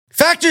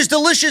Factor's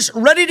delicious,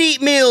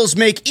 ready-to-eat meals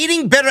make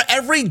eating better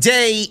every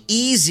day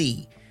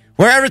easy.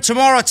 Wherever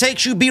tomorrow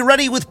takes you, be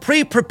ready with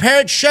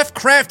pre-prepared,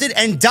 chef-crafted,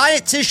 and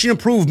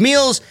dietitian-approved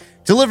meals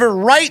delivered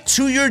right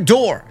to your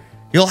door.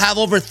 You'll have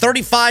over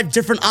 35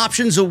 different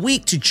options a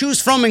week to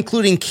choose from,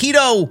 including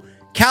keto,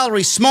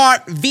 calorie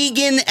smart,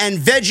 vegan, and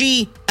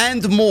veggie,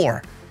 and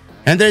more.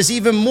 And there's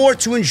even more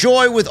to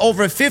enjoy with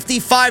over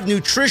 55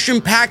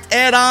 nutrition-packed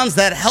add-ons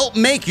that help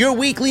make your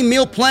weekly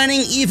meal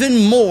planning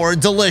even more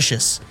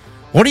delicious.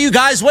 What are you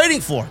guys waiting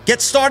for?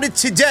 Get started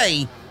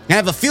today and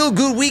have a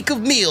feel-good week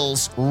of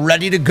meals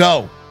ready to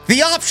go.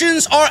 The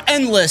options are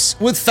endless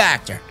with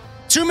Factor.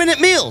 2-minute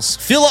meals.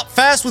 Fill up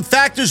fast with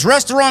Factor's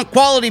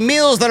restaurant-quality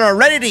meals that are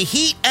ready to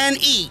heat and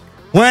eat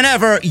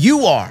whenever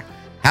you are.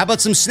 How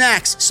about some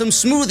snacks, some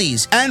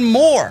smoothies, and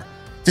more?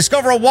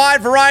 Discover a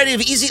wide variety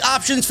of easy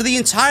options for the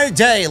entire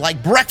day,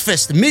 like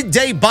breakfast,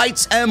 midday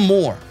bites, and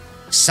more.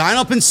 Sign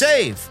up and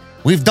save.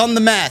 We've done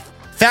the math.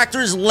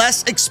 Factor is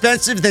less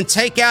expensive than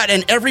takeout,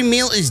 and every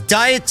meal is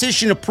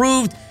dietitian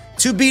approved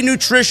to be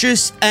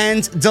nutritious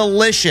and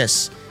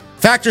delicious.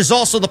 Factor is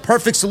also the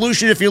perfect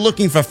solution if you're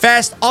looking for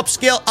fast,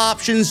 upscale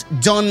options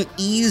done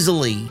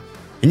easily.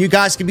 And you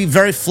guys can be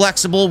very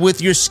flexible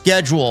with your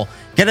schedule.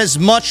 Get as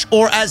much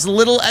or as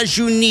little as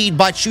you need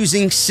by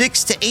choosing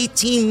 6 to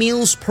 18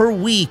 meals per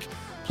week.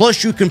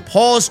 Plus, you can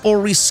pause or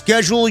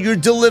reschedule your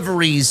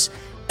deliveries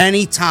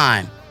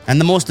anytime.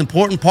 And the most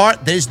important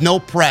part, there's no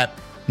prep.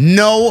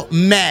 No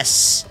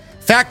mess.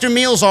 Factor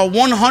meals are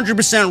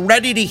 100%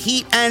 ready to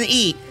heat and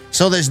eat,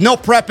 so there's no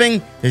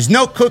prepping, there's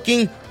no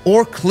cooking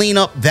or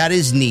cleanup that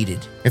is needed.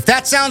 If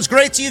that sounds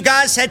great to you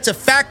guys, head to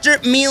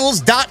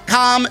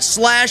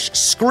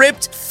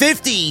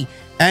factormeals.com/script50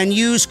 and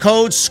use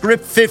code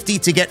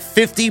script50 to get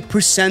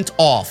 50%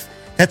 off.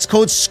 That's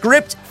code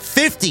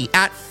script50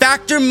 at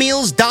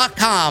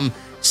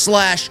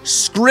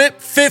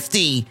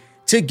factormeals.com/script50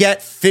 to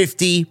get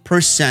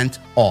 50%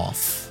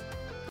 off.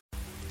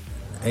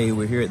 Hey,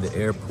 we're here at the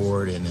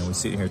airport, and we're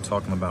sitting here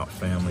talking about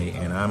family,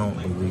 and I don't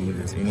believe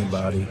there's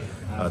anybody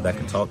that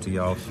can talk to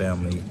y'all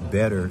family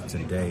better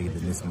today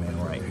than this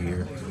man right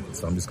here.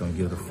 So I'm just going to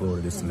give the floor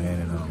to this man,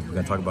 and we're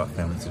going to talk about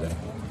family today.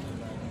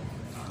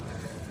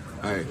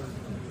 Hey,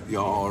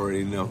 y'all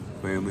already know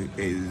family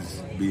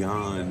is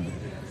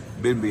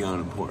been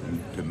beyond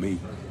important to me.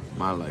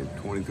 My life,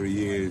 23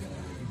 years,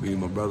 me and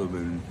my brother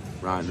been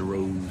riding the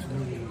roads,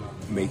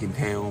 making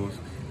towns,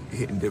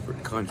 hitting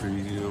different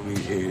countries, you know what I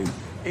mean? And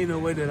ain't no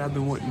way that I've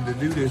been wanting to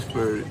do this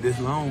for this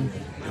long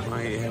if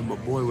I ain't had my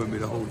boy with me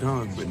the whole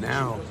time. But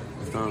now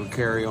it's time to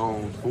carry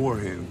on for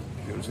him.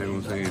 You understand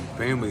what I'm saying?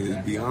 Family is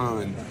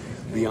beyond.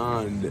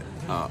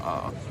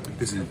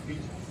 This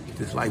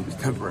life is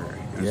temporary.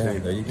 You know what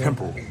I'm saying?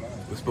 Temporal.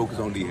 Let's focus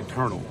on the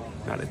eternal,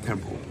 not the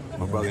temporal.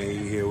 My brother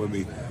ain't here with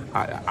me.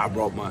 I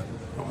brought my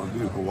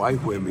beautiful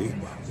wife with me,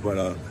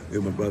 but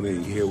if my brother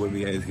ain't here with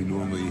me as he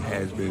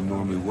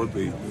normally would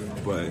be,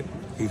 but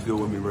he's still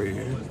with me right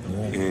here,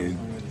 and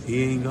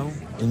he ain't gone.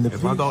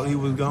 If I thought he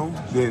was gone,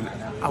 then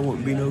I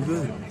wouldn't be no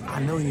good. I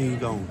know he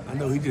ain't gone. I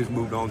know he just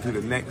moved on to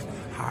the next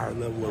higher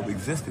level of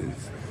existence.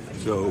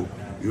 So,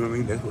 you know what I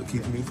mean? That's what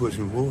keeps me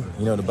pushing forward.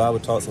 You know, the Bible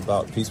talks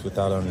about peace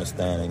without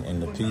understanding,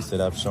 and the peace that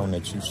I've shown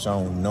that you've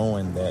shown,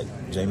 knowing that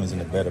Jamie's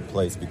in a better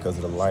place because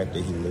of the life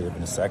that he lived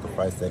and the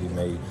sacrifice that he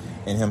made,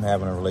 and him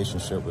having a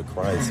relationship with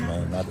Christ,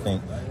 man. And I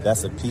think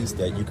that's a peace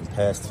that you can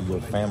pass to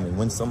your family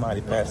when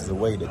somebody passes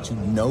away, that you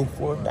know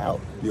for a doubt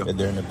that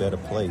they're in a better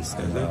place.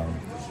 And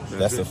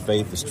that's a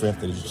faith, a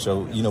strength that you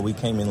show. You know, we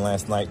came in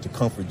last night to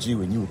comfort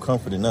you, and you were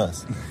comforting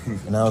us.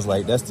 And I was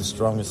like, that's the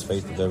strongest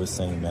faith I've ever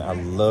seen, man. I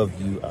love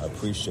you. I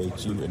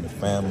appreciate you and the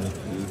family.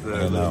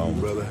 And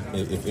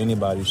if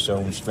anybody's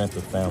shown strength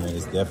of family,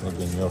 it's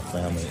definitely been your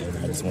family. And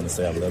I just want to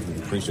say I love you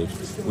and appreciate you.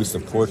 We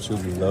support you.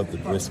 We love the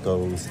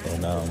Briscoes.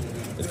 And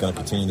it's going to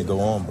continue to go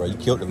on, bro. You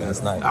killed it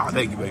last night. Oh,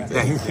 thank you, baby.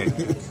 Thank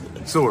you.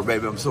 Sore,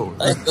 baby. I'm sore.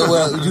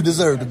 Well, you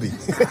deserve to be.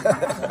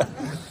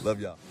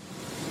 Love y'all.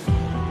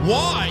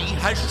 Why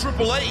has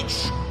Triple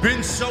H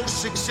been so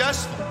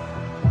successful?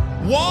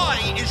 Why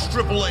is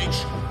Triple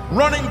H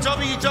running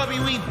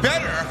WWE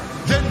better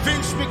than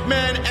Vince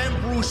McMahon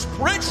and Bruce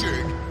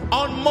Pritchard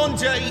on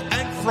Monday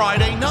and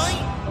Friday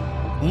night?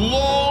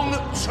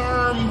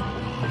 Long-term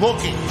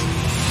booking.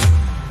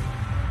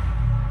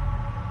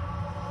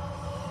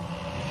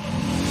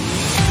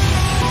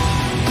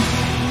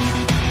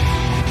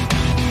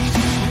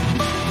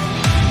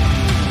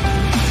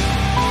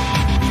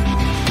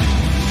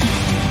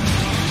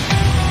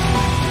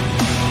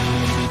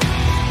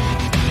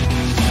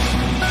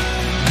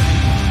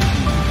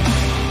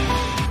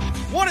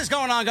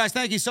 Guys,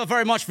 thank you so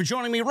very much for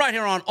joining me right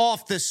here on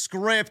Off the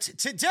Script.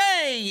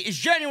 Today is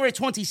January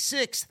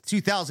 26th,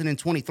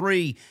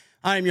 2023.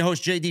 I am your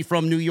host, JD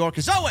from New York.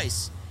 As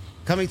always,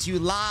 coming to you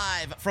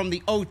live from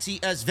the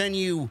OTS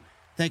venue.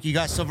 Thank you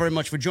guys so very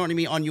much for joining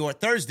me on your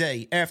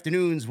Thursday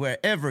afternoons,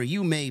 wherever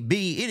you may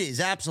be. It is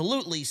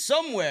absolutely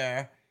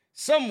somewhere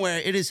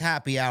it is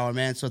happy hour,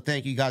 man. So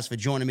thank you guys for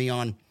joining me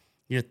on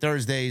your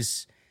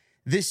Thursdays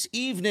this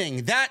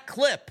evening. That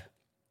clip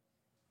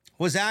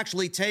was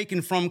actually taken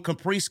from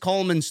Caprice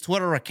Coleman's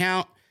Twitter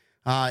account.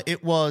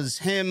 It was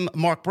him,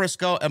 Mark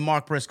Briscoe, and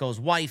Mark Briscoe's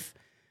wife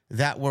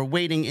that were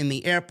waiting in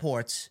the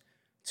airport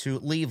to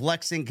leave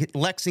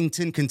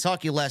Lexington,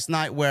 Kentucky last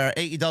night, where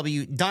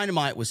AEW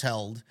Dynamite was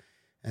held.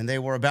 And they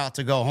were about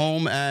to go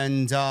home,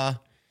 and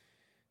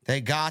they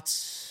got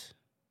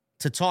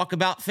to talk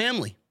about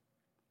family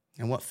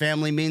and what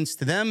family means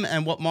to them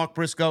and what Mark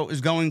Briscoe is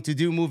going to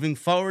do moving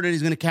forward. And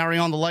he's going to carry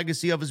on the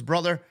legacy of his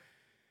brother,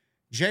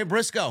 Jay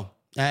Briscoe.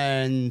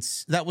 And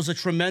that was a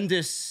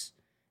tremendous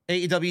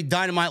AEW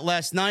Dynamite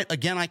last night.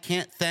 Again, I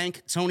can't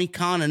thank Tony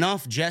Khan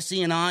enough.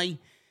 Jesse and I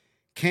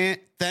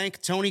can't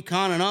thank Tony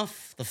Khan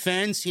enough. The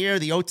fans here,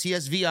 the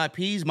OTS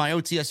VIPs, my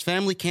OTS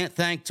family, can't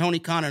thank Tony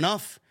Khan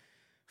enough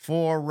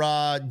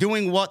for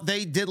doing what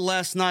they did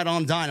last night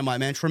on Dynamite,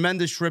 man.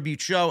 Tremendous tribute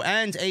show.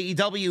 And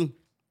AEW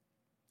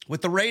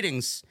with the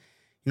ratings.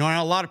 You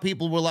know, a lot of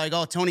people were like,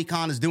 oh, Tony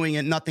Khan is doing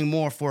it nothing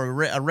more for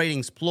a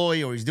ratings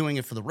ploy, or he's doing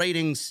it for the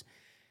ratings.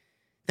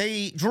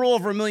 They drew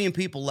over 1 million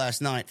people last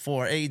night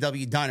for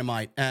AEW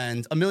Dynamite,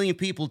 and 1 million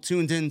people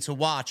tuned in to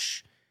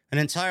watch an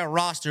entire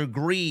roster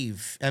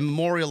grieve and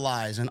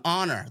memorialize and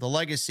honor the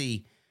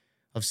legacy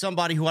of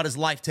somebody who had his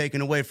life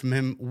taken away from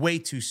him way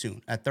too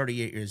soon at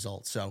 38 years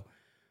old. So,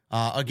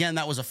 again,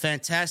 that was a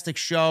fantastic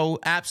show.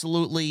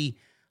 Absolutely.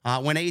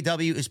 When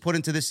AEW is put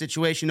into this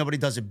situation, nobody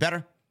does it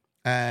better.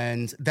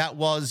 And that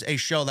was a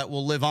show that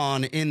will live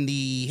on in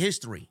the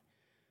history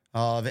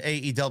of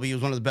AEW. It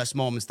was one of the best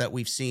moments that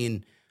we've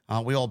seen.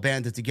 We all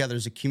banded together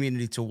as a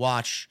community to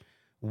watch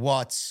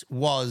what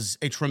was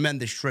a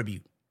tremendous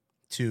tribute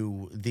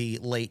to the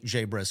late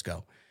Jay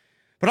Briscoe.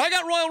 But I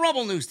got Royal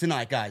Rumble news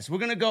tonight, guys. We're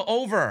going to go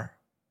over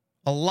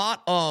a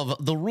lot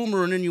of the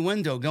rumor and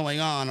innuendo going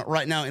on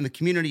right now in the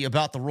community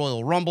about the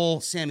Royal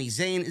Rumble. Sami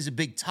Zayn is a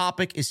big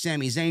topic. Is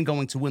Sami Zayn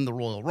going to win the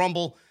Royal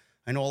Rumble?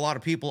 I know a lot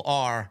of people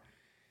are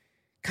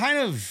kind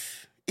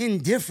of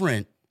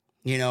indifferent,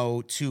 you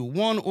know, to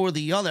one or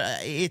the other.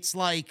 It's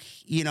like,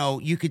 you know,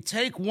 you could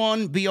take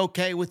one, be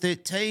okay with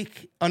it,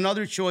 take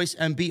another choice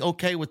and be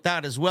okay with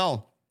that as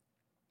well.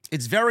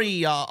 It's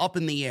very up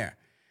in the air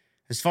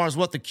as far as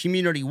what the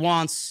community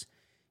wants.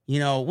 You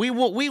know, we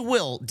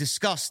will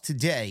discuss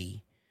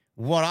today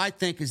what I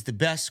think is the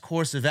best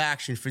course of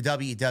action for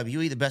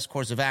WWE, the best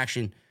course of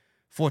action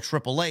for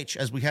Triple H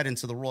as we head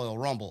into the Royal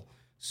Rumble.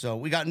 So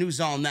we got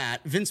news on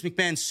that. Vince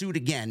McMahon sued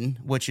again,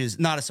 which is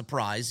not a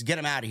surprise. Get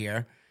him out of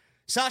here.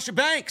 Sasha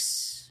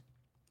Banks.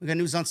 We got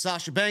news on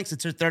Sasha Banks.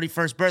 It's her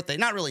 31st birthday.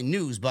 Not really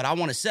news, but I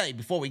want to say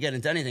before we get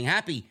into anything,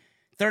 happy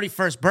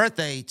 31st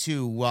birthday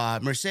to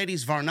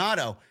Mercedes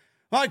Varnado.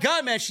 My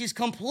God, man, she's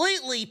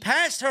completely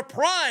past her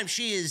prime.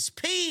 She is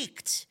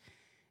peaked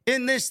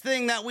in this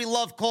thing that we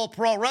love called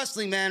pro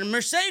wrestling, man.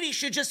 Mercedes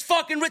should just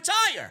fucking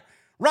retire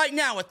right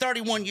now at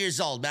 31 years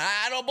old, man.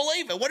 I don't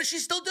believe it. What is she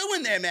still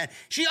doing there, man?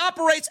 She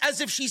operates as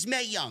if she's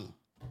Mae Young.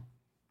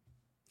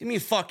 Give me a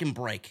fucking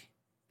break.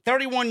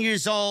 31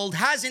 years old,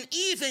 hasn't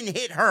even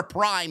hit her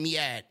prime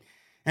yet,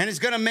 and is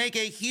going to make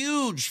a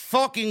huge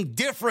fucking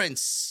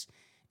difference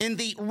in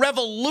the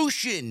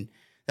revolution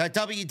that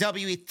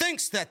WWE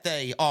thinks that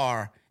they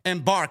are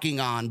embarking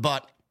on.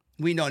 But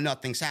we know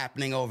nothing's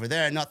happening over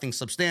there, nothing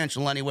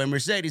substantial anyway.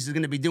 Mercedes is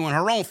going to be doing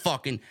her own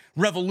fucking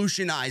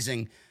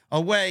revolutionizing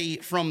away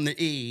from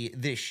the E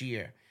this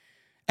year.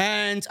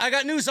 And I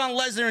got news on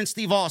Lesnar and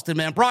Steve Austin,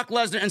 man. Brock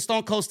Lesnar and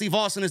Stone Cold Steve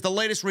Austin is the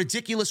latest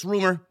ridiculous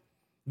rumor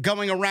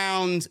going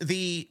around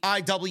the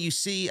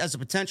IWC as a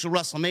potential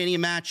WrestleMania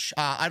match.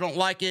 I don't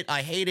like it.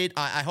 I hate it.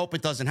 I hope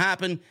it doesn't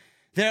happen.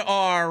 There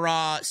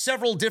are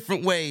several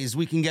different ways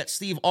we can get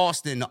Steve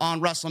Austin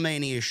on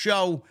WrestleMania's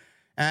show,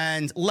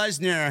 and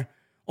Lesnar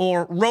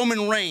or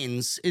Roman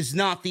Reigns is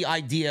not the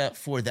idea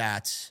for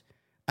that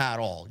at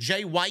all.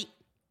 Jay White,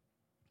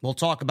 we'll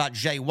talk about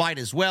Jay White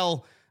as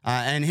well,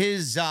 and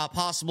his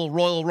possible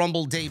Royal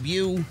Rumble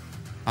debut.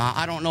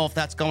 I don't know if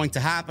that's going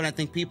to happen. I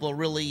think people are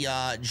really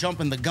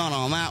jumping the gun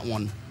on that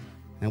one,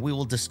 and we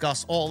will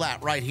discuss all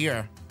that right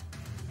here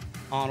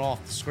on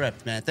Off the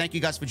Script, man. Thank you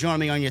guys for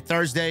joining me on your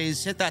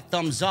Thursdays. Hit that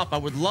thumbs up. I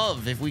would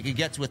love if we could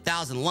get to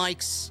 1,000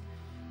 likes.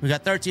 We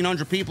got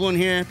 1,300 people in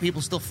here.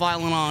 People still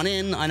filing on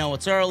in. I know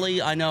it's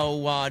early. I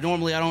know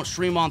normally I don't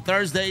stream on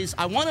Thursdays.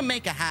 I want to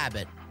make a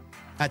habit,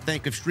 I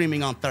think, of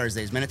streaming on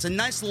Thursdays, man. It's a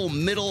nice little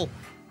middle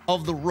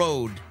of the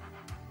road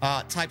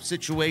type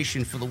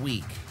situation for the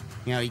week.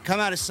 You know, you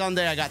come out of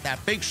Sunday, I got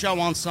that big show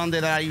on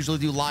Sunday that I usually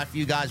do live for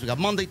you guys. We got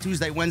Monday,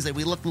 Tuesday, Wednesday.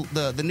 We let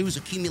the news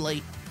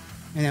accumulate.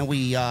 And then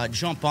we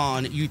jump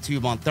on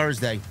YouTube on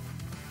Thursday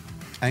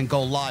and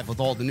go live with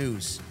all the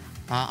news.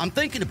 I'm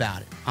thinking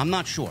about it. I'm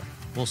not sure.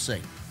 We'll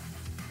see.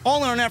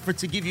 All in an effort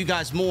to give you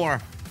guys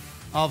more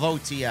of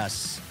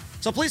OTS.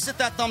 So please hit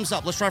that thumbs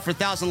up. Let's try for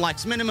 1,000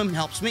 likes minimum.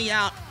 Helps me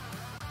out.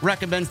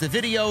 Recommends the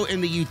video in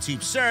the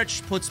YouTube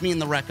search. Puts me in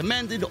the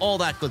recommended. All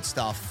that good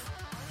stuff.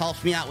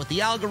 Helps me out with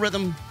the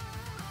algorithm.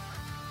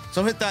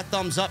 So hit that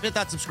thumbs up. Hit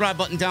that subscribe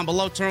button down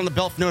below. Turn on the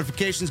bell for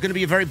notifications. Going to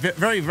be a very,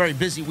 very, very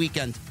busy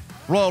weekend.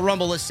 Royal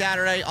Rumble is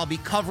Saturday. I'll be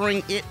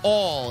covering it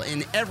all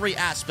in every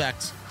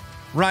aspect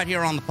right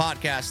here on the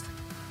podcast.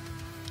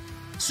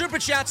 Super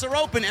Chats are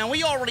open, and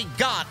we already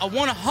got a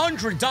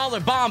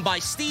 $100 bomb by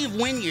Steve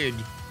Wynyard.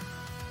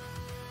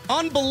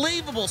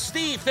 Unbelievable,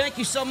 Steve. Thank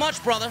you so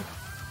much, brother.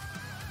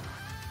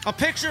 A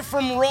picture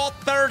from Raw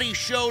 30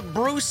 showed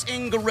Bruce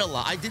in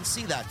Gorilla. I did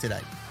see that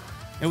today.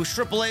 It was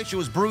Triple H, it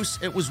was Bruce,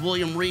 it was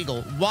William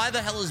Regal. Why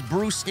the hell is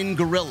Bruce in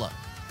Gorilla?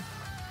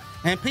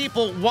 And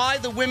people, why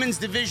the women's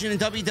division in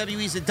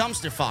WWE is a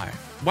dumpster fire?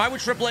 Why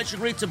would Triple H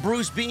agree to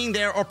Bruce being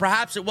there, or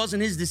perhaps it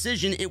wasn't his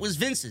decision, it was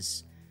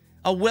Vince's?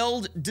 A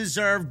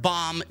well-deserved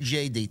bomb,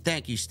 JD.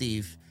 Thank you,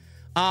 Steve.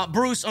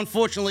 Bruce,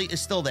 unfortunately, is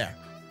still there.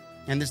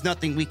 And there's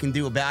nothing we can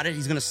do about it.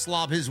 He's going to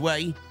slob his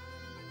way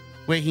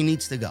where he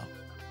needs to go.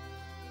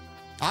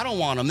 I don't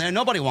want him there.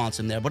 Nobody wants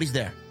him there, but he's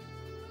there.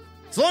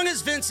 As long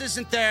as Vince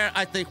isn't there,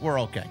 I think we're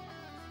okay.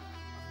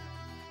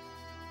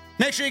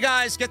 Make sure you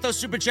guys get those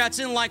Super Chats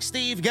in like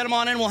Steve. Get them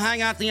on in. We'll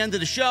hang out at the end of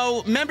the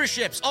show.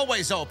 Memberships,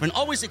 always open.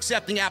 Always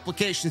accepting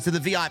applications to the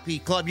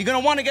VIP club. You're going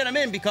to want to get them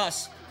in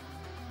because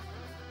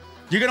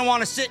you're going to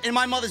want to sit in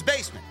my mother's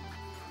basement.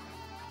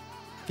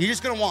 You're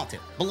just going to want to.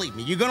 Believe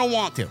me, you're going to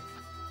want to.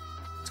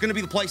 It's going to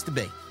be the place to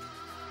be.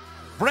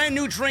 Brand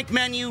new drink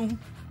menu.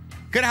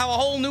 Going to have a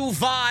whole new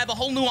vibe, a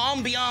whole new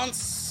ambiance.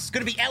 It's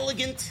going to be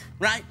elegant,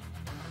 right?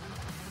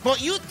 What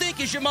you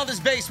think is your mother's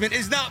basement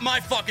is not my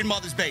fucking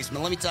mother's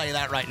basement. Let me tell you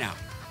that right now.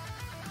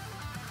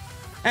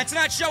 And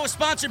tonight's show is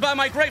sponsored by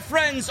my great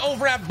friends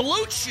over at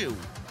Blue Chew.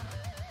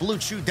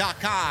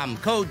 BlueChew.com.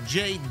 Code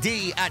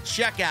JD at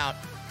checkout.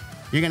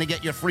 You're going to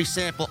get your free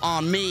sample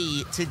on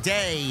me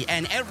today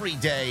and every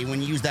day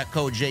when you use that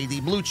code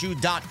JD.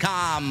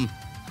 BlueChew.com.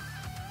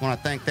 I want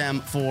to thank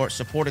them for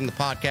supporting the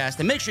podcast.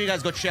 And make sure you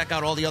guys go check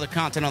out all the other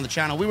content on the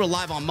channel. We were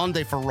live on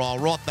Monday for Raw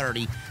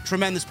 30.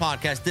 Tremendous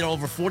podcast. Did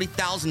over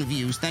 40,000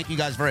 views. Thank you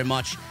guys very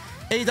much.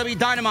 AEW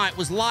Dynamite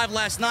was live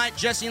last night.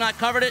 Jesse and I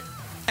covered it.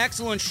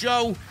 Excellent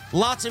show.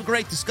 Lots of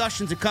great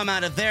discussion to come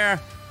out of there.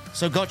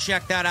 So go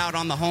check that out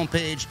on the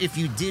homepage if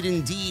you did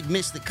indeed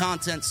miss the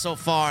content so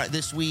far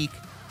this week.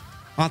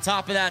 On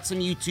top of that, some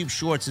YouTube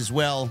shorts as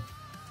well.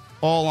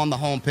 All on the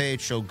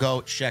homepage. So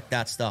go check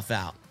that stuff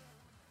out.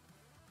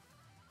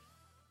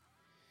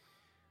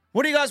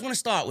 What do you guys want to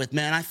start with,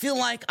 man? I feel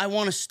like I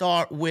want to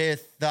start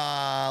with,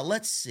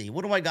 let's see.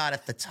 What do I got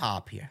at the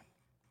top here?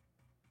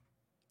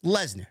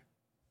 Lesnar.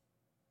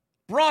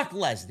 Brock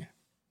Lesnar.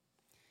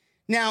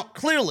 Now,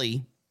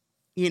 clearly,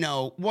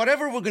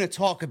 whatever we're going to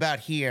talk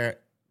about here,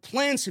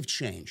 plans have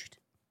changed.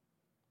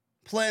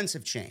 Plans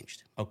have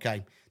changed,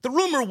 okay? The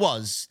rumor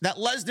was that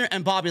Lesnar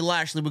and Bobby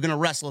Lashley were going to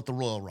wrestle at the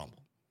Royal Rumble.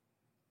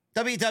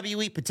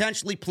 WWE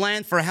potentially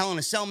planned for a Hell in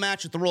a Cell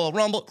match at the Royal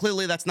Rumble.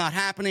 Clearly, that's not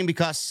happening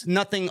because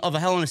nothing of a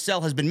Hell in a Cell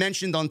has been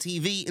mentioned on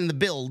TV in the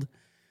build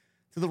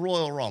to the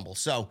Royal Rumble.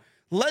 So,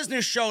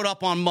 Lesnar showed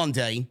up on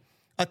Monday,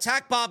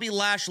 attacked Bobby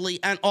Lashley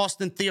and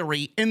Austin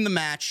Theory in the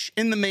match,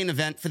 in the main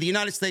event for the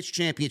United States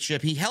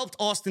Championship. He helped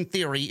Austin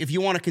Theory, if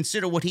you want to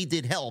consider what he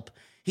did help.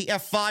 He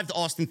F5'd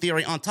Austin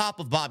Theory on top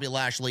of Bobby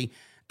Lashley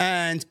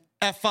and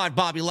F5'd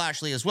Bobby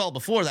Lashley as well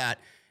before that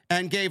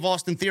and gave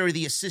Austin Theory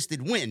the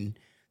assisted win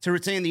to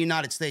retain the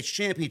United States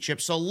Championship.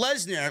 So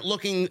Lesnar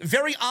looking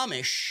very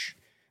Amish.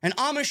 An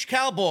Amish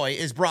cowboy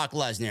is Brock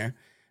Lesnar.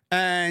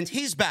 And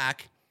he's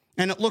back.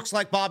 And it looks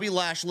like Bobby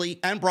Lashley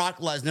and Brock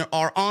Lesnar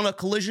are on a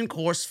collision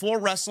course for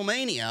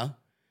WrestleMania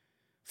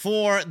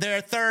for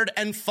their third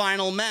and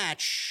final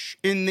match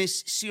in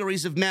this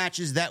series of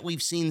matches that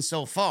we've seen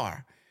so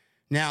far.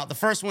 Now, the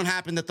first one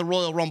happened at the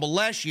Royal Rumble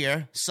last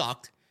year.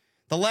 Sucked.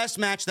 The last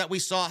match that we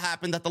saw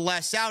happened at the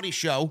last Saudi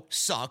show.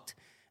 Sucked.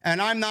 And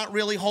I'm not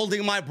really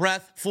holding my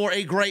breath for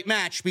a great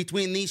match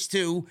between these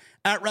two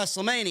at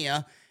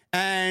WrestleMania.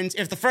 And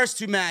if the first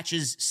two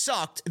matches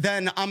sucked,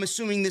 then I'm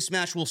assuming this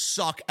match will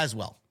suck as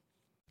well.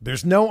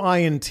 There's no I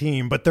in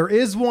team, but there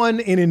is one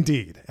in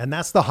Indeed. And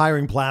that's the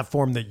hiring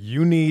platform that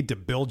you need to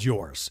build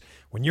yours.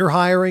 When you're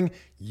hiring,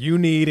 you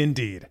need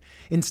Indeed.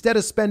 Instead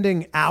of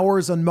spending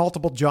hours on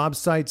multiple job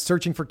sites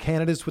searching for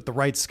candidates with the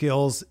right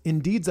skills,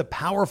 Indeed's a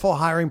powerful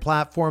hiring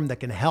platform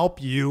that can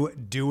help you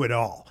do it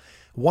all.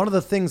 One of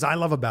the things I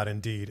love about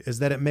Indeed is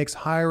that it makes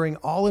hiring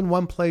all in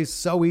one place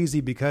so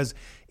easy because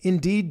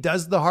Indeed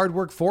does the hard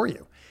work for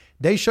you.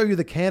 They show you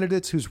the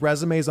candidates whose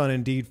resumes on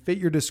Indeed fit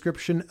your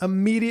description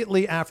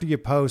immediately after you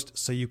post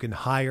so you can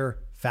hire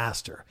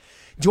faster.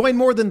 Join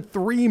more than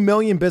 3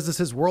 million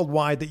businesses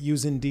worldwide that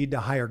use Indeed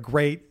to hire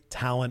great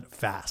talent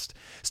fast.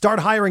 Start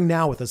hiring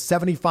now with a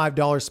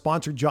 $75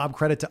 sponsored job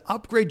credit to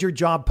upgrade your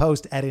job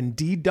post at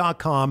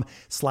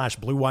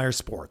Indeed.com/Blue Wire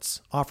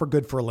Sports. Offer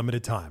good for a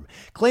limited time.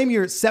 Claim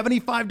your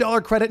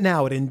 $75 credit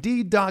now at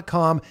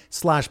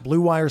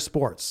Indeed.com/Blue Wire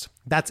Sports.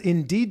 That's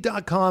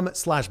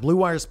Indeed.com/Blue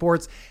Wire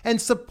Sports,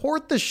 and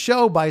support the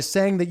show by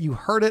saying that you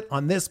heard it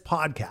on this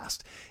podcast.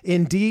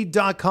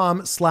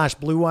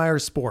 Indeed.com/Blue Wire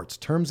Sports.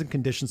 Terms and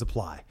conditions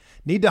apply.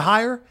 Need to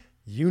hire?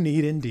 You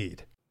need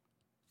Indeed.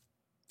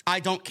 I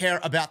don't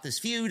care about this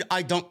feud.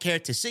 I don't care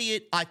to see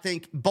it. I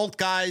think both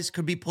guys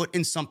could be put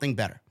in something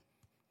better.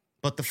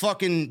 But the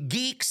fucking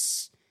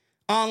geeks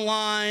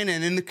online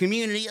and in the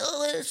community,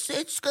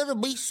 it's going to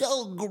be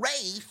so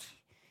great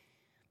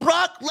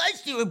Brock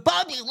Lesnar and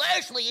Bobby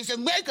Lashley is a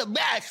mega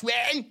match,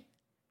 man.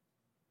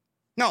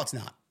 No, it's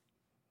not.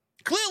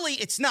 Clearly,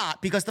 it's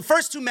not, because the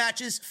first two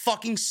matches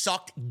fucking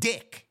sucked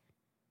dick.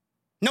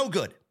 No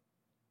good.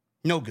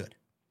 No good.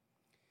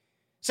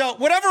 So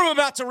whatever I'm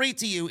about to read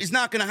to you is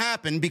not going to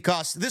happen,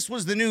 because this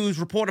was the news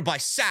reported by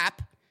Sapp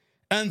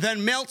and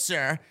then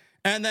Meltzer,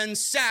 and then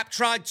Sapp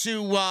tried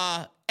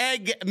to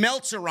egg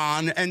Meltzer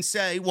on and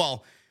say,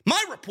 well,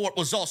 my report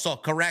was also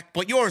correct,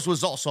 but yours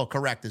was also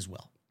correct as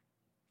well.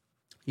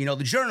 You know,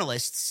 the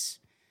journalists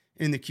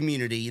in the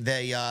community,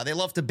 they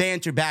love to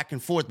banter back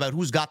and forth about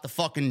who's got the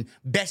fucking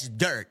best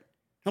dirt.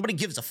 Nobody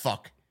gives a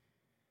fuck.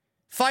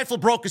 Fightful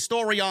broke a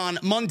story on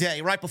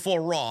Monday, right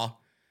before Raw,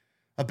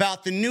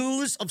 about the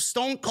news of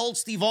Stone Cold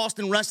Steve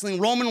Austin wrestling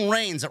Roman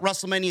Reigns at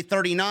WrestleMania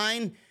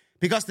 39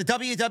 because the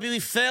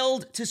WWE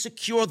failed to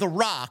secure The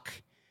Rock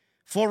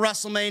for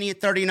WrestleMania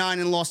 39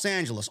 in Los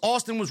Angeles.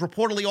 Austin was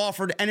reportedly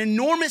offered an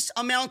enormous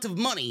amount of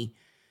money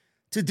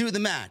to do the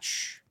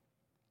match.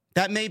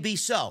 That may be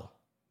so.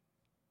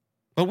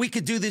 But we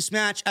could do this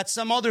match at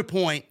some other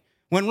point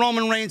when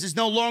Roman Reigns is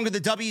no longer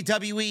the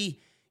WWE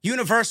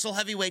Universal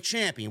Heavyweight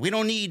Champion. We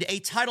don't need a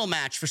title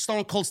match for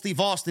Stone Cold Steve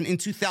Austin in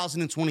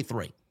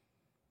 2023.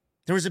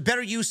 There is a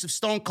better use of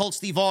Stone Cold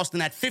Steve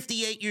Austin at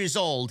 58 years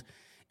old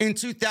in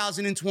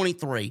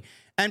 2023.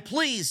 And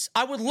please,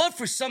 I would love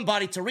for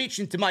somebody to reach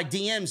into my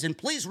DMs, and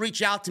please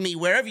reach out to me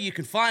wherever you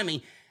can find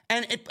me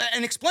and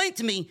explain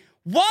to me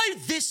why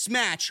this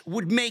match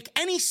would make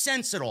any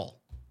sense at all.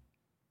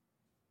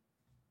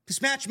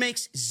 This match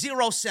makes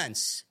 0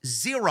 sense.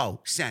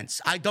 0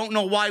 sense. I don't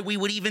know why we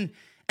would even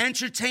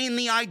entertain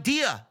the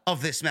idea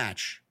of this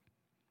match.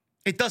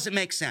 It doesn't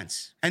make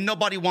sense, and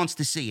nobody wants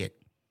to see it.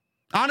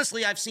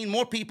 Honestly, I've seen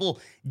more people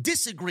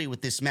disagree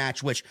with this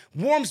match, which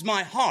warms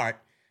my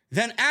heart,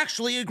 than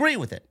actually agree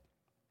with it.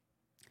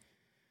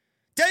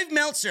 Dave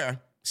Meltzer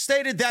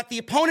stated that the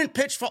opponent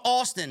pitched for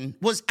Austin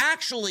was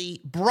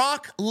actually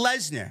Brock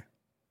Lesnar.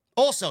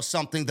 Also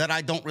something that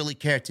I don't really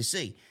care to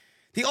see.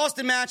 The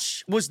Austin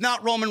match was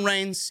not Roman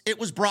Reigns. It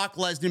was Brock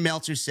Lesnar,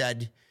 Meltzer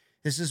said.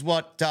 This is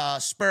what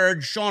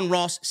spurred Sean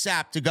Ross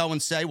Sapp to go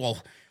and say,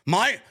 well,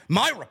 my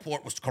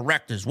report was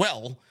correct as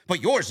well,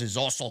 but yours is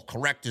also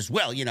correct as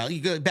well. You know,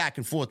 you go back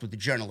and forth with the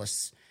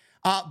journalists.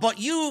 But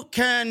you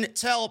can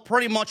tell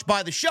pretty much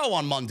by the show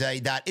on Monday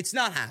that it's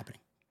not happening,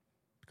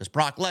 because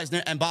Brock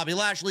Lesnar and Bobby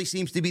Lashley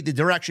seems to be the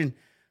direction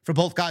for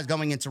both guys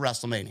going into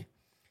WrestleMania.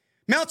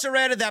 Meltzer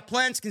added that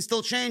plans can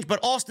still change, but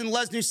Austin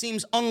Lesnar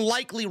seems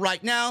unlikely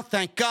right now,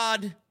 thank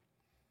God.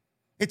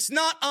 It's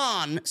not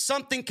on.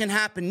 Something can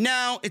happen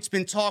now. It's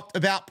been talked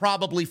about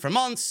probably for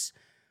months.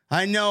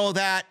 I know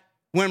that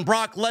when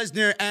Brock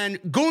Lesnar and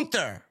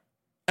Gunther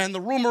and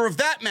the rumor of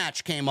that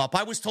match came up,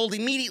 I was told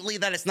immediately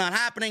that it's not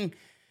happening,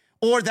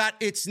 or that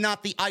it's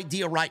not the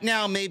idea right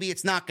now. Maybe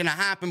it's not going to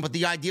happen, but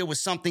the idea was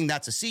something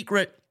that's a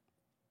secret.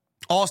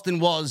 Austin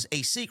was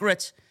a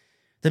secret.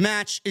 The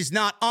match is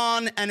not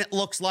on, and it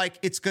looks like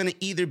it's going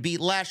to either be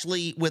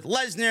Lashley with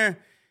Lesnar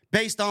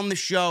based on the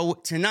show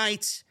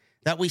tonight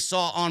that we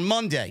saw on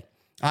Monday.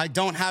 I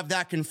don't have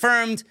that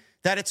confirmed,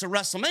 that it's a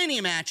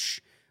WrestleMania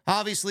match.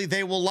 Obviously,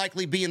 they will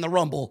likely be in the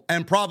Rumble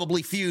and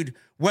probably feud,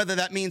 whether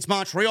that means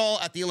Montreal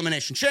at the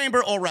Elimination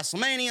Chamber or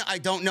WrestleMania. I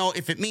don't know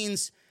if it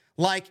means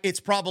like it's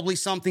probably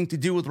something to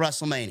do with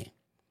WrestleMania.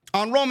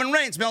 On Roman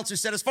Reigns, Meltzer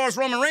said, as far as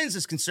Roman Reigns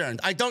is concerned,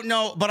 I don't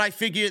know, but I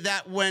figure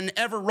that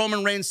whenever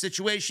Roman Reigns'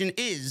 situation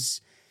is,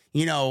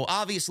 you know,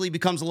 obviously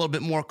becomes a little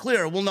bit more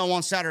clear, we'll know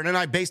on Saturday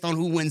night based on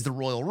who wins the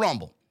Royal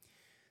Rumble.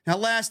 Now,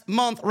 last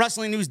month,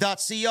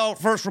 WrestlingNews.co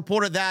first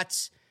reported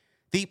that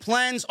the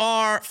plans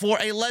are for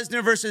a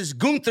Lesnar versus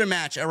Gunther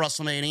match at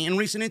WrestleMania. In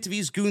recent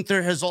interviews,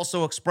 Gunther has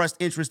also expressed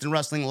interest in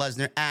wrestling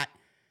Lesnar at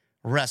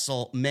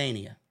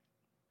WrestleMania.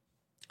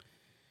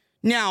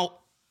 Now,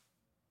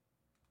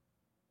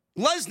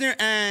 Lesnar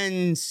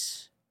and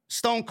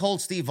Stone Cold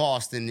Steve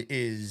Austin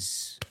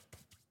is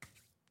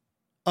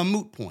a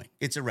moot point.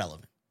 It's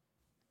irrelevant.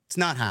 It's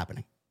not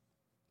happening.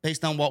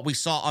 Based on what we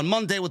saw on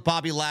Monday with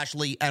Bobby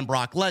Lashley and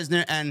Brock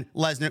Lesnar, and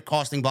Lesnar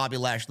costing Bobby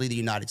Lashley the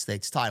United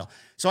States title.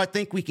 So I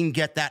think we can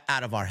get that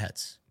out of our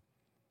heads.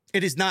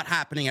 It is not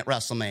happening at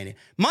WrestleMania.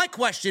 My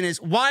question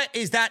is, why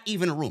is that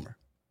even a rumor?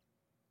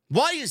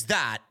 Why is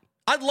that?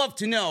 I'd love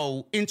to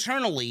know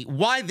internally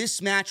why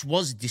this match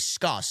was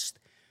discussed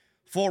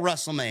for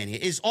WrestleMania.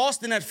 Is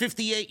Austin at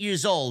 58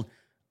 years old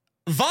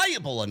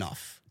viable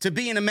enough to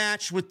be in a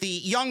match with the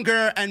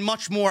younger and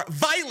much more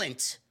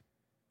violent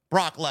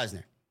Brock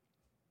Lesnar?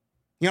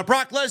 You know,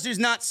 Brock Lesnar's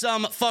not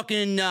some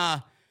fucking,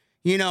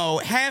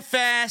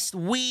 half-assed,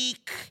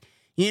 weak,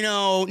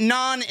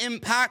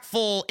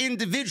 non-impactful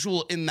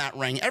individual in that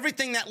ring.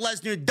 Everything that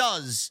Lesnar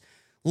does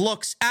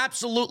looks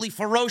absolutely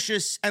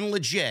ferocious and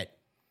legit.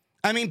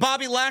 I mean,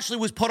 Bobby Lashley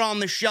was put on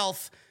the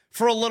shelf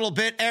for a little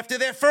bit after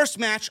their first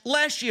match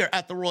last year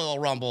at the Royal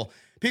Rumble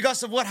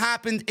because of what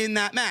happened in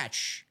that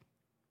match.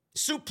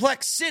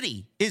 Suplex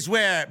City is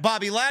where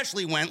Bobby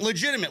Lashley went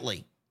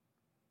legitimately.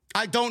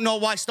 I don't know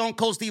why Stone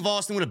Cold Steve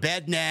Austin with a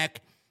bad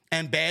neck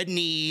and bad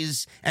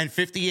knees and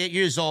 58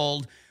 years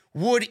old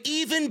would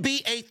even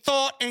be a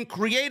thought in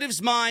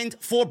creative's mind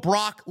for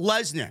Brock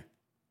Lesnar.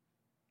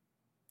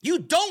 You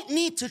don't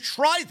need to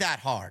try that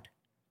hard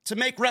to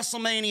make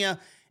WrestleMania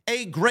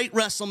a great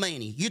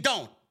WrestleMania. You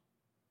don't.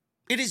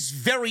 It is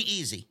very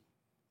easy.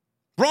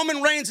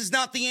 Roman Reigns is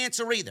not the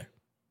answer either.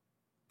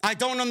 I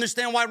don't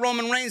understand why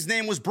Roman Reigns'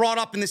 name was brought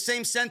up in the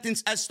same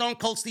sentence as Stone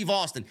Cold Steve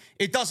Austin.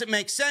 It doesn't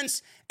make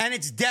sense, and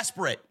it's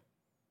desperate.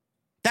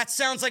 That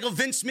sounds like a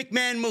Vince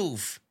McMahon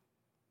move.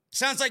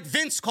 Sounds like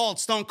Vince called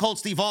Stone Cold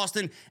Steve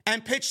Austin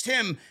and pitched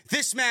him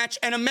this match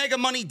and a mega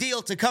money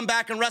deal to come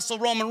back and wrestle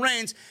Roman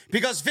Reigns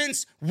because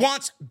Vince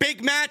wants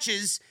big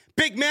matches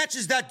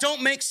that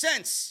don't make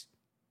sense.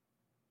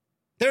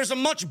 There's a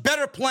much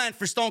better plan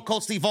for Stone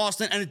Cold Steve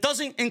Austin, and it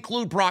doesn't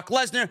include Brock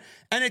Lesnar,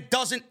 and it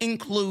doesn't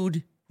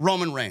include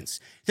Roman Reigns.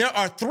 There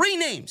are three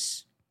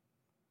names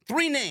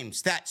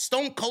that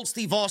Stone Cold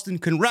Steve Austin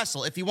can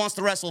wrestle if he wants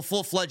to wrestle a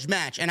full-fledged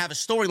match and have a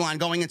storyline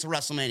going into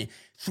WrestleMania.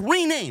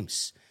 Three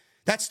names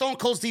that Stone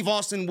Cold Steve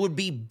Austin would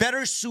be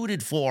better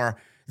suited for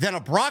than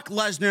a Brock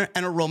Lesnar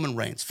and a Roman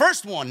Reigns.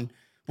 First one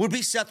would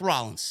be Seth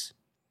Rollins.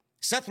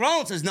 Seth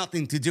Rollins has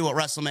nothing to do at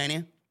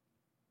WrestleMania.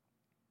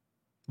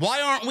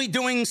 Why aren't we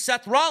doing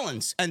Seth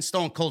Rollins and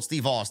Stone Cold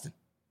Steve Austin?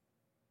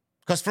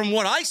 Because from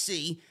what I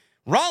see,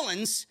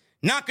 Rollins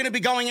not going to be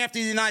going after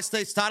the United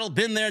States title.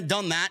 Been there,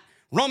 done that.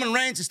 Roman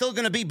Reigns is still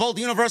going to be both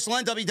Universal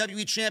and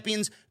WWE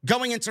champions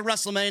going into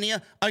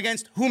WrestleMania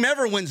against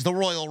whomever wins the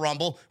Royal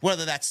Rumble,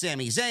 whether that's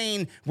Sami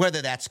Zayn,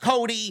 whether that's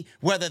Cody,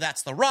 whether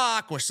that's The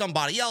Rock or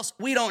somebody else.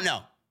 We don't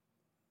know.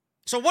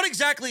 So what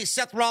exactly is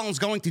Seth Rollins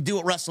going to do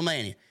at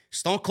WrestleMania?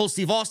 Stone Cold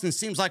Steve Austin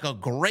seems like a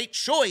great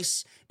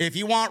choice if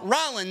you want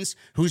Rollins,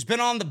 who's been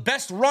on the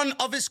best run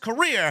of his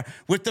career,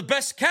 with the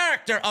best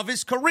character of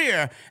his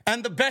career,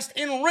 and the best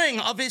in-ring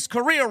of his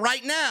career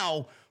right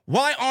now.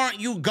 Why aren't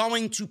you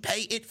going to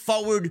pay it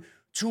forward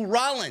to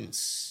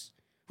Rollins,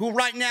 who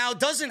right now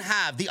doesn't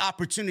have the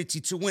opportunity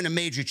to win a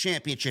major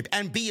championship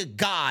and be a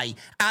guy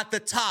at the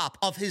top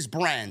of his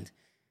brand?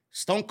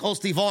 Stone Cold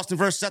Steve Austin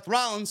versus Seth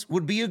Rollins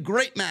would be a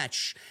great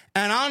match.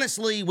 And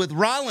honestly, with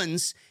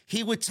Rollins,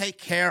 he would take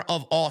care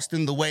of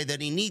Austin the way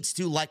that he needs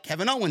to, like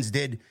Kevin Owens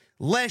did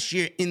last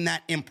year in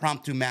that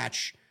impromptu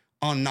match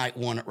on night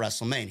one at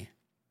WrestleMania.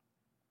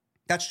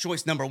 That's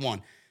choice number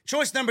one.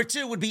 Choice number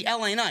two would be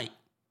LA Knight.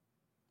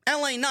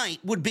 LA Knight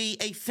would be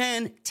a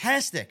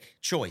fantastic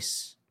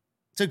choice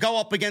to go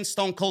up against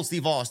Stone Cold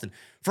Steve Austin.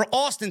 For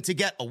Austin to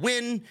get a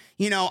win,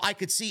 I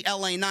could see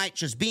LA Knight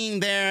just being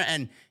there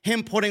and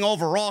him putting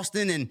over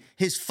Austin in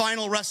his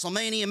final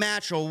WrestleMania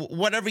match or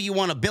whatever you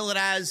want to bill it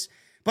as.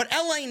 But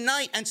LA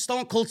Knight and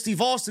Stone Cold Steve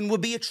Austin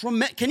would be a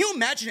tremendous... Can you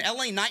imagine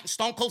LA Knight and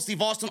Stone Cold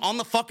Steve Austin on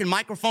the fucking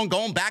microphone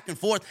going back and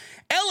forth?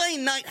 LA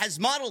Knight has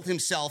modeled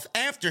himself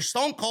after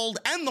Stone Cold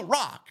and The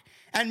Rock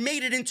and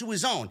made it into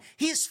his own.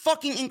 He is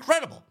fucking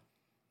incredible.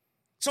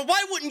 So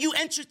why wouldn't you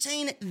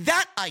entertain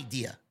that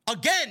idea?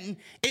 Again,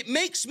 it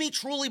makes me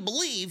truly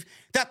believe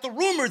that the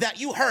rumor that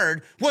you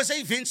heard was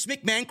a Vince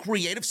McMahon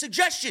creative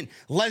suggestion.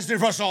 Lesnar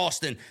versus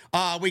Austin.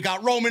 We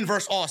got Roman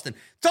versus Austin.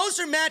 Those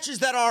are matches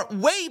that are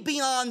way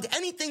beyond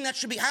anything that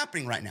should be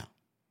happening right now.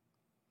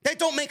 They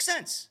don't make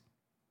sense.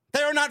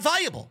 They are not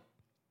viable.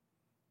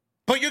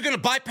 But you're going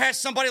to bypass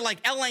somebody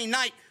like LA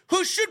Knight,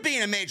 who should be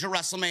in a major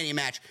WrestleMania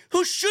match,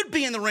 who should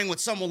be in the ring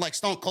with someone like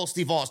Stone Cold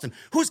Steve Austin,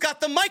 who's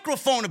got the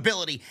microphone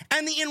ability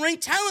and the in-ring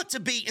talent to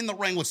be in the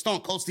ring with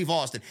Stone Cold Steve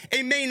Austin.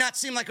 It may not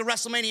seem like a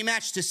WrestleMania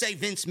match to say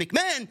Vince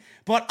McMahon,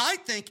 but I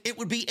think it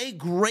would be a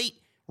great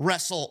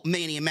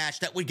WrestleMania match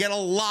that would get a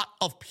lot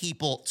of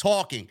people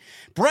talking.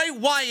 Bray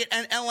Wyatt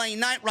and LA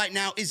Knight right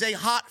now is a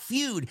hot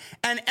feud,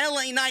 and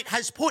LA Knight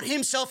has put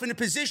himself in a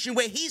position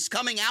where he's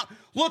coming out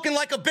looking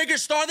like a bigger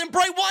star than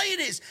Bray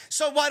Wyatt is.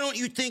 So why don't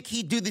you think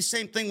he'd do the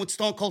same thing with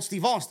Stone Cold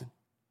Steve Austin?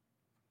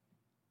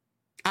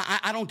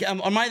 I don't get.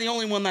 Am I the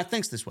only one that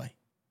thinks this way?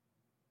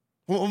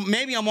 Well,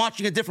 maybe I'm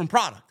watching a different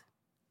product.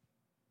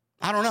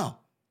 I don't know.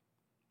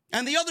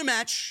 And the other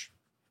match,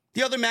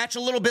 a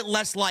little bit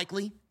less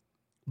likely.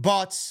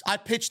 But I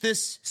pitched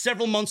this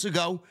several months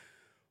ago.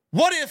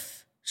 What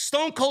if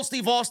Stone Cold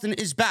Steve Austin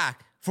is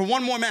back for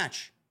one more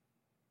match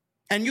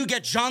and you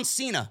get John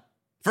Cena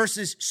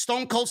versus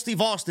Stone Cold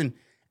Steve Austin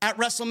at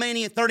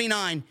WrestleMania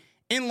 39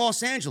 in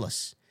Los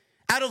Angeles?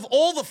 Out of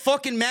all the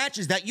fucking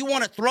matches that you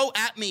want to throw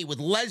at me with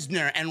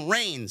Lesnar and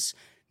Reigns,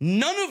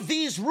 none of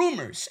these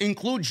rumors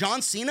include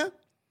John Cena,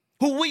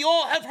 who we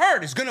all have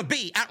heard is going to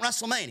be at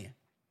WrestleMania.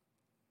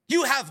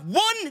 You have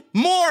one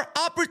more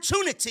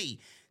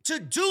opportunity to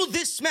do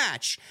this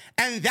match,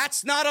 and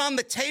that's not on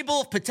the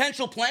table of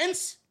potential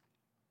plans?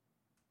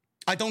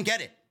 I don't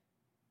get it.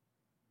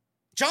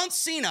 John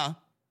Cena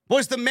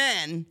was the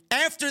man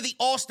after the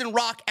Austin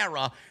Rock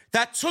era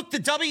that took the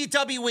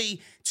WWE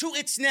to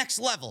its next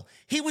level.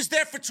 He was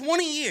there for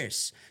 20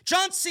 years.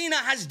 John Cena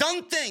has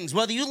done things,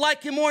 whether you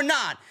like him or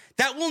not,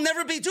 that will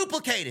never be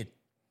duplicated.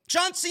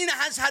 John Cena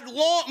has had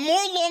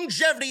more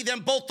longevity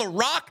than both The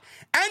Rock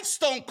and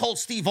Stone Cold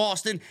Steve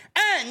Austin,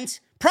 and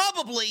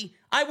probably,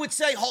 I would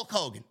say, Hulk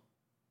Hogan.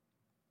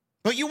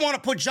 But you want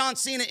to put John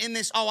Cena in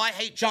this, oh, I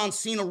hate John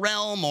Cena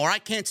realm, or I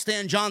can't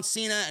stand John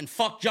Cena and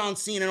fuck John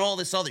Cena and all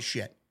this other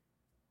shit.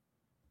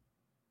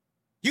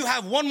 You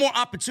have one more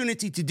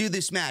opportunity to do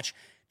this match.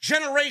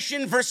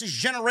 Generation versus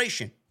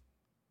generation.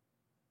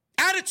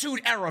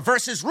 Attitude era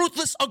versus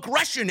ruthless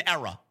aggression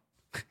era.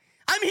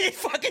 I mean,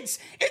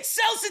 it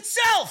sells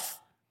itself.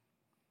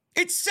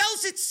 It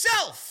sells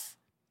itself.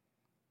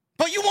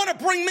 But you want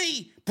to bring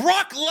me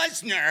Brock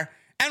Lesnar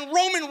and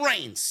Roman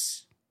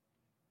Reigns.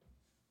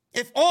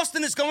 If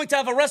Austin is going to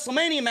have a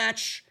WrestleMania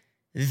match,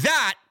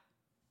 that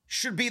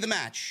should be the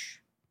match.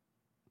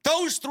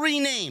 Those three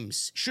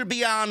names should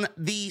be on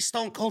the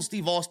Stone Cold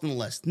Steve Austin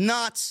list,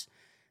 not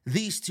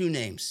these two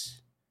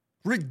names.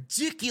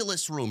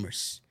 Ridiculous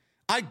rumors.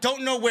 I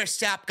don't know where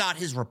Sapp got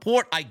his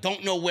report. I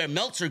don't know where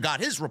Meltzer got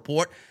his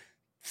report.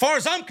 Far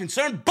as I'm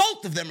concerned,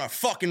 both of them are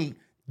fucking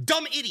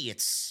dumb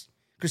idiots.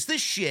 Because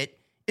this shit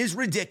is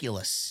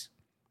ridiculous.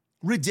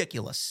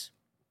 Ridiculous.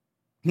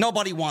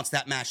 Nobody wants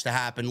that match to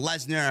happen.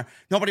 Lesnar,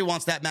 nobody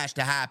wants that match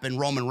to happen.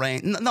 Roman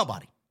Reigns,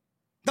 nobody.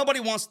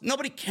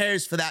 Nobody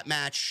cares for that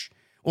match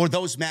or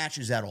those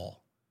matches at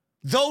all.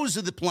 Those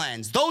are the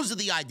plans. Those are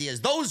the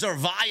ideas. Those are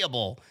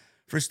viable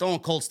for Stone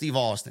Cold Steve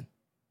Austin.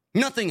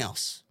 Nothing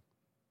else.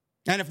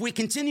 And if we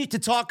continue to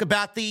talk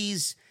about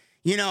these,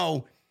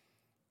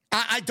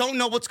 I don't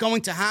know what's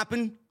going to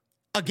happen.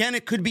 Again,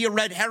 it could be a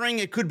red herring.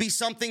 It could be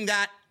something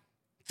that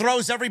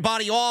throws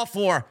everybody off,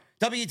 or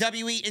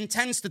WWE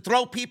intends to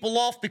throw people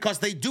off because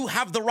they do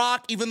have The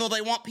Rock, even though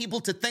they want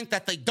people to think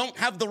that they don't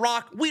have The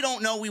Rock. We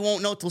don't know. We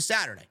won't know till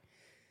Saturday.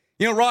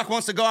 Rock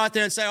wants to go out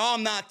there and say, oh,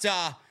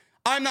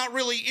 I'm not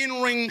really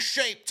in ring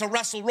shape to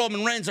wrestle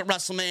Roman Reigns at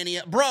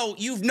WrestleMania. Bro,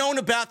 you've known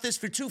about this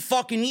for 2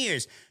 fucking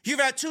years. You've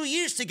had 2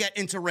 years to get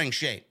into ring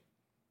shape.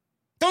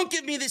 Don't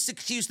give me this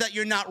excuse that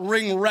you're not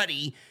ring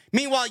ready.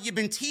 Meanwhile, you've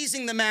been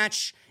teasing the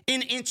match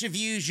in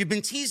interviews. You've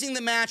been teasing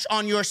the match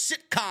on your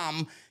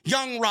sitcom,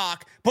 Young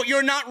Rock, but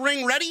you're not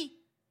ring ready?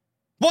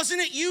 Wasn't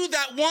it you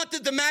that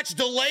wanted the match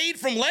delayed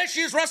from last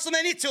year's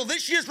WrestleMania till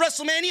this year's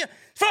WrestleMania? As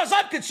far as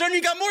I'm concerned,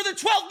 you got more than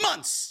 12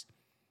 months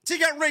to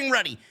get ring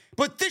ready.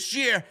 But this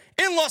year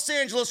in Los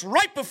Angeles,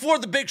 right before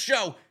the big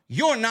show,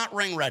 you're not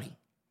ring ready.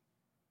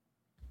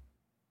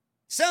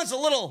 Sounds a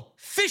little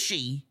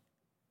fishy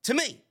to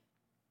me.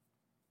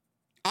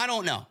 I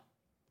don't know.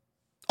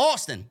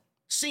 Austin,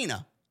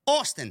 Cena,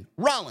 Austin,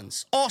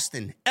 Rollins,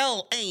 Austin,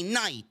 L.A.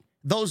 Knight.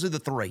 Those are the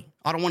three.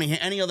 I don't want to hear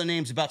any other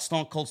names about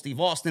Stone Cold Steve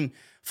Austin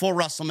for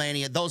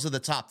WrestleMania. Those are the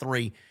top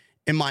three,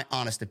 in my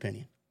honest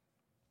opinion.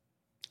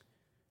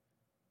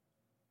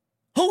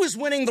 Who is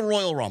winning the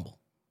Royal Rumble?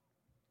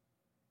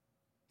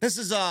 This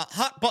is a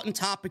hot button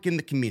topic in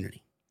the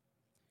community.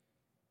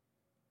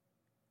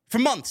 For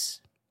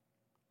months,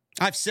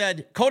 I've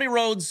said Cody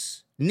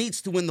Rhodes needs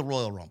to win the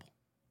Royal Rumble.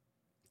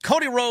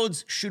 Cody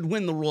Rhodes should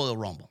win the Royal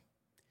Rumble.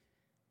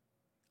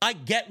 I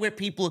get where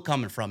people are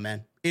coming from,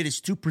 man. It is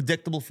too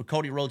predictable for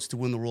Cody Rhodes to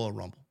win the Royal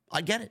Rumble.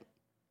 I get it.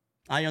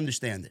 I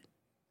understand it.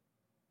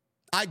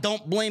 I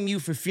don't blame you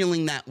for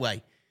feeling that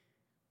way.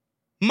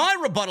 My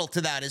rebuttal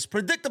to that is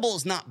predictable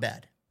is not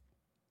bad.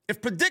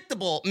 If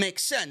predictable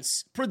makes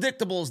sense,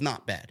 predictable is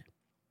not bad.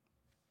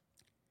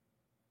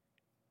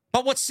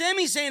 But what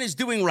Sami Zayn is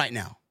doing right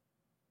now,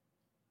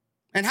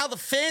 and how the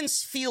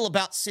fans feel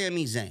about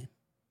Sami Zayn,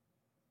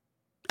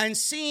 and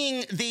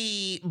seeing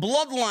the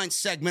Bloodline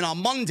segment on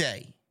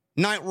Monday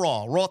Night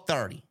Raw, Raw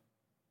 30,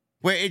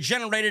 where it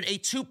generated a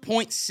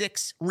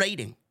 2.6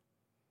 rating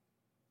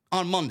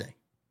on Monday.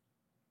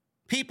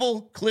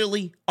 People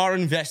clearly are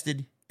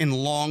invested in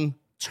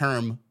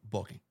long-term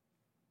booking.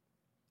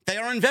 They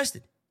are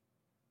invested.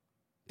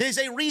 There's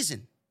a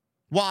reason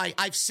why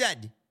I've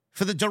said,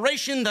 for the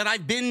duration that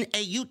I've been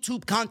a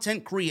YouTube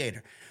content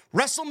creator,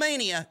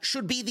 WrestleMania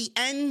should be the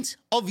end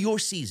of your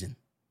season.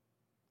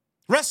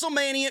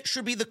 WrestleMania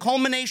should be the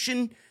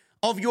culmination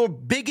of your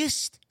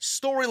biggest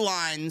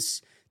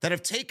storylines that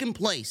have taken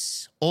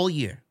place all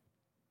year.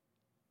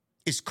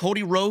 Is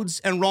Cody Rhodes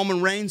and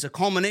Roman Reigns a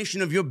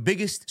culmination of your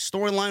biggest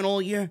storyline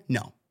all year?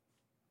 No.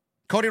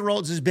 Cody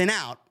Rhodes has been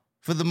out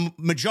for the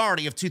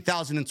majority of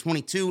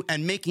 2022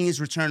 and making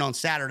his return on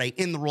Saturday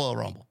in the Royal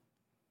Rumble.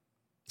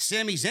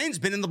 Sami Zayn's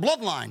been in the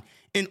Bloodline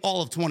in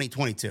all of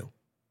 2022.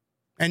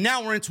 And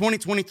now we're in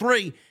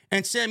 2023,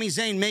 and Sami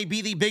Zayn may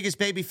be the biggest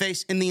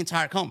babyface in the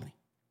entire company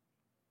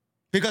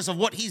because of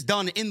what he's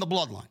done in the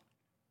Bloodline.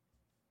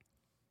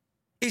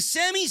 Is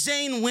Sami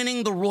Zayn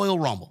winning the Royal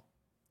Rumble?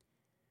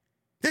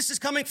 This is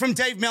coming from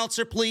Dave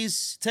Meltzer.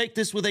 Please take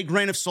this with a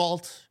grain of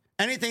salt.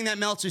 Anything that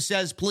Meltzer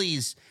says,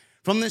 please,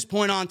 from this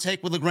point on,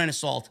 take with a grain of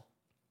salt.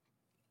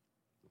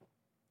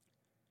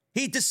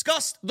 He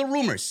discussed the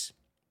rumors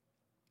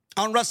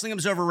on Wrestling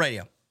Observer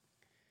Radio.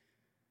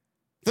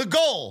 The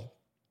goal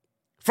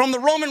from the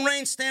Roman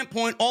Reigns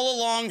standpoint all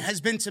along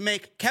has been to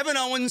make Kevin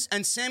Owens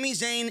and Sami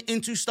Zayn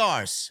into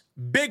stars,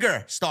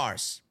 bigger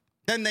stars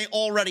than they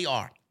already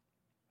are.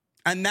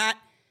 And that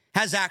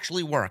has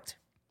actually worked.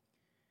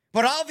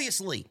 But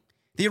obviously,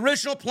 the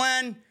original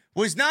plan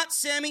was not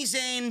Sami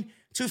Zayn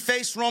to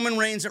face Roman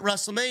Reigns at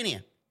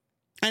WrestleMania.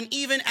 And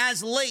even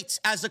as late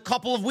as a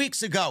couple of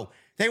weeks ago,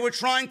 they were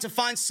trying to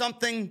find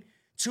something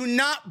to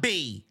not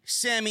be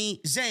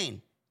Sami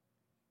Zayn.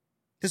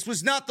 This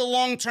was not the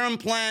long-term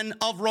plan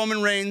of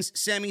Roman Reigns,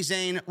 Sami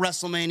Zayn,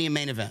 WrestleMania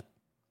main event.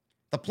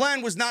 The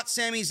plan was not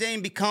Sami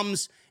Zayn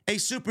becomes a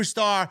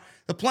superstar.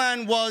 The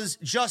plan was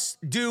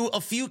just do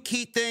a few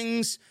key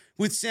things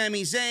with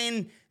Sami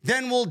Zayn,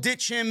 then we'll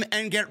ditch him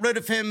and get rid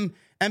of him.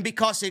 And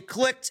because it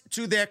clicked,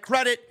 to their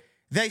credit,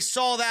 they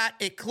saw that,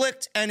 it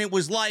clicked, and it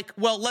was like,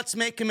 well, let's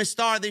make him a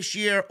star this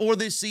year or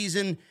this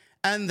season,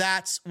 and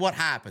that's what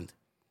happened.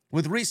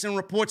 With recent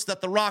reports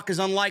that The Rock is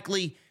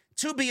unlikely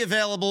to be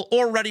available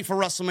or ready for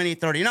WrestleMania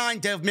 39,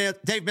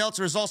 Dave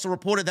Meltzer has also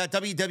reported that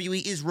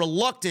WWE is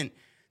reluctant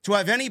to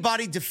have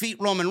anybody defeat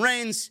Roman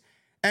Reigns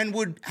and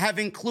would have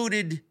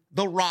included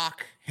The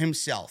Rock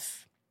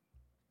himself.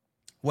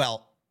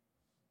 Well,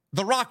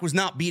 The Rock was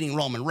not beating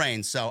Roman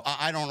Reigns, so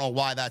I don't know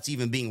why that's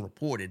even being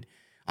reported.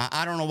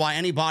 I don't know why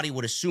anybody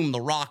would assume The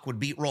Rock would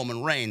beat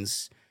Roman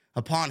Reigns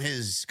upon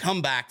his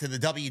comeback to the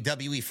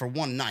WWE for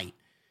one night.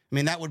 I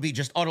mean, that would be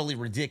just utterly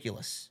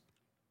ridiculous.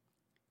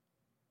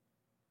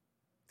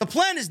 The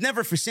plan is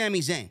never for Sami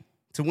Zayn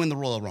to win the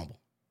Royal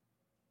Rumble.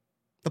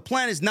 The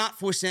plan is not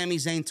for Sami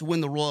Zayn to win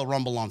the Royal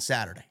Rumble on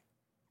Saturday.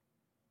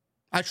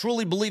 I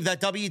truly believe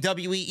that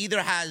WWE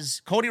either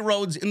has Cody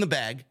Rhodes in the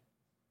bag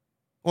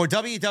or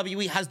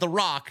WWE has The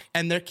Rock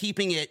and they're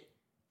keeping it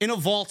in a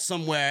vault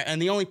somewhere,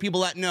 and the only people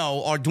that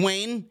know are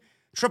Dwayne,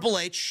 Triple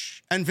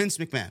H, and Vince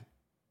McMahon.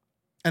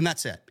 And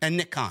that's it. And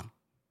Nick Khan.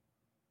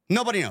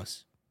 Nobody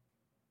knows.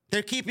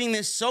 They're keeping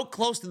this so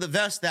close to the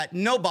vest that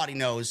nobody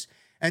knows,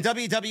 and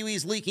WWE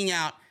is leaking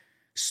out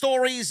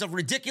stories of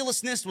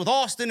ridiculousness with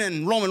Austin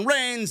and Roman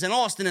Reigns and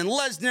Austin and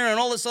Lesnar and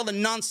all this other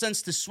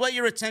nonsense to sway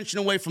your attention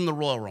away from the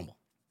Royal Rumble.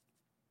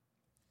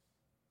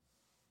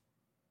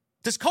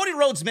 Does Cody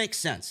Rhodes make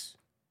sense?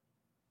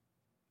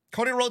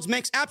 Cody Rhodes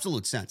makes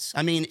absolute sense.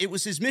 I mean, it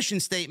was his mission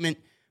statement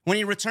when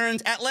he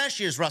returned at last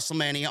year's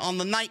WrestleMania on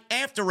the night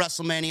after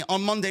WrestleMania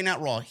on Monday Night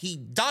Raw. He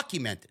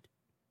documented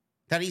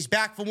that he's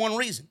back for one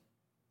reason.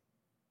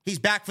 He's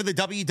back for the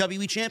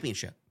WWE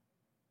Championship.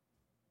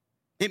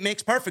 It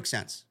makes perfect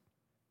sense.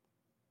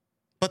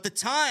 But the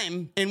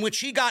time in which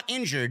he got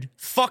injured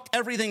fucked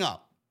everything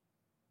up.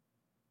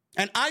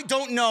 And I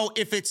don't know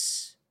if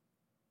it's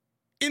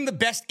in the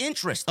best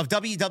interest of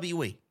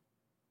WWE.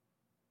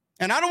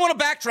 And I don't want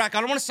to backtrack. I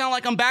don't want to sound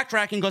like I'm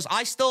backtracking because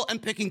I still am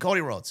picking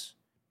Cody Rhodes.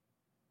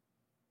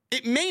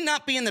 It may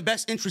not be in the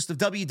best interest of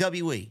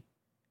WWE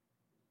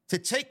to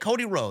take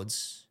Cody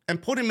Rhodes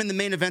and put him in the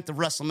main event of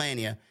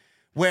WrestleMania,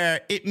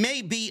 where it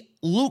may be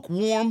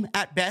lukewarm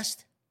at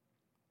best.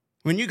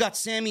 When you got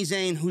Sami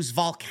Zayn, who's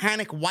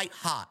volcanic white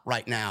hot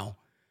right now,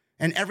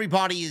 and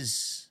everybody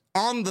is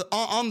on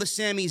the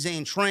Sami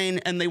Zayn train,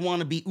 and they want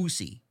to be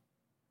Usi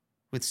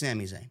with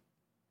Sami Zayn.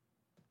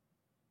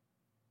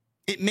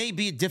 It may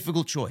be a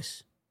difficult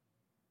choice,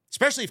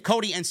 especially if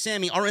Cody and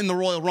Sami are in the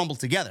Royal Rumble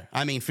together.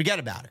 I mean, forget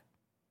about it.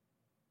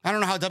 I don't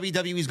know how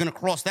WWE is going to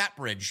cross that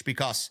bridge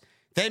because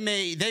they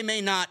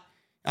may not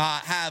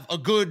have a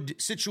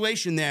good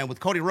situation there with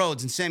Cody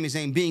Rhodes and Sami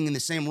Zayn being in the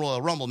same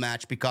Royal Rumble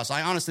match, because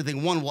I honestly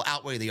think one will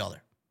outweigh the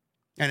other.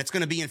 And it's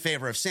going to be in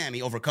favor of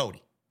Sami over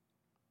Cody.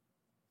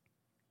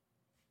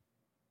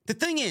 The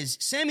thing is,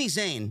 Sami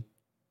Zayn,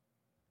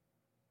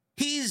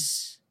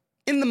 he's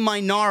in the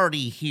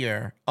minority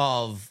here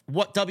of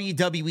what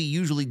WWE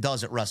usually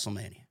does at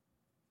WrestleMania.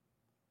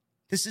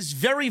 This is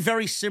very,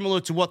 very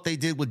similar to what they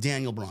did with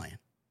Daniel Bryan.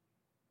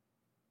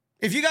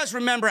 If you guys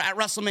remember at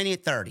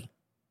WrestleMania 30,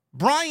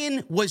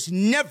 Bryan was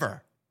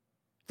never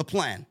the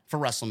plan for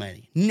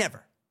WrestleMania.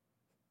 Never.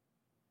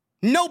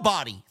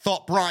 Nobody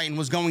thought Bryan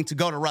was going to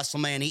go to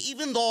WrestleMania,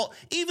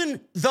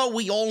 even though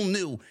we all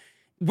knew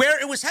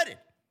where it was headed.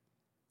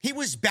 He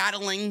was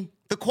battling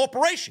the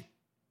corporation.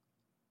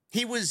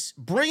 He was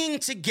bringing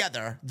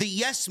together the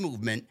Yes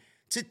Movement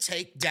to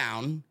take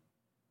down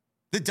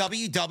the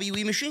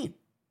WWE machine.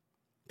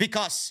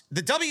 Because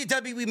the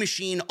WWE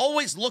machine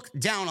always looked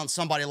down on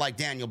somebody like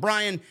Daniel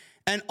Bryan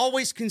and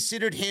always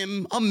considered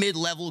him a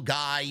mid-level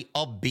guy,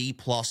 a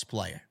B-plus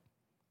player.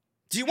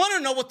 Do you want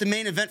to know what the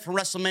main event for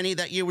WrestleMania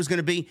that year was going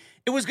to be?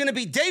 It was going to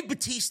be Dave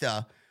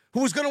Batista, who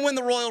was going to win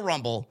the Royal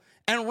Rumble,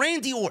 and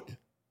Randy Orton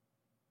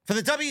for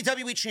the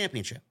WWE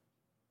Championship.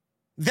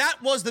 That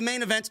was the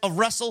main event of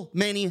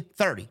WrestleMania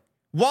 30.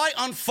 Why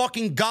on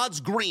fucking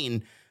God's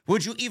green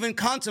would you even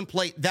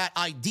contemplate that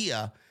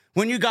idea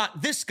when you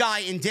got this guy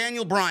in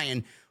Daniel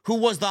Bryan, who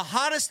was the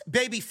hottest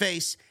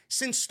babyface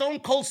since Stone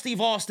Cold Steve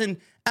Austin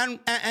and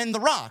The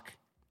Rock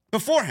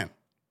before him?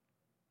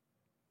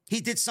 He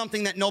did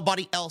something that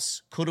nobody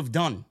else could have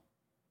done.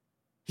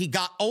 He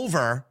got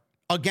over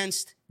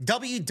against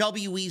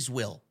WWE's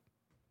will.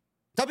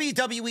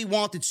 WWE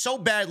wanted so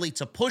badly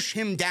to push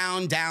him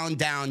down,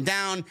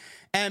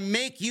 and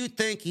make you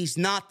think he's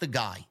not the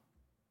guy.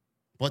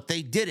 But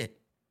they did it.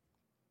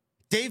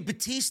 Dave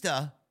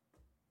Batista,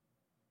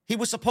 he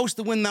was supposed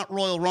to win that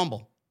Royal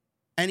Rumble,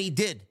 and he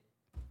did.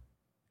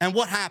 And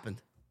what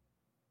happened?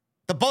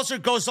 The buzzer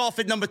goes off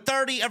at number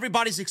 30.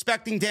 Everybody's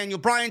expecting Daniel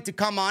Bryan to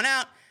come on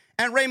out,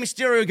 and Rey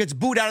Mysterio gets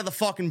booed out of the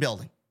fucking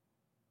building.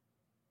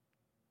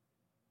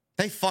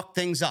 They fucked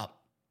things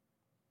up.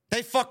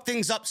 They fucked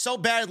things up so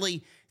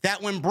badly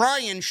that when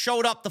Bryan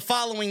showed up the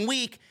following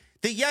week,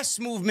 the Yes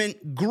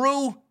Movement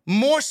grew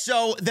more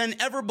so than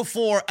ever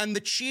before, and the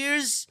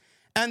cheers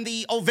and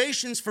the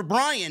ovations for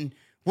Bryan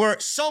were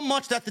so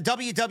much that the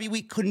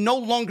WWE could no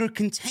longer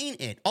contain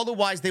it.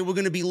 Otherwise, they were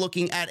going to be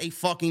looking at a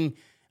fucking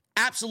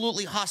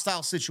absolutely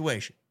hostile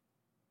situation.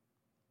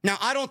 Now,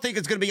 I don't think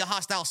it's going to be a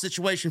hostile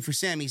situation for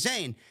Sami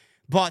Zayn,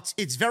 but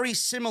it's very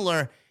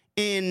similar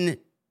in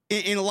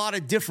a lot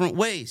of different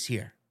ways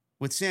here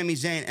with Sami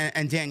Zayn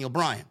and Daniel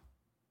Bryan.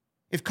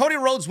 If Cody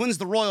Rhodes wins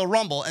the Royal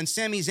Rumble and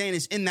Sami Zayn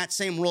is in that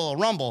same Royal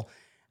Rumble,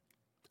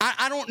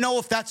 I don't know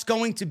if that's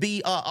going to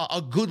be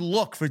a good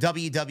look for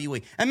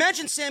WWE.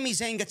 Imagine Sami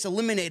Zayn gets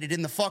eliminated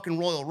in the fucking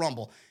Royal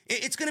Rumble.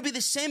 It's going to be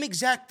the same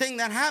exact thing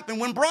that happened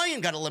when Bryan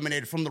got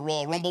eliminated from the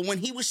Royal Rumble when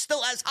he was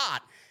still as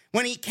hot.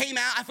 When he came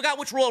out, I forgot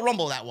which Royal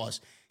Rumble that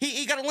was.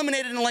 He got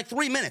eliminated in like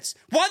 3 minutes.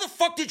 Why the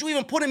fuck did you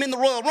even put him in the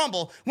Royal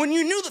Rumble when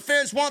you knew the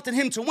fans wanted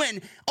him to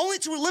win, only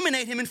to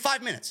eliminate him in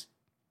 5 minutes?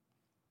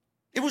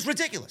 It was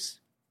ridiculous.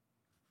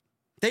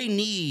 They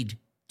need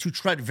to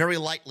tread very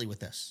lightly with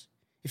this.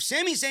 If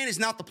Sami Zayn is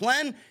not the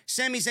plan,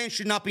 Sami Zayn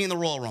should not be in the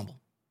Royal Rumble.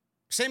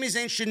 Sami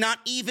Zayn should not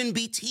even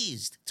be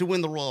teased to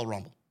win the Royal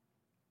Rumble.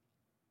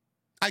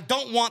 I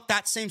don't want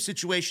that same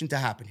situation to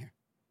happen here.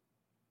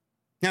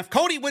 Now, if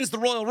Cody wins the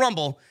Royal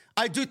Rumble,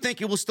 I do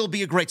think it will still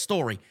be a great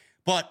story.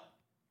 But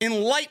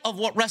in light of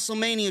what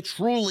WrestleMania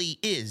truly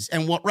is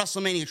and what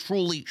WrestleMania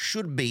truly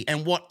should be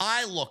and what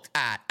I looked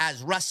at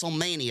as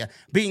WrestleMania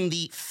being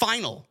the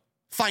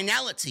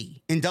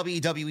finality in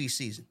WWE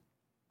season,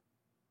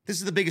 this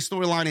is the biggest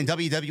storyline in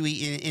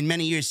WWE in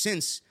many years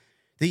since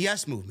the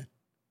Yes Movement.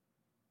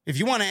 If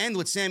you want to end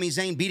with Sami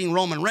Zayn beating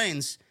Roman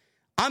Reigns,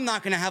 I'm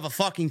not going to have a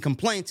fucking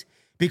complaint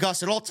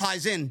because it all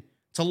ties in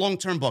to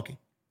long-term booking.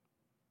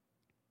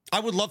 I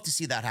would love to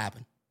see that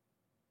happen.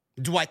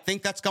 Do I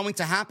think that's going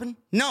to happen?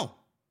 No.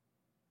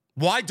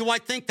 Why do I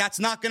think that's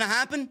not going to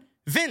happen?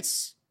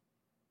 Vince.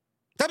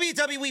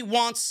 WWE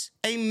wants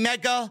a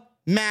mega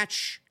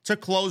match to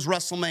close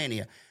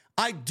WrestleMania.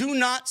 I do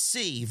not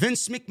see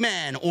Vince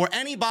McMahon or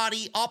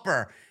anybody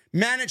upper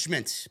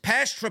management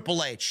past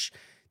Triple H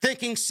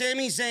thinking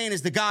Sami Zayn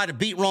is the guy to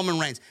beat Roman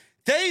Reigns.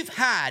 They've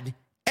had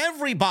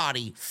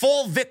everybody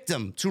fall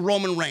victim to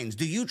Roman Reigns.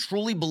 Do you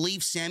truly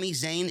believe Sami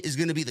Zayn is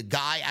going to be the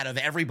guy out of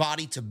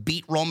everybody to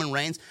beat Roman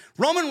Reigns?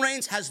 Roman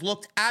Reigns has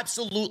looked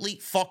absolutely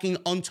fucking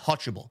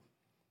untouchable.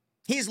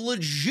 He's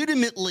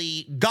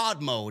legitimately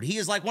God mode. He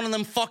is like one of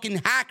them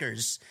fucking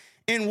hackers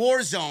in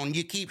Warzone.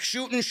 You keep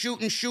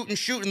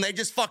shooting. They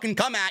just fucking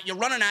come at you,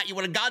 running at you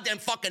with a goddamn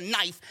fucking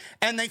knife,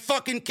 and they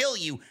fucking kill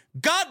you.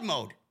 God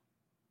mode.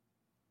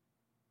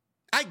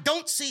 I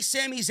don't see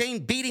Sami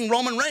Zayn beating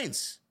Roman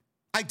Reigns.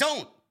 I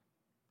don't.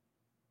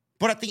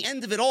 But at the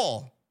end of it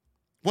all,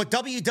 what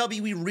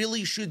WWE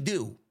really should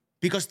do,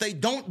 because they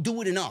don't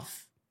do it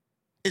enough,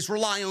 is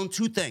rely on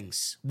two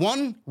things.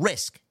 One,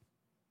 risk.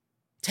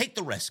 Take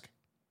the risk.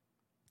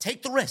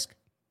 Take the risk.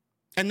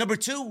 And number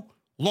two,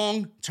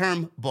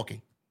 long-term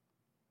booking.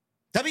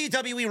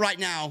 WWE right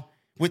now,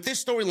 with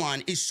this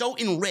storyline, is so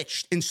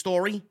enriched in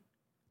story.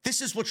 This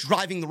is what's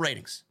driving the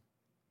ratings.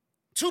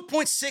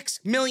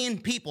 2.6 million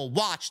people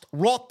watched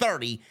Raw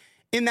 30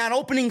 in that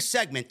opening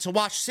segment to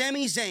watch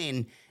Sami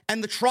Zayn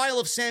and the trial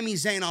of Sami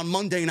Zayn on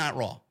Monday Night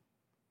Raw.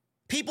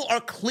 People are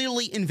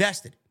clearly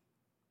invested.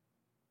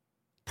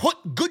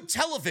 Put good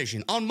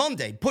television on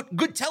Monday. Put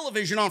good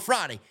television on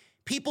Friday.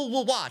 People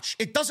will watch.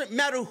 It doesn't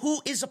matter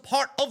who is a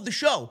part of the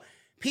show.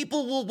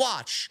 People will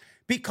watch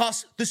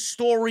because the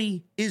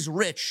story is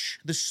rich.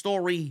 The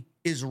story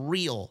is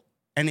real,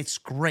 and it's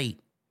great.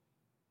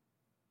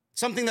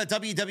 Something that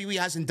WWE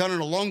hasn't done in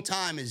a long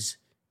time is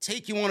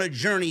take you on a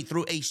journey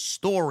through a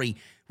story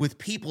with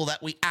people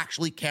that we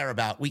actually care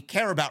about. We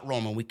care about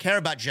Roman. We care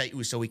about Jey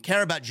Uso. We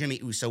care about Jimmy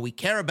Uso. We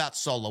care about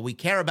Solo. We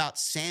care about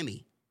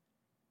Sami.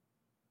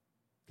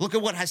 Look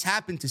at what has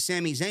happened to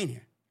Sami Zayn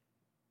here.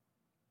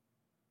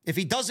 If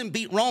he doesn't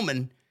beat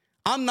Roman,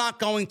 I'm not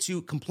going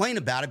to complain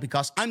about it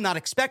because I'm not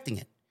expecting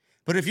it.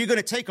 But if you're going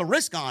to take a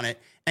risk on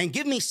it and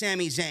give me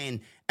Sami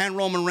Zayn and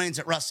Roman Reigns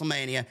at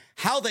WrestleMania,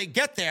 how they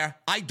get there,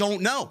 I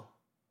don't know.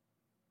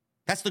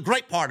 That's the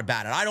great part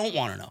about it. I don't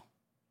want to know.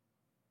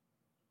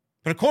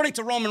 But according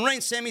to Roman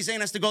Reigns, Sami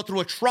Zayn has to go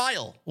through a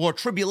trial or a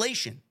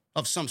tribulation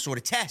of some sort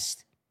of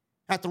test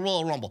at the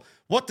Royal Rumble.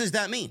 What does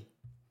that mean?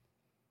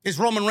 Is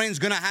Roman Reigns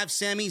going to have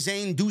Sami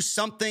Zayn do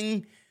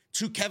something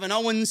to Kevin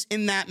Owens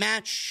in that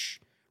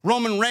match?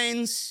 Roman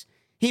Reigns,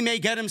 he may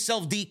get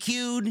himself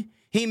DQ'd.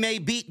 He may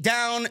beat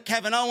down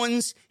Kevin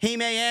Owens. He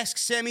may ask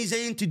Sami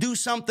Zayn to do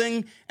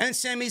something, and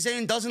Sami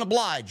Zayn doesn't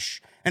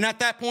oblige. And at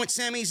that point,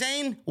 Sami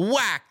Zayn,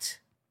 whacked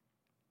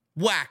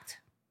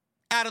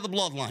out of the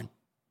bloodline.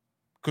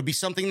 Could be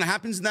something that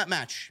happens in that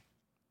match.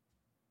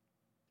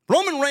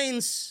 Roman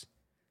Reigns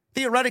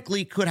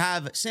theoretically could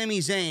have Sami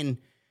Zayn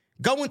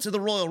go into the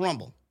Royal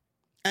Rumble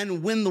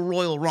and win the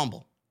Royal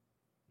Rumble.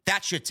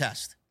 That's your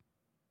test.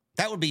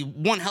 That would be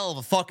one hell of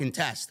a fucking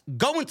test.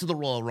 Go into the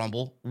Royal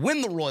Rumble,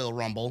 win the Royal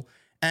Rumble,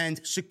 and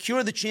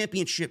secure the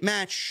championship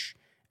match,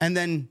 and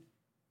then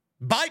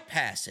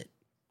bypass it.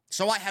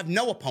 So I have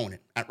no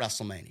opponent at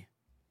WrestleMania.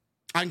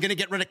 I'm going to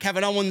get rid of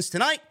Kevin Owens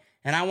tonight,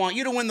 and I want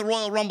you to win the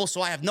Royal Rumble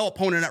so I have no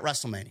opponent at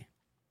WrestleMania.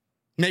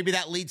 Maybe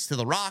that leads to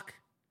The Rock.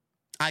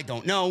 I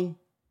don't know.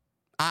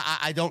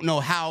 I don't know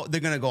how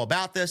they're going to go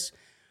about this.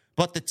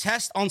 But the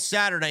test on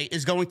Saturday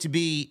is going to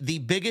be the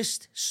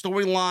biggest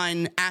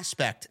storyline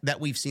aspect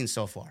that we've seen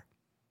so far.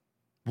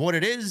 What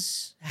it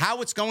is,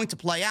 how it's going to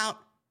play out,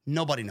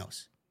 nobody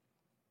knows.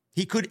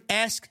 He could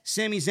ask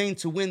Sami Zayn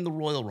to win the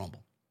Royal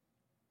Rumble.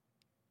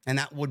 And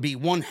that would be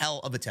one hell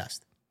of a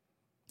test.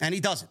 And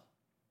he doesn't.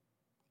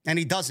 And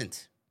he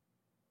doesn't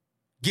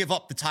give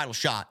up the title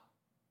shot.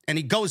 And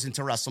he goes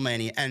into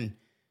WrestleMania and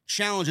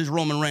challenges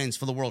Roman Reigns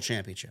for the World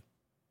Championship.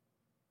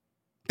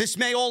 This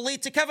may all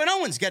lead to Kevin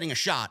Owens getting a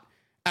shot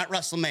at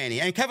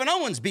WrestleMania and Kevin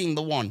Owens being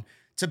the one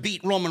to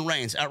beat Roman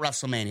Reigns at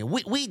WrestleMania.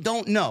 We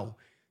don't know.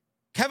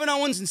 Kevin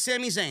Owens and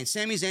Sami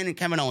Zayn and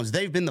Kevin Owens,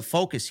 they've been the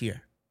focus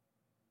here.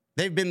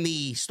 They've been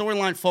the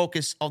storyline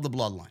focus of the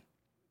bloodline.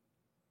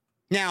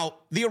 Now,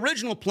 the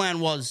original plan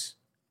was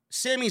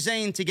Sami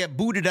Zayn to get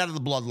booted out of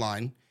the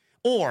bloodline,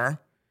 or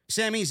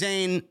Sami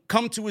Zayn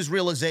come to his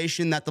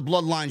realization that the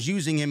bloodline's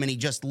using him and he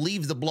just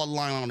leaves the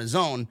bloodline on his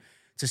own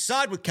to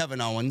side with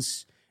Kevin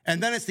Owens,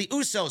 and then it's the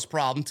Usos'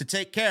 problem to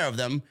take care of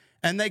them,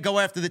 and they go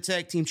after the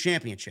tag team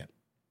championship.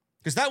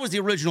 Because that was the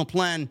original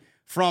plan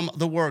from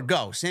the word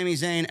go. Sami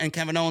Zayn and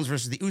Kevin Owens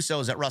versus the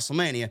Usos at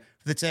WrestleMania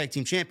for the tag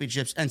team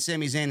championships, and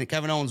Sami Zayn and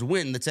Kevin Owens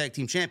win the tag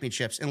team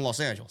championships in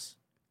Los Angeles.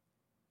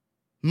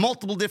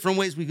 Multiple different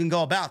ways we can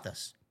go about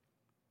this.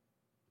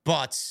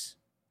 But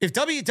if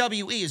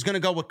WWE is going to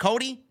go with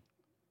Cody,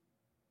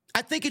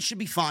 I think it should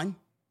be fine.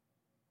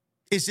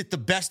 Is it the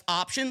best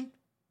option?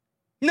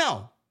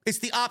 No. It's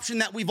the option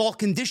that we've all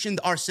conditioned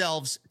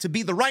ourselves to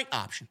be the right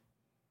option.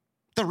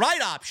 The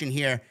right option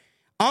here,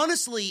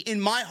 honestly,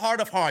 in my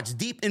heart of hearts,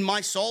 deep in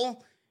my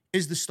soul,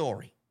 is the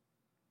story.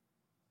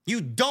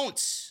 You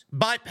don't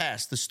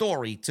bypass the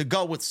story to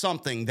go with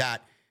something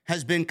that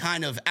has been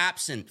kind of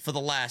absent for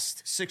the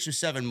last 6 or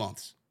 7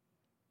 months.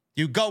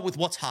 You go with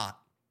what's hot.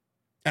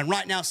 And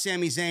right now,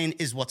 Sami Zayn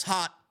is what's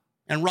hot.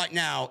 And right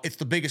now, it's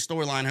the biggest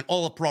storyline in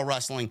all of pro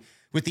wrestling,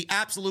 with the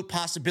absolute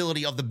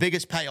possibility of the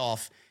biggest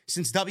payoff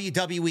since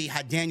WWE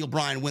had Daniel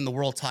Bryan win the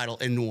world title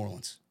in New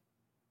Orleans.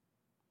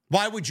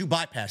 Why would you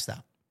bypass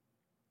that?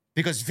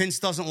 Because Vince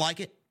doesn't like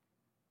it?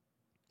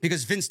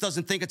 Because Vince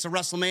doesn't think it's a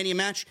WrestleMania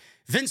match?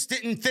 Vince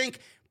didn't think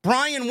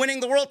Bryan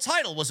winning the world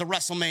title was a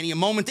WrestleMania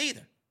moment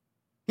either.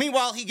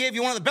 Meanwhile, he gave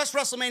you one of the best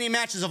WrestleMania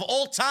matches of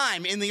all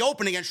time in the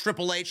open against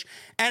Triple H,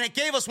 and it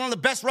gave us one of the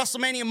best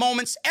WrestleMania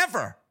moments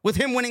ever with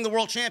him winning the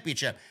World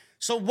Championship.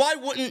 So why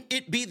wouldn't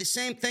it be the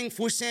same thing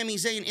for Sami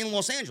Zayn in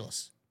Los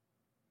Angeles?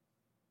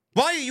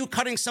 Why are you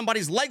cutting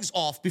somebody's legs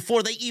off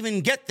before they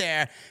even get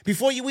there,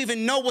 before you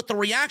even know what the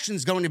reaction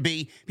is going to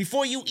be,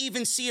 before you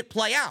even see it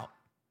play out?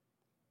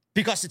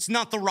 Because it's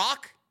not The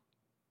Rock?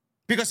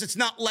 Because it's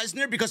not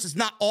Lesnar? Because it's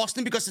not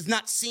Austin? Because it's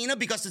not Cena?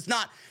 Because it's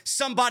not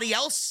somebody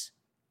else?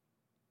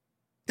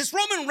 This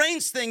Roman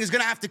Reigns thing is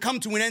going to have to come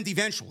to an end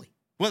eventually,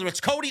 whether it's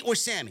Cody or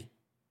Sami.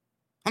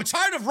 I'm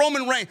tired of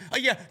Roman Reigns. Oh,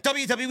 yeah,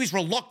 WWE's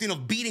reluctant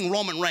of beating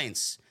Roman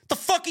Reigns. The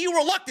fuck are you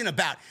reluctant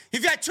about?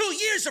 You've had 2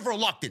 years of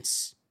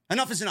reluctance.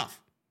 Enough is enough.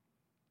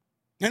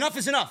 Enough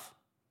is enough.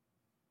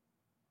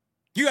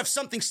 You have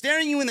something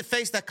staring you in the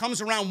face that comes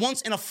around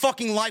once in a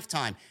fucking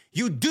lifetime.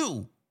 You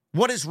do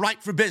what is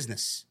right for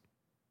business.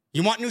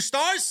 You want new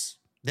stars?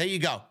 There you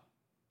go.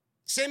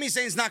 Sami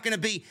Zayn's not going to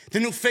be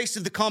the new face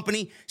of the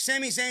company.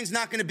 Sami Zayn's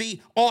not going to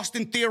be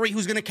Austin Theory,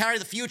 who's going to carry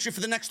the future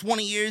for the next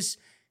 20 years.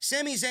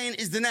 Sami Zayn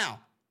is the now.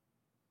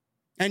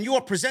 And you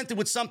are presented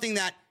with something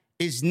that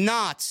is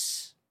not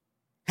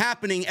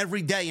happening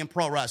every day in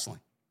pro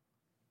wrestling.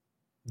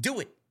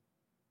 Do it.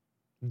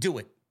 Do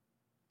it.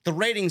 The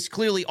ratings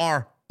clearly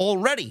are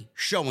already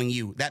showing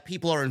you that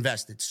people are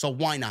invested, so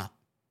why not?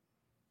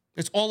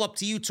 It's all up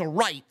to you to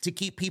write to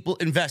keep people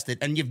invested,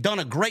 and you've done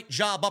a great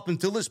job up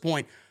until this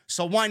point,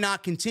 so why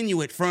not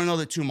continue it for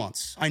another 2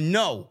 months? I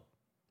know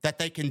that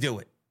they can do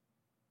it.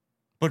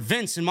 But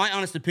Vince, in my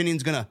honest opinion,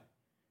 is going to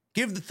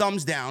give the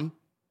thumbs down,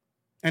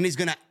 and he's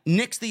going to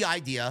nix the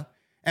idea,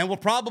 and we're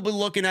probably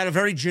looking at a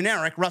very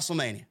generic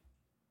WrestleMania.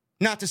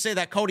 Not to say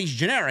that Cody's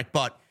generic,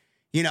 but,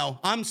 you know,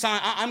 I'm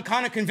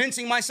kind of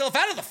convincing myself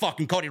out of the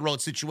fucking Cody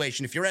Rhodes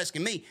situation, if you're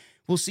asking me.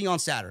 We'll see on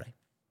Saturday.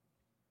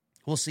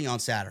 We'll see on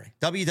Saturday.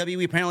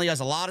 WWE apparently has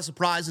a lot of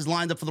surprises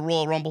lined up for the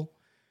Royal Rumble,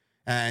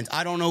 and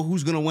I don't know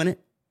who's going to win it.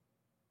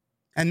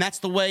 And that's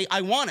the way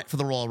I want it for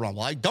the Royal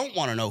Rumble. I don't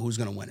want to know who's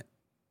going to win it.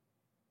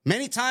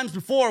 Many times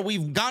before,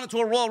 we've gone into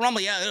a Royal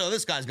Rumble, yeah,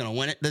 this guy's going to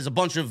win it. There's a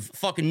bunch of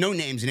fucking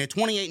no-names in here,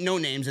 28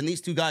 no-names, and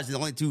these two guys are the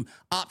only two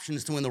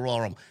options to win the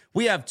Royal Rumble.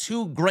 We have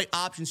two great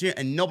options here,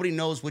 and nobody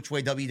knows which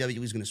way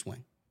WWE is going to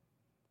swing.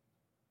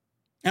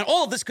 And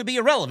all of this could be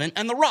irrelevant,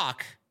 and The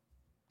Rock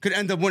could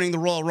end up winning the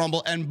Royal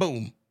Rumble, and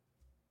boom.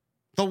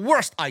 The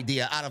worst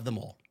idea out of them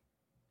all.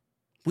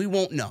 We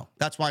won't know.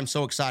 That's why I'm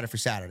so excited for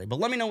Saturday. But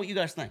let me know what you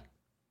guys think.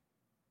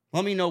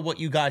 Let me know what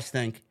you guys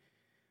think.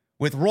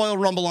 With Royal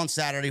Rumble on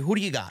Saturday, who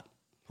do you got?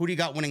 Who do you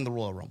got winning the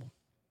Royal Rumble?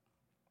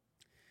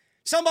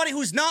 Somebody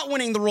who's not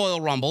winning the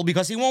Royal Rumble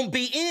because he won't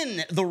be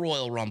in the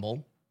Royal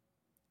Rumble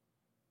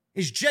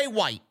is Jay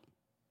White.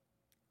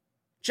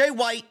 Jay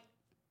White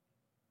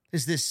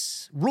is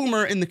this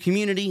rumor in the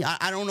community.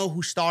 I don't know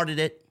who started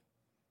it.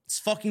 It's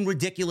fucking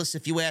ridiculous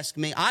if you ask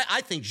me.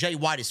 I think Jay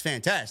White is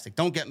fantastic.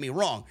 Don't get me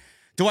wrong.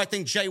 Do I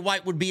think Jay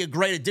White would be a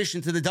great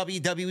addition to the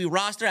WWE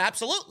roster?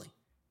 Absolutely.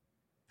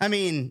 I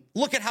mean,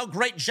 look at how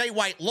great Jay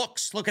White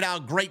looks. Look at how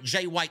great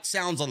Jay White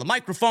sounds on the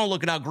microphone.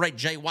 Look at how great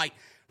Jay White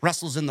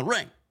wrestles in the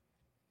ring.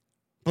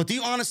 But do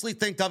you honestly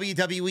think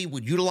WWE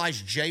would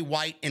utilize Jay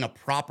White in a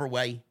proper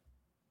way?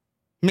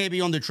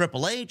 Maybe under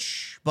Triple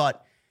H,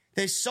 but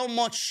there's so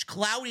much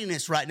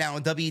cloudiness right now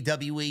in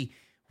WWE.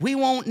 We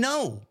won't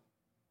know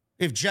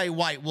if Jay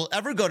White will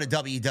ever go to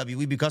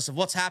WWE because of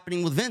what's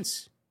happening with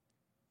Vince.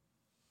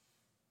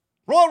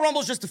 Royal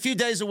Rumble's just a few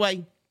days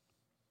away,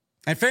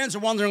 and fans are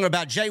wondering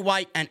about Jay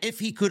White and if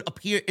he could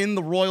appear in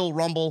the Royal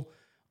Rumble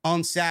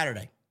on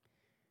Saturday.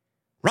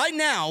 Right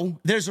now,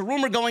 there's a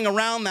rumor going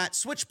around that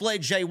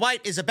Switchblade Jay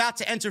White is about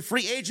to enter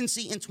free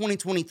agency in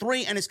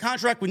 2023, and his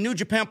contract with New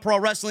Japan Pro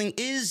Wrestling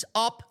is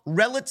up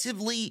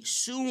relatively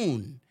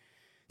soon.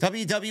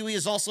 WWE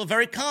is also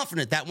very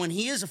confident that when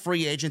he is a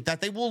free agent,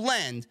 that they will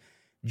land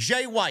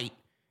Jay White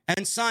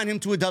and sign him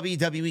to a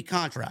WWE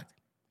contract.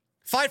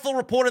 Fightful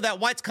reported that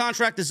White's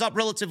contract is up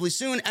relatively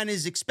soon and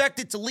is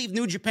expected to leave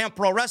New Japan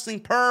Pro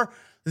Wrestling per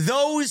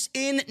those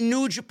in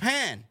New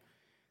Japan.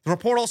 The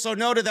report also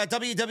noted that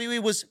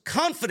WWE was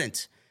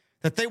confident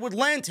that they would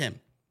land him.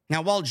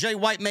 Now, while Jay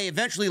White may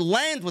eventually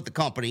land with the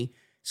company,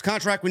 his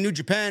contract with New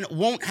Japan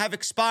won't have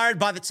expired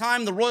by the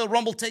time the Royal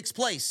Rumble takes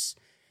place.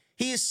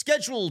 He is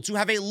scheduled to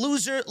have a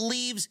loser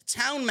leaves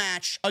town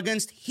match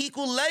against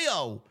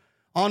Hikuleo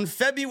on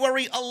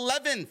February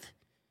 11th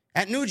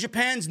at New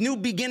Japan's New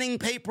Beginning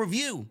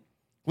pay-per-view,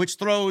 which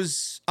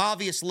throws,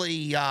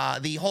 obviously,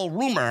 the whole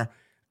rumor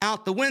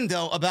out the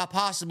window about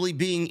possibly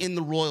being in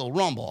the Royal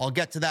Rumble. I'll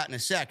get to that in a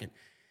second.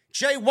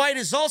 Jay White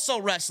is also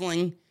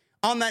wrestling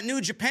on that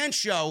New Japan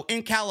show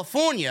in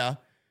California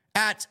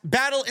at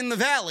Battle in the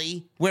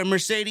Valley, where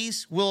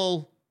Mercedes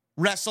will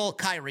wrestle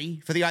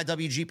Kyrie for the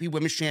IWGP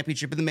Women's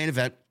Championship in the main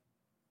event.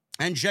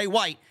 And Jay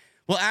White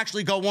will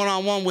actually go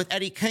one-on-one with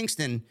Eddie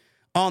Kingston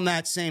on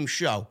that same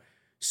show.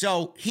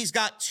 So he's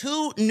got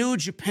 2 New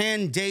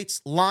Japan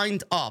dates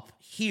lined up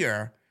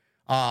here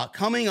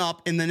coming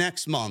up in the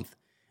next month.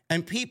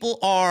 And people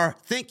are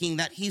thinking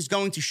that he's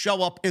going to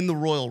show up in the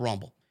Royal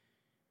Rumble.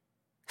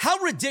 How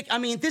ridiculous. I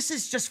mean, this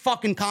is just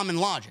fucking common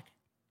logic.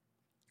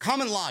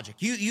 Common logic.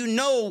 You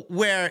know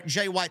where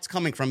Jay White's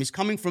coming from. He's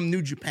coming from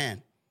New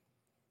Japan.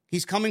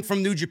 He's coming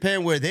from New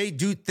Japan where they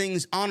do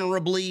things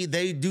honorably.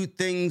 They do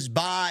things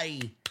by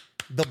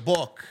the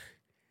book.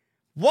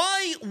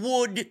 Why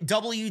would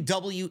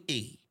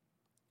WWE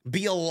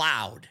be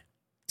allowed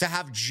to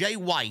have Jay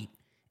White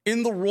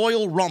in the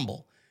Royal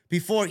Rumble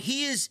before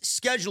he is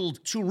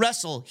scheduled to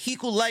wrestle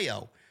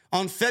Hikuleo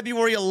on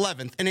February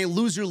 11th in a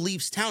loser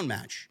leaves town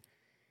match?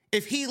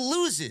 If he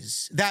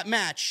loses that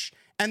match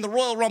and the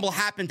Royal Rumble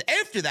happened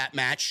after that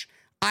match,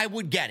 I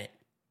would get it.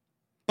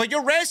 But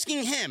you're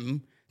asking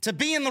him to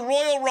be in the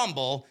Royal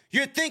Rumble.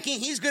 You're thinking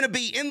he's going to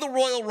be in the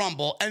Royal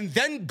Rumble and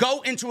then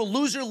go into a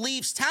loser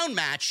leaves town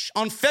match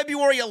on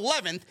February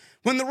 11th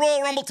when the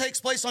Royal Rumble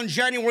takes place on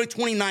January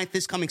 29th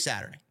this coming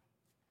Saturday.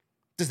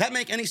 Does that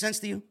make any sense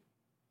to you?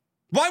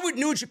 Why would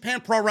New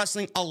Japan Pro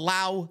Wrestling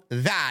allow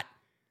that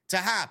to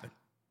happen?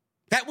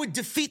 That would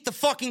defeat the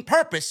fucking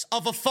purpose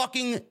of a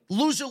fucking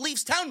loser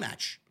leaves town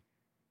match.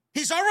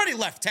 He's already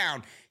left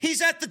town.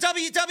 He's at the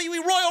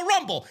WWE Royal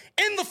Rumble,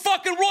 in the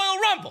fucking Royal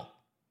Rumble.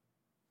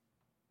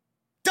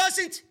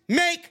 Doesn't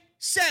make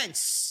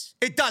sense.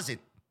 It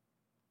doesn't.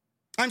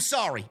 I'm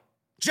sorry.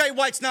 Jay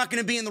White's not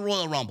going to be in the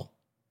Royal Rumble.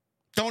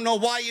 Don't know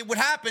why it would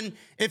happen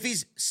if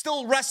he's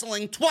still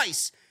wrestling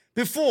twice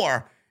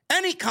before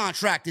any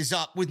contract is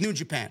up with New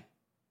Japan.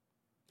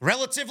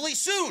 Relatively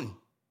soon.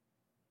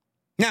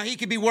 Now, he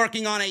could be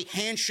working on a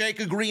handshake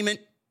agreement.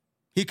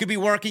 He could be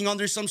working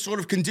under some sort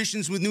of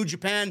conditions with New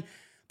Japan.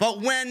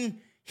 But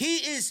when he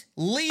is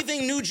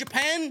leaving New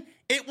Japan,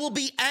 it will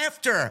be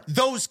after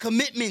those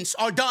commitments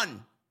are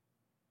done.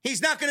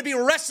 He's not going to be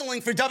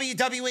wrestling for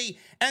WWE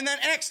and then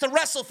asked to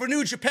wrestle for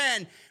New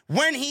Japan.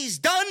 When he's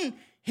done,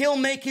 he'll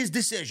make his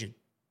decision.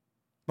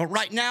 But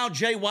right now,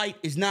 Jay White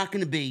is not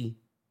going to be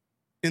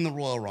in the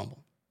Royal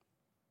Rumble.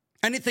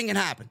 Anything can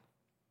happen.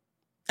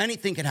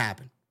 Anything can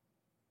happen.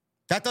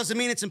 That doesn't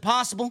mean it's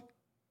impossible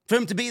for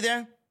him to be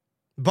there.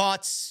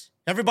 But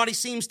everybody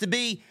seems to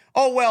be,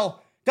 oh,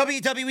 well,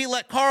 WWE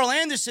let Carl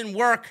Anderson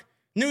work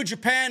New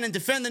Japan and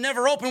defend the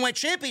Never Openweight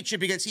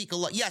Championship against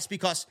Hikuleo. Yes,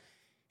 because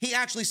he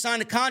actually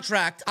signed a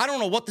contract. I don't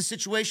know what the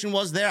situation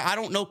was there. I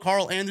don't know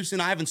Carl Anderson.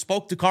 I haven't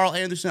spoke to Carl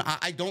Anderson.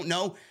 I don't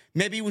know.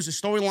 Maybe it was a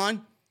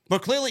storyline.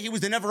 But clearly he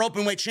was the Never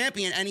Openweight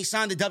Champion and he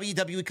signed the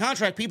WWE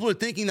contract. People are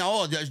thinking that,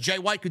 oh, Jay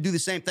White could do the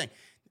same thing.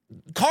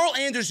 Carl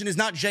Anderson is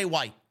not Jay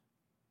White.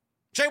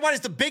 Jay White is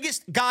the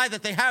biggest guy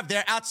that they have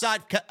there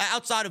outside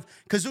of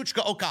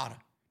Kazuchika Okada.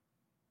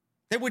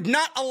 They would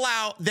not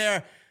allow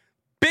their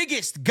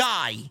biggest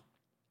guy,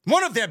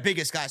 one of their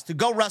biggest guys, to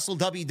go wrestle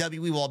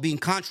WWE while being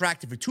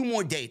contracted for 2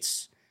 more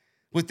dates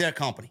with their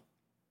company.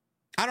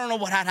 I don't know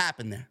what had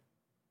happened there.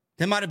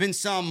 There might have been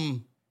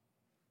some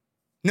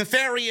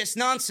nefarious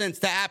nonsense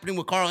that happened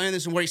with Carl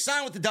Anderson where he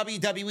signed with the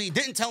WWE,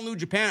 didn't tell New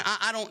Japan.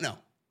 I don't know.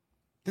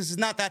 This is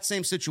not that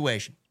same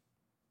situation.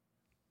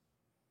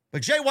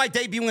 But Jay White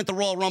debuting at the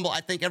Royal Rumble,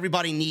 I think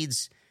everybody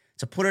needs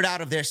to put it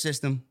out of their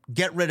system,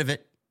 get rid of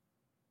it.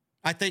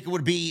 I think it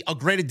would be a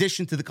great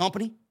addition to the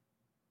company.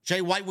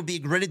 Jay White would be a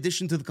great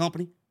addition to the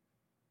company.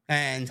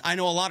 And I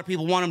know a lot of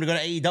people want him to go to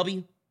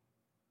AEW.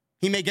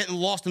 He may get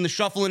lost in the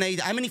shuffle in AEW.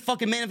 How many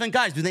fucking main event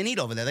guys do they need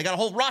over there? They got a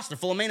whole roster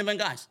full of main event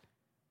guys.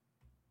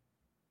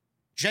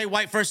 Jay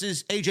White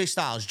versus AJ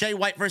Styles. Jay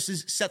White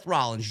versus Seth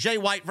Rollins. Jay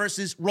White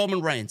versus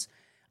Roman Reigns.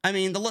 I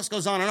mean, the list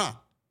goes on and on.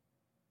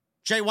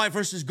 Jay White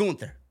versus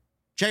Gunther.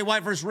 Jay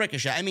White versus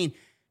Ricochet. I mean,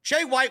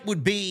 Jay White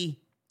would be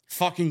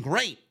fucking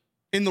great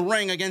in the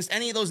ring against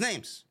any of those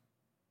names.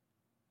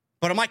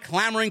 But am I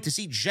clamoring to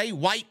see Jay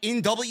White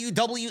in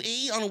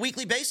WWE on a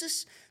weekly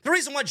basis? The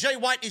reason why Jay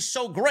White is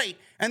so great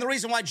and the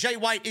reason why Jay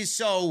White is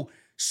so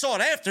sought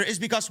after is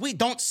because we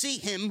don't see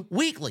him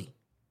weekly.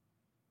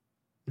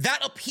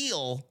 That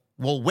appeal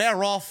will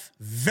wear off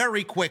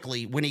very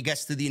quickly when he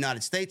gets to the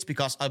United States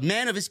because a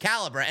man of his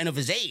caliber and of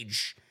his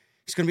age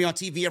is going to be on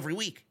TV every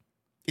week.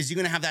 Is he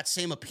going to have that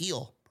same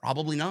appeal?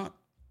 Probably not.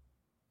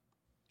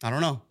 I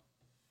don't know.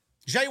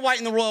 Jay White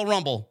in the Royal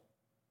Rumble,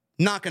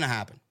 not going to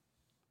happen.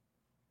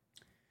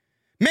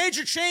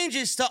 Major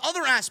changes to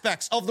other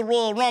aspects of the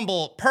Royal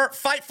Rumble per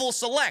Fightful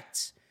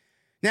Select.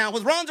 Now,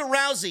 with Ronda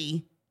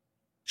Rousey,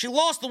 she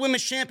lost the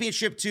Women's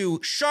Championship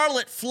to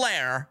Charlotte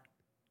Flair.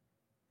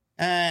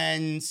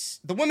 And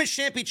the Women's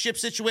Championship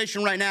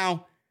situation right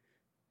now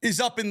is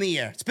up in the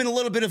air. It's been a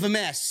little bit of a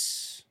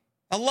mess.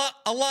 A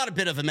lot of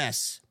bit of a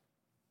mess.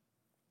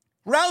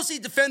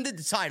 Rousey defended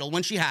the title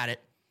when she had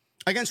it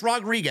against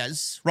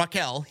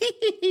Raquel.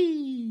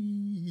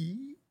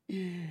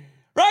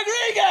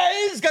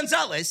 Rodriguez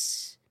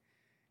Gonzalez.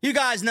 You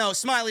guys know,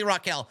 Smiley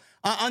Raquel.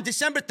 On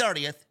December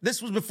 30th,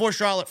 this was before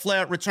Charlotte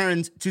Flair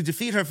returned to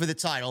defeat her for the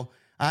title.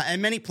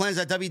 And many plans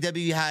that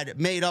WWE had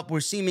made up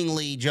were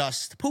seemingly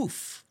just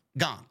poof,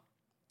 gone.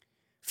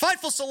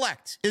 Fightful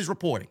Select is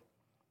reporting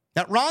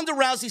that Ronda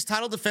Rousey's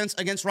title defense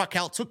against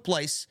Raquel took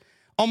place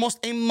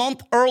almost a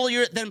month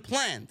earlier than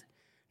planned.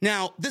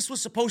 Now, this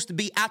was supposed to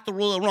be at the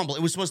Royal Rumble.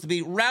 It was supposed to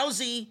be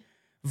Rousey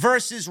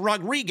versus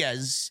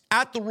Rodriguez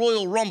at the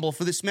Royal Rumble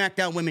for the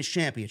SmackDown Women's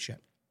Championship.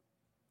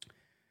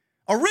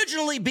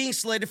 Originally being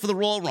slated for the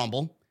Royal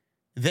Rumble,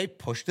 they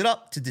pushed it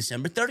up to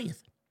December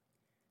 30th.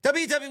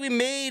 WWE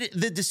made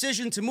the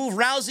decision to move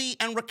Rousey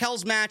and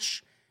Raquel's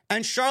match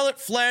and Charlotte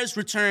Flair's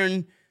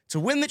return to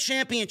win the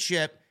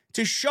championship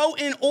to show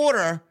in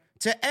order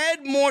to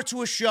add more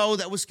to a show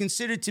that was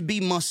considered to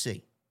be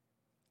must-see.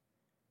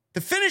 The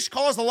finish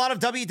caused a lot of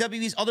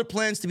WWE's other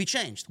plans to be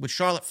changed, with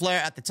Charlotte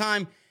Flair at the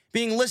time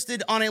being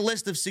listed on a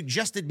list of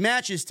suggested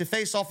matches to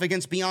face off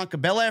against Bianca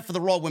Belair for the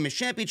Raw Women's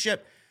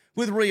Championship,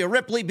 with Rhea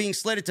Ripley being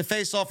slated to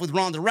face off with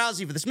Ronda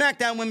Rousey for the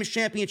SmackDown Women's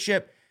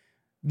Championship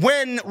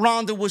when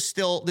Ronda was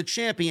still the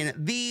champion.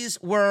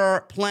 These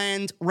were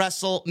planned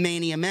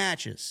WrestleMania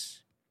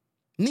matches.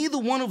 Neither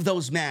one of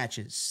those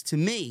matches, to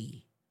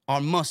me, are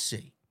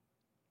must-see.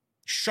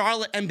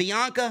 Charlotte and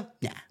Bianca?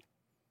 Nah.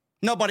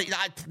 Nobody,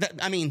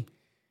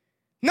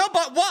 no,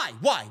 but why?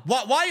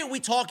 Why are we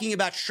talking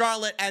about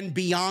Charlotte and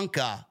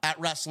Bianca at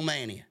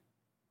WrestleMania?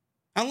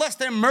 Unless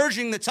they're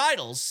merging the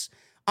titles,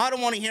 I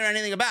don't want to hear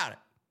anything about it.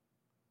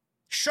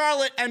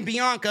 Charlotte and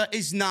Bianca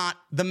is not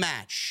the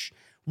match.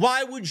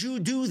 Why would you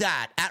do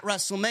that at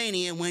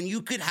WrestleMania when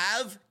you could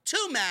have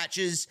 2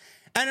 matches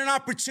and an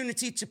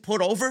opportunity to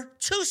put over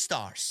 2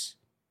 stars?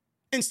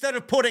 Instead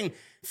of putting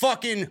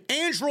fucking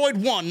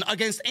Android 1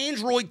 against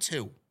Android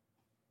 2.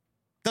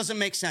 Doesn't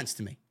make sense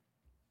to me.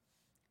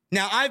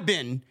 Now, I've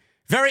been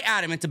very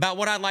adamant about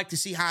what I'd like to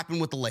see happen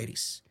with the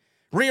ladies.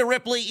 Rhea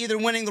Ripley either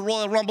winning the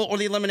Royal Rumble or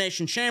the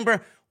Elimination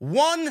Chamber,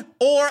 one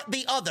or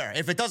the other.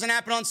 If it doesn't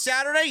happen on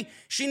Saturday,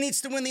 she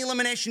needs to win the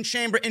Elimination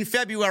Chamber in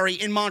February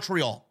in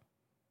Montreal.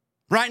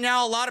 Right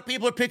now, a lot of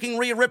people are picking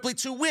Rhea Ripley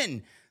to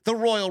win the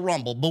Royal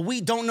Rumble, but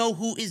we don't know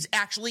who is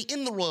actually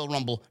in the Royal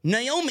Rumble.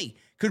 Naomi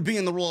could be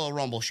in the Royal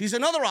Rumble. She's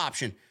another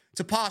option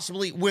to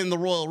possibly win the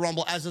Royal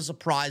Rumble as a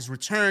surprise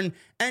return,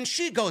 and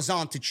she goes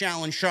on to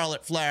challenge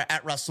Charlotte Flair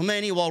at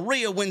WrestleMania while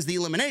Rhea wins the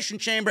Elimination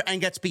Chamber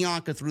and gets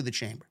Bianca through the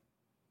chamber.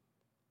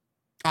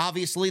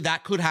 Obviously,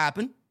 that could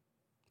happen.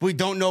 We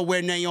don't know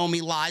where Naomi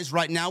lies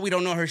right now. We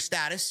don't know her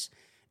status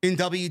in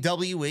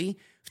WWE.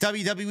 If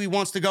WWE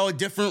wants to go a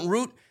different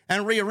route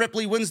and Rhea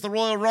Ripley wins the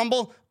Royal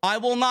Rumble, I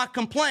will not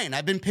complain.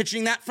 I've been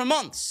pitching that for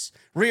months.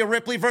 Rhea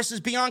Ripley versus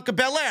Bianca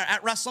Belair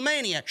at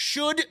WrestleMania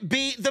should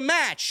be the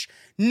match.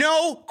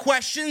 No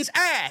questions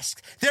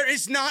asked. There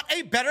is not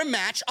a better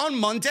match on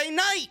Monday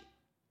night.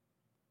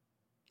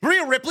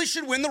 Rhea Ripley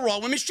should win the Raw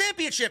Women's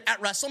Championship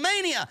at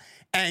WrestleMania.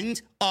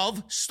 End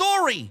of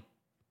story.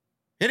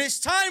 It is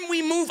time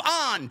we move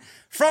on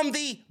from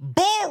the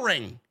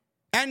boring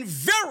and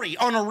very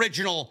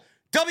unoriginal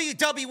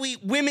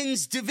WWE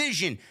Women's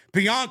Division.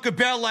 Bianca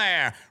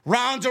Belair,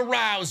 Ronda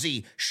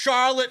Rousey,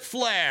 Charlotte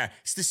Flair.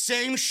 It's the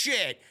same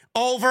shit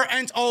over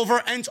and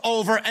over and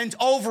over and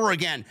over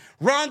again.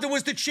 Ronda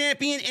was the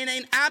champion in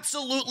an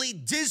absolutely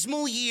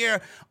dismal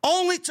year,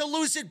 only to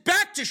lose it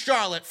back to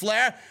Charlotte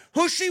Flair,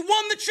 who she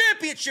won the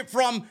championship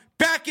from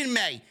back in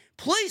May.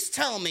 Please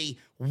tell me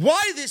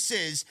why this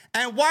is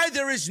and why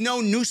there is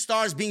no new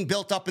stars being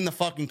built up in the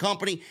fucking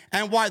company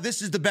and why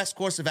this is the best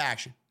course of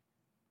action.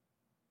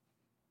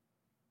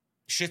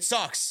 Shit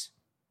sucks.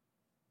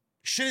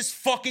 Shit is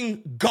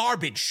fucking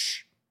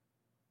garbage.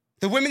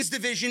 The women's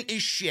division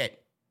is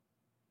shit.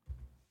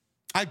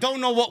 I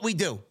don't know what we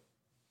do.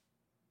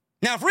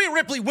 Now, if Rhea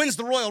Ripley wins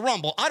the Royal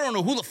Rumble, I don't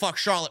know who the fuck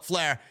Charlotte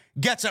Flair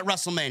gets at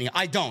WrestleMania.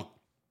 I don't.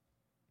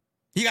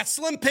 You got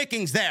slim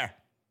pickings there.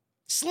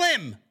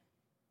 Slim.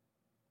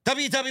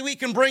 WWE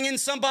can bring in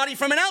somebody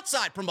from an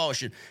outside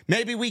promotion.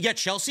 Maybe we get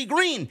Chelsea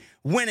Green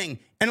winning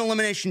an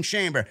Elimination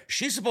Chamber.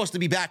 She's supposed to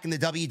be back in the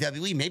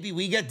WWE. Maybe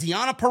we get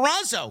Deonna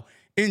Purrazzo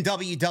in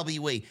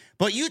WWE.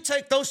 But you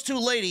take those two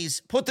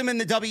ladies, put them in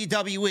the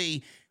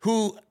WWE,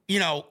 who,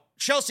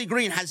 Chelsea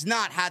Green has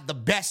not had the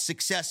best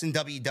success in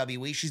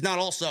WWE. She's not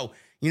also,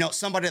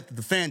 somebody that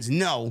the fans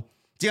know.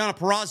 Deonna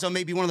Purrazzo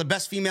may be one of the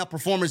best female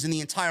performers in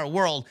the entire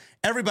world.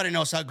 Everybody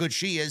knows how good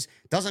she is.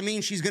 Doesn't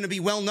mean she's going to be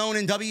well known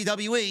in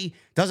WWE.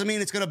 Doesn't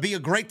mean it's going to be a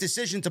great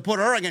decision to put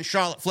her against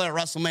Charlotte Flair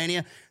at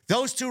WrestleMania.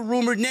 Those two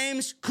rumored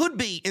names could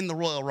be in the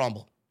Royal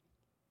Rumble.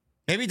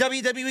 Maybe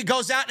WWE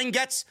goes out and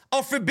gets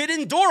a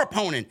Forbidden Door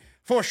opponent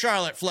for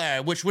Charlotte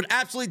Flair, which would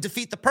absolutely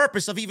defeat the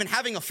purpose of even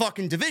having a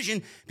fucking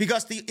division,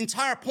 because the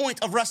entire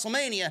point of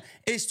WrestleMania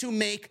is to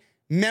make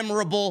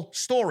memorable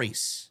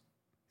stories.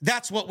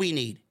 That's what we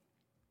need.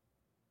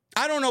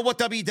 I don't know what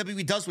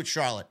WWE does with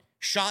Charlotte.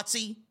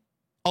 Shotzi,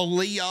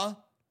 Aaliyah,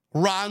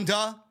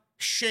 Ronda,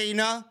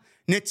 Shayna,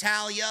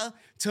 Natalya,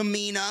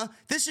 Tamina.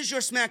 This is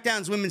your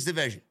SmackDown's women's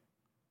division.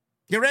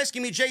 You're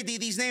asking me, JD,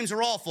 these names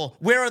are awful.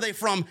 Where are they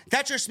from?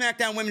 That's your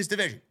SmackDown women's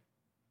division.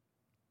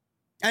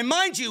 And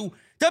mind you,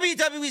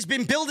 WWE's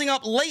been building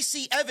up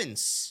Lacey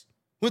Evans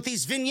with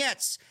these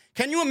vignettes.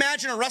 Can you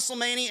imagine a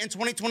WrestleMania in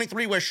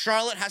 2023 where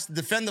Charlotte has to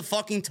defend the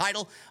fucking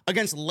title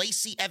against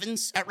Lacey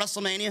Evans at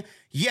WrestleMania?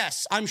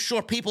 Yes, I'm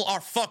sure people are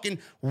fucking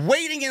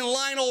waiting in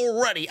line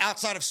already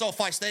outside of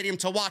SoFi Stadium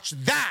to watch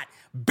that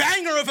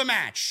banger of a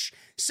match.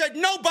 Said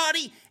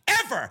nobody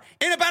ever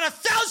in about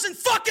 1,000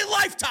 fucking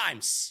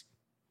lifetimes.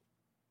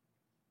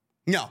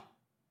 No.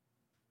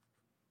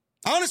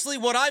 Honestly,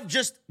 what I've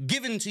just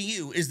given to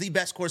you is the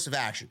best course of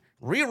action.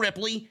 Rhea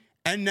Ripley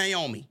and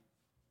Naomi.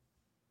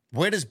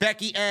 Where does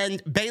Becky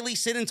and Bayley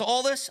sit into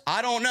all this?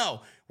 I don't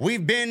know.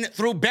 We've been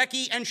through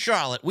Becky and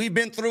Charlotte. We've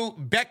been through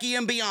Becky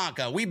and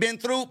Bianca. We've been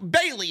through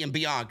Bayley and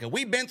Bianca.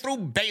 We've been through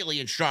Bayley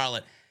and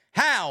Charlotte.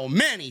 How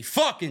many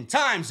fucking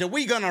times are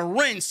we going to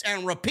rinse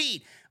and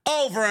repeat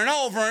over and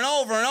over and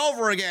over and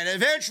over again?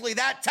 Eventually,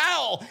 that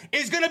towel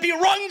is going to be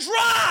wrung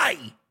dry.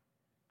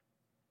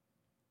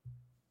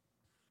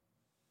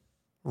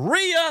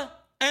 Rhea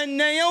and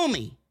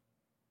Naomi.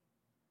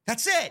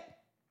 That's it.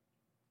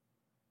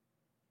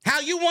 How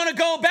you want to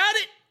go about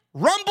it?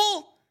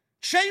 Rumble,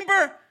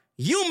 Chamber,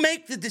 you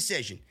make the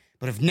decision.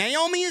 But if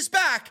Naomi is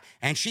back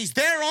and she's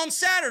there on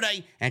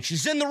Saturday and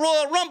she's in the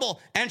Royal Rumble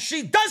and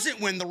she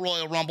doesn't win the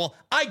Royal Rumble,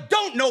 I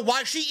don't know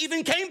why she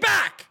even came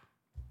back.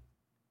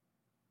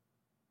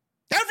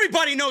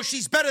 Everybody knows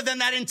she's better than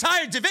that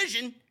entire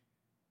division.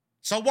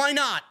 So why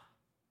not?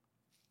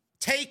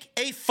 Take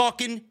a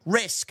fucking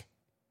risk.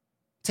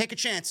 Take a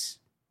chance.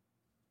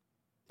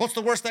 What's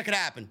the worst that could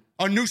happen?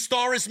 A new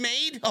star is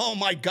made? Oh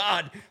my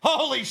God.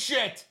 Holy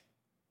shit.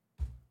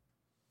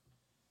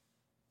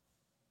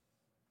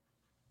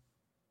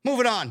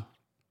 Moving on.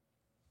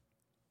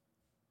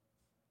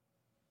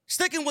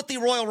 Sticking with the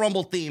Royal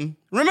Rumble theme.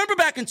 Remember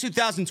back in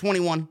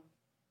 2021?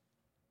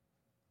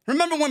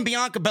 Remember when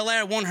Bianca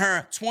Belair won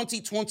her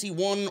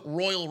 2021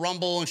 Royal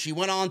Rumble and she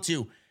went on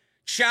to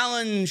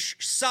challenge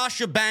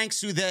Sasha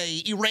Banks, who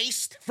they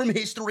erased from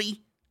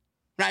history,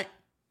 right?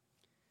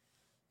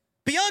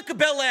 Bianca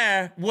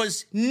Belair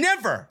was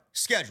never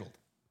scheduled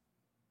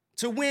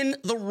to win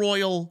the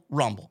Royal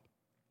Rumble.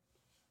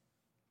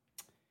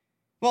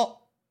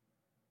 Well,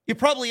 you're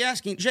probably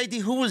asking,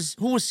 JD, who was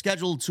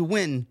scheduled to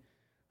win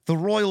the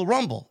Royal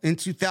Rumble in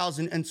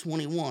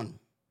 2021?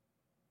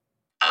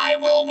 I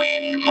will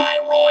win my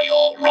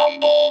Royal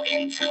Rumble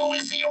in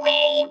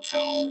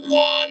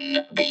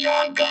 2021.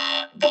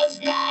 Bianca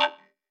does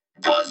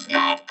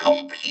not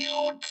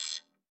compute.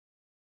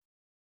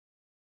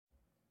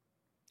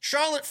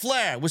 Charlotte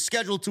Flair was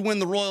scheduled to win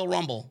the Royal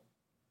Rumble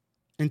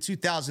in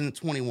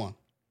 2021.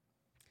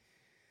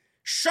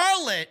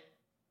 Charlotte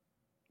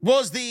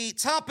was the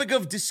topic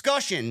of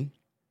discussion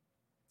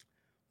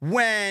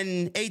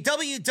when a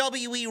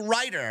WWE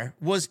writer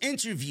was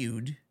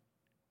interviewed.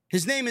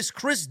 His name is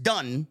Chris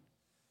Dunn.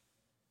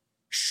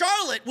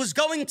 Charlotte was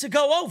going to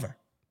go over,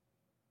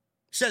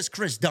 says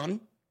Chris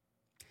Dunn.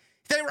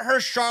 They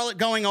rehearsed Charlotte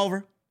going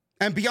over,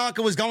 and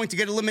Bianca was going to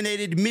get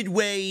eliminated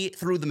midway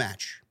through the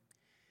match.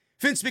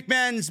 Vince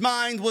McMahon's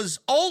mind was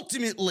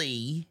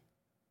ultimately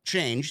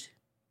changed.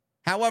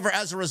 However,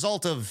 as a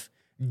result of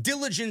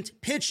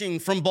diligent pitching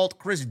from both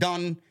Chris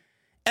Dunn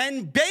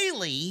and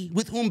Bayley,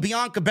 with whom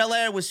Bianca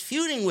Belair was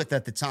feuding with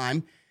at the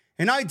time,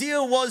 an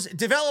idea was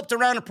developed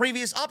around a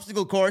previous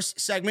obstacle course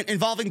segment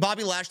involving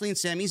Bobby Lashley and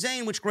Sami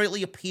Zayn, which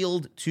greatly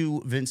appealed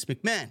to Vince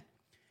McMahon.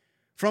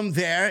 From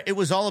there, it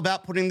was all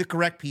about putting the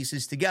correct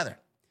pieces together.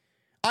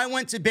 I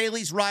went to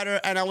Bayley's rider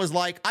and I was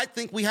like, I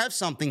think we have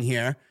something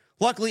here.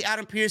 Luckily,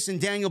 Adam Pearce and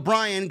Daniel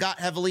Bryan got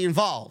heavily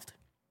involved.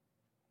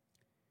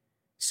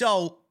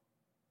 So,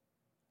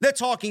 they're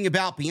talking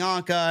about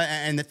Bianca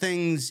and the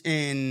things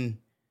in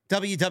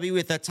WWE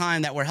at that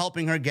time that were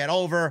helping her get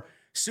over.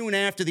 Soon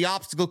after the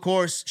obstacle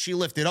course, she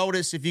lifted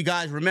Otis, if you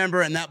guys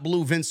remember, and that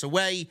blew Vince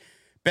away.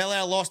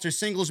 Belair lost her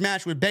singles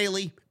match with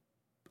Bayley,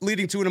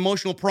 leading to an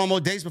emotional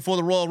promo days before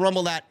the Royal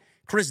Rumble that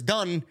Chris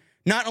Dunn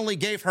not only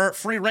gave her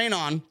free reign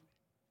on,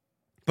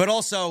 but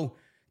also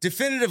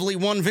definitively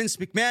won Vince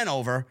McMahon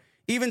over.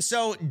 Even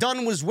so,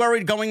 Dunn was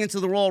worried going into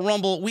the Royal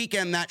Rumble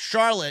weekend that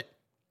Charlotte,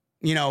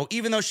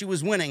 even though she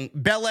was winning,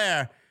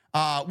 Belair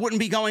wouldn't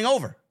be going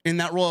over in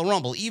that Royal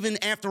Rumble,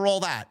 even after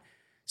all that.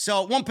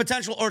 So one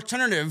potential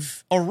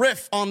alternative, a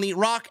riff on the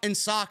Rock and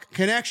Sock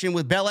connection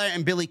with Belair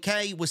and Billie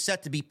Kay, was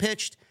set to be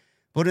pitched.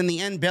 But in the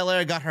end,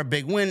 Belair got her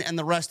big win, and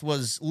the rest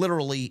was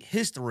literally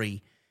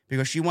history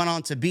because she went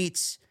on to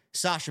beat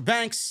Sasha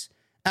Banks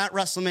at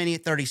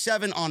WrestleMania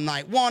 37 on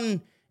night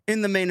one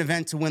in the main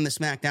event to win the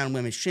SmackDown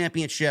Women's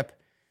Championship.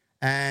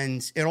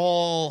 And it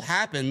all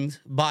happened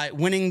by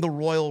winning the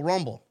Royal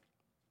Rumble.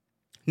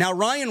 Now,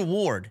 Ryan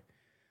Ward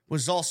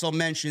was also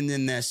mentioned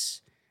in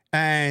this.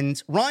 And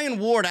Ryan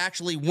Ward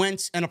actually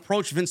went and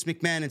approached Vince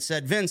McMahon and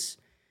said, Vince,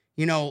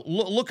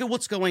 look at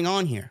what's going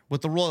on here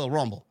with the Royal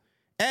Rumble.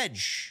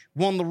 Edge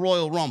won the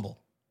Royal Rumble,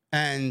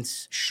 and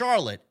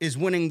Charlotte is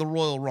winning the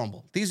Royal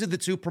Rumble. These are the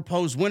two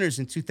proposed winners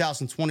in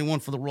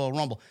 2021 for the Royal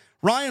Rumble.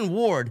 Ryan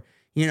Ward,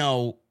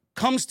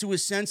 comes to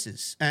his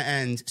senses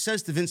and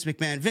says to Vince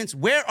McMahon, Vince,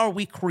 where are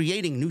we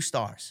creating new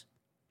stars?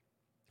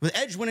 With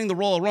Edge winning the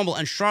Royal Rumble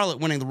and Charlotte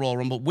winning the Royal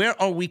Rumble, where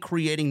are we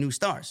creating new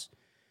stars?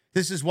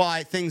 This is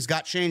why things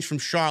got changed from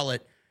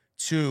Charlotte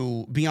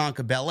to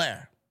Bianca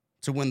Belair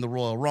to win the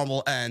Royal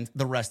Rumble, and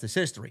the rest is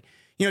history.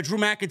 Drew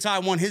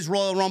McIntyre won his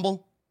Royal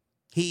Rumble.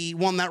 He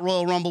won that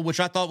Royal Rumble, which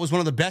I thought was one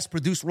of the best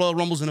produced Royal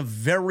Rumbles in a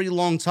very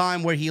long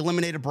time, where he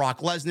eliminated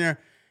Brock Lesnar,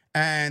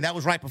 and that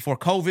was right before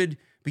COVID.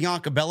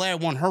 Bianca Belair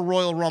won her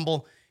Royal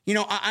Rumble.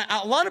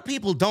 A lot of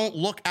people don't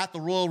look at the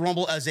Royal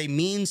Rumble as a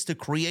means to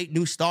create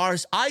new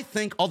stars. I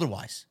think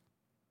otherwise.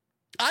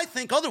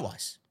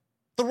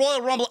 The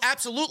Royal Rumble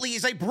absolutely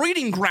is a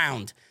breeding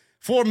ground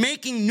for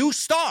making new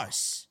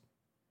stars.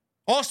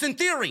 Austin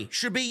Theory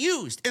should be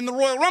used in the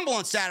Royal Rumble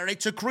on Saturday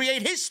to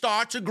create his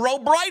star to grow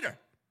brighter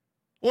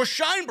or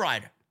shine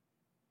brighter.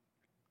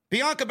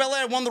 Bianca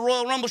Belair won the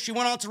Royal Rumble. She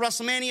went on to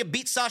WrestleMania,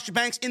 beat Sasha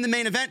Banks in the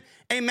main event,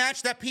 a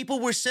match that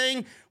people were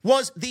saying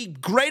was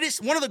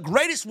one of the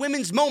greatest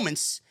women's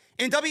moments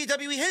in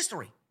WWE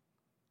history.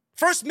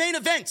 First main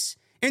event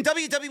in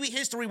WWE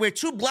history where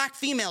two black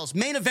females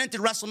main evented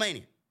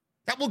WrestleMania.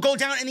 That will go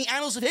down in the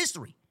annals of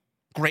history.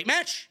 Great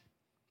match.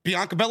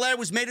 Bianca Belair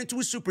was made into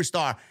a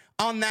superstar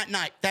on that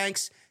night,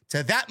 thanks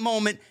to that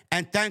moment,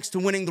 and thanks to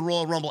winning the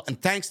Royal Rumble,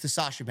 and thanks to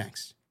Sasha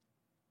Banks.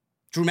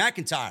 Drew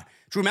McIntyre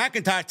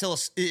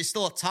is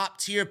still a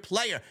top-tier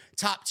player,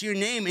 top-tier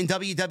name in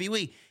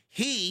WWE.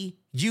 He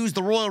used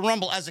the Royal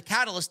Rumble as a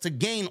catalyst to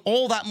gain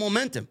all that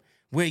momentum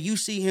where you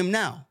see him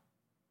now.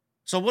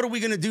 So what are we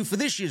going to do for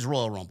this year's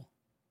Royal Rumble?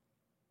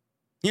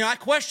 I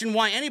question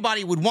why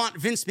anybody would want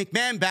Vince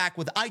McMahon back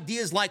with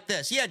ideas like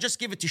this. Yeah, just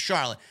give it to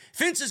Charlotte.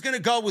 Vince is going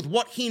to go with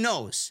what he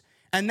knows,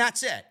 and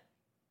that's it.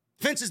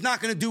 Vince is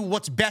not going to do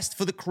what's best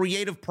for the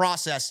creative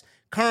process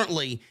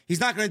currently. He's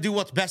not going to do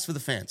what's best for the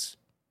fans.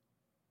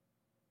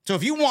 So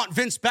if you want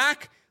Vince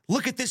back,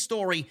 look at this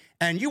story,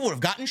 and you would have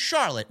gotten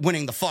Charlotte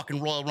winning the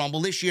fucking Royal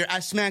Rumble this year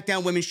as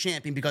SmackDown Women's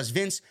Champion because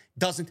Vince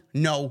doesn't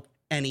know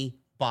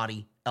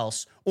anybody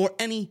else or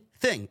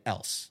anything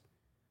else.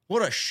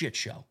 What a shit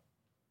show.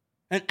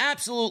 An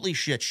absolutely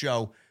shit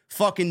show.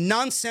 Fucking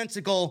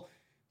nonsensical.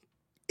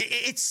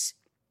 It's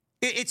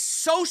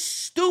so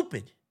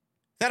stupid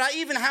that I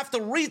even have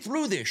to read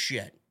through this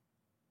shit.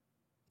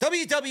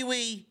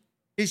 WWE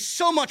is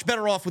so much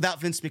better off without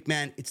Vince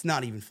McMahon. It's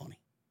not even funny.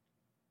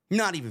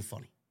 Not even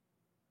funny.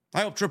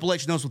 I hope Triple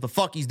H knows what the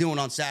fuck he's doing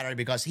on Saturday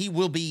because he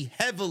will be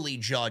heavily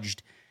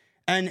judged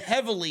and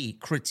heavily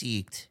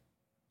critiqued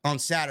on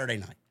Saturday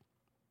night.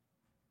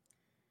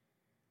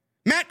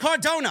 Matt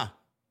Cardona.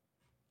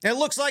 It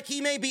looks like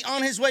he may be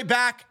on his way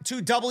back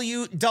to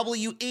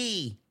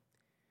WWE.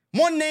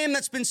 One name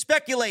that's been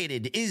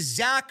speculated is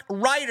Zack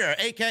Ryder,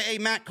 a.k.a.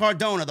 Matt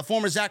Cardona. The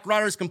former Zack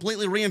Ryder has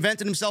completely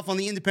reinvented himself on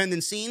the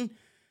independent scene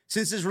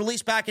since his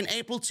release back in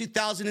April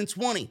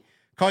 2020.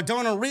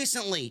 Cardona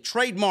recently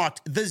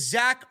trademarked the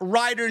Zack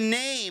Ryder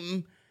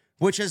name,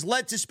 which has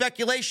led to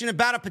speculation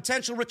about a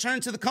potential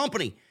return to the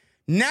company.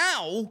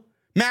 Now,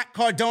 Matt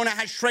Cardona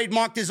has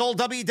trademarked his old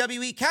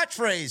WWE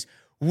catchphrase,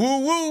 woo,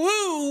 woo,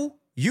 woo,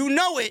 you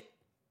know it.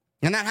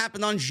 And that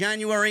happened on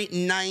January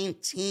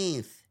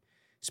 19th.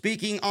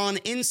 Speaking on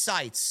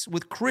Insights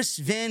with Chris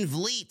Van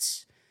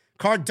Vliet,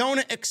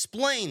 Cardona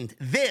explained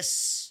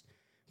this,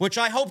 which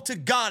I hope to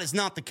God is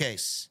not the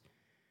case.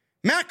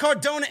 Matt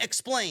Cardona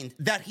explained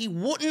that he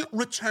wouldn't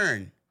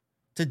return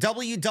to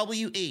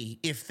WWE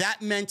if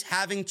that meant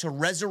having to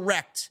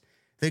resurrect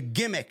the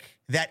gimmick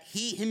that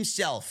he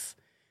himself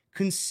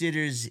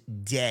considers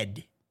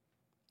dead.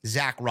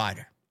 Zack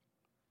Ryder.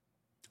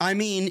 I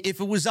mean,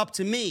 if it was up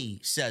to me,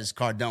 says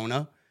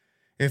Cardona,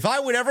 if I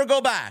would ever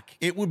go back,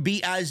 it would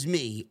be as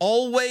me,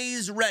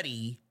 always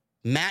ready,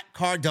 Matt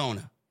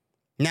Cardona.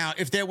 Now,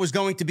 if there was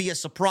going to be a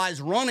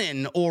surprise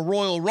run-in or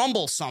Royal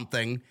Rumble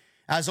something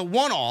as a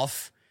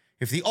one-off,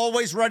 if the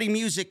always ready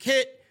music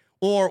hit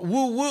or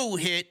woo-woo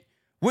hit,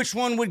 which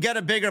one would get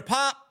a bigger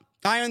pop?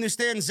 I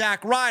understand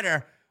Zack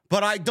Ryder,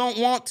 but I don't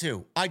want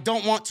to. I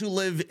don't want to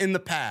live in the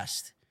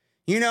past.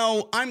 You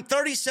know, I'm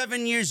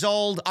 37 years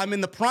old. I'm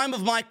in the prime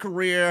of my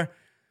career.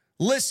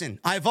 Listen,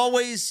 I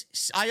always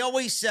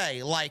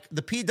say, like,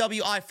 the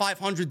PWI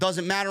 500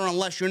 doesn't matter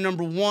unless you're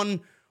number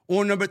 1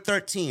 or number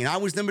 13. I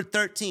was number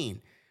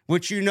 13,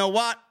 which, you know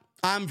what?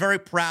 I'm very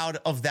proud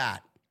of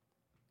that.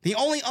 The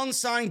only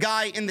unsigned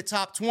guy in the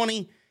top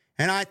 20,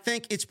 and I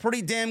think it's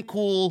pretty damn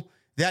cool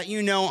that,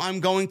 you know, I'm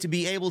going to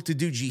be able to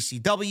do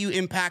GCW,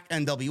 Impact,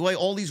 NWA,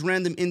 all these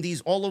random indies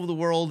all over the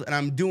world, and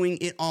I'm doing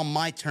it on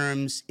my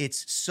terms.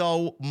 It's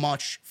so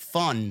much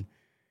fun.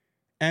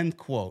 End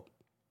quote.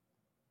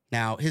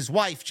 Now, his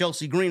wife,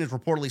 Chelsea Green, is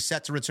reportedly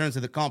set to return to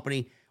the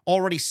company,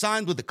 already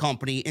signed with the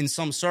company in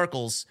some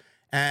circles,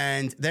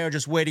 and they're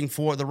just waiting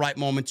for the right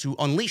moment to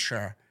unleash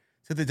her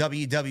to the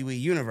WWE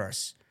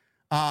universe.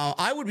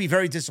 I would be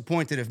very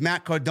disappointed if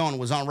Matt Cardona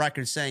was on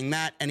record saying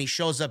that and he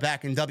shows up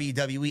back in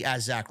WWE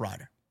as Zack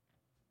Ryder.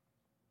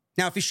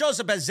 Now, if he shows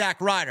up as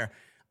Zack Ryder,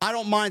 I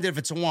don't mind it if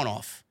it's a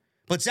one-off.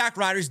 But Zack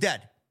Ryder's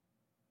dead.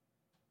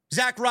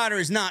 Zack Ryder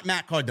is not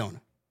Matt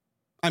Cardona.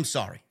 I'm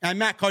sorry. And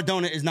Matt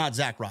Cardona is not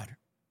Zack Ryder.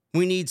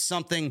 We need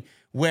something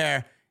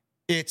where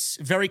it's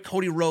very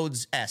Cody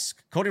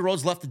Rhodes-esque. Cody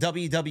Rhodes left the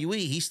WWE.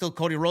 He's still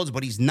Cody Rhodes,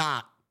 but he's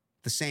not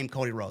the same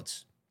Cody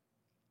Rhodes.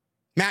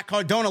 Matt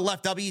Cardona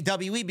left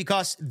WWE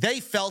because they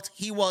felt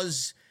he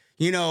was,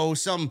 you know,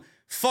 some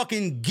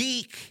fucking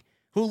geek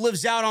who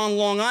lives out on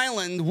Long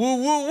Island. Woo,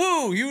 woo,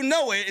 woo. You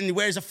know it. And he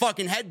wears a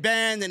fucking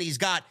headband and he's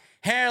got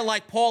hair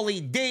like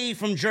Paulie D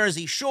from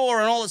Jersey Shore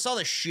and all this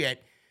other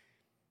shit.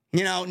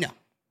 You know, no.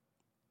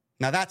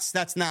 Now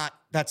that's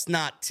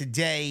not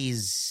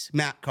today's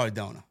Matt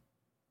Cardona.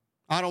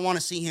 I don't want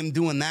to see him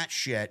doing that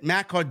shit.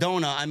 Matt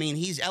Cardona, I mean,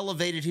 he's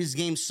elevated his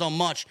game so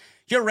much.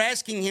 You're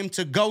asking him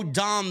to go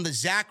don the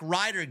Zack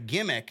Ryder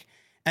gimmick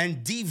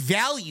and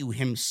devalue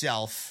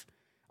himself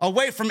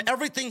away from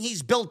everything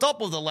he's built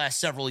up over the last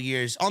several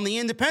years on the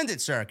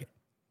independent circuit.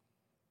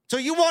 So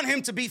you want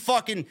him to be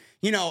fucking,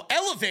 you know,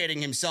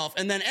 elevating himself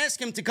and then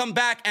ask him to come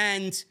back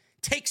and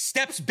take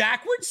steps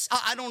backwards?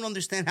 I don't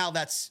understand how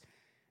that's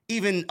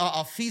even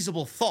a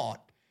feasible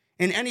thought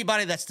in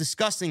anybody that's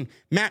discussing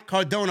Matt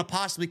Cardona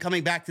possibly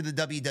coming back to the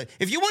WWE.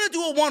 If you want to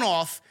do a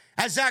one-off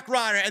as Zack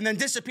Ryder and then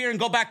disappear and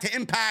go back to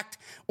Impact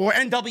or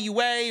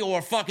NWA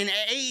or fucking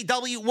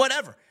AEW,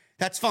 whatever,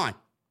 that's fine.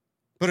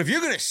 But if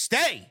you're going to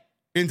stay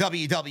in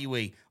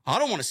WWE, I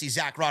don't want to see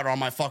Zack Ryder on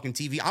my fucking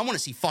TV. I want to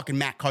see fucking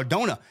Matt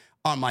Cardona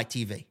on my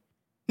TV.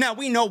 Now,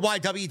 we know why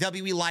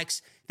WWE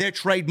likes their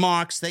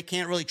trademarks. They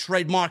can't really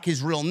trademark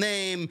his real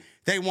name.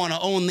 They want to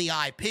own the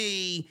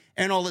IP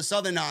and all this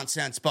other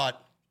nonsense,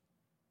 but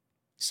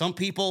some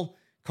people,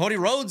 Cody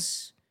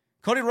Rhodes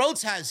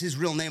has his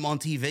real name on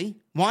TV.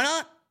 Why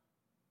not?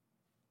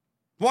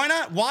 Why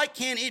not? Why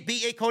can't it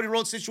be a Cody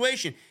Rhodes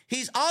situation?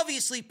 He's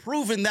obviously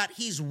proven that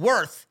he's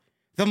worth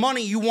the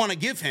money you want to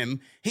give him.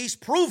 He's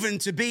proven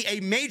to be a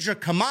major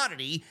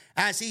commodity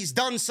as he's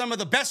done some of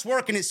the best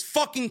work in his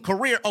fucking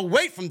career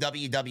away from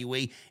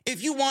WWE.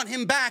 If you want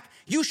him back,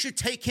 you should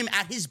take him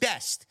at his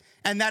best.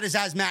 And that is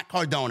as Matt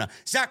Cardona.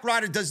 Zack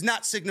Ryder does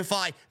not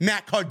signify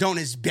Matt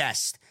Cardona's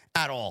best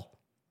at all.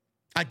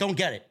 I don't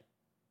get it.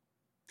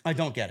 I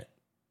don't get it.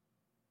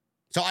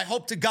 So I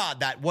hope to God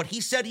that what he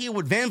said here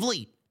with Van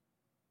Vliet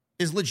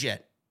is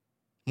legit.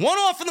 One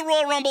off in the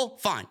Royal Rumble,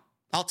 fine.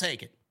 I'll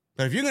take it.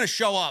 But if you're going to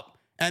show up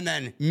and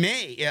then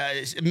be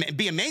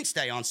a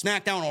mainstay on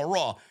SmackDown or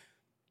Raw,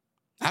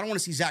 I don't want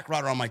to see Zack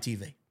Ryder on my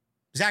TV.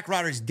 Zack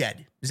Ryder is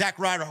dead. Zack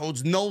Ryder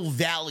holds no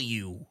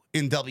value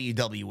in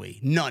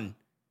WWE. None.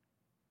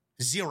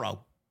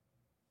 Zero.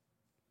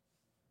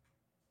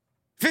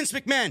 Vince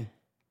McMahon.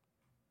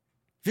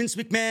 Vince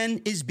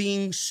McMahon is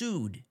being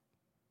sued.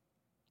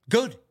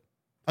 Good.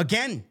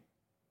 Again.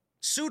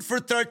 Sued for a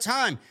third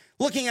time.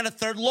 Looking at a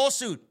third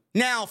lawsuit.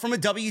 Now from a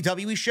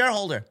WWE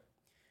shareholder.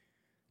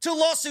 2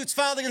 lawsuits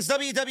filed against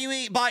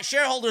WWE by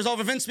shareholders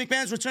over Vince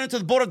McMahon's return to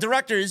the board of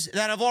directors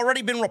that have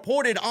already been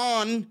reported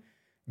on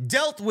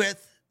dealt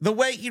with the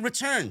way he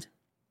returned.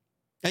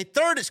 A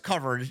third is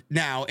covered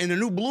now in a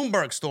new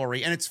Bloomberg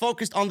story, and it's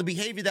focused on the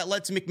behavior that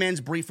led to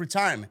McMahon's brief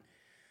retirement.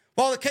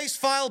 While the case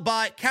filed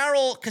by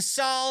Carol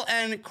Casal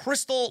and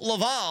Crystal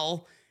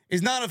Laval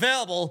is not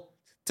available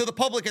to the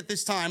public at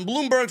this time,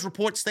 Bloomberg's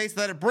report states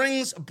that it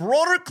brings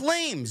broader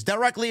claims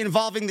directly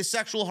involving the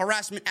sexual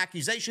harassment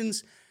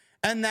accusations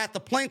and that the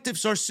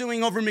plaintiffs are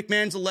suing over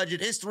McMahon's alleged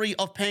history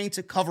of paying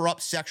to cover up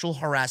sexual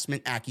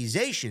harassment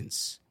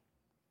accusations.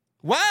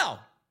 Wow,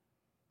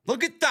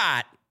 look at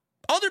that.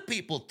 Other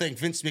people think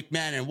Vince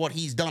McMahon and what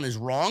he's done is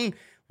wrong.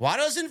 Why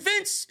doesn't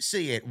Vince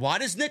see it? Why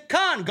does Nick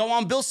Khan go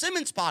on Bill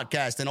Simmons'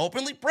 podcast and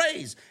openly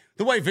praise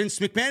the way Vince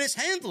McMahon has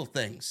handled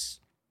things?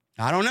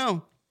 I don't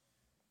know.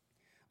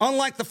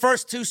 Unlike the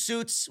first two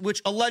suits,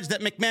 which allege that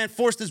McMahon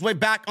forced his way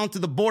back onto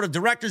the board of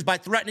directors by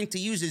threatening to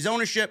use his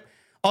ownership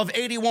of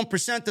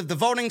 81% of the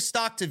voting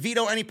stock to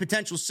veto any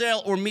potential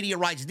sale or media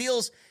rights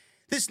deals,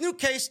 this new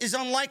case is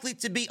unlikely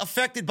to be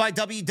affected by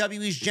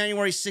WWE's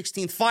January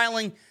 16th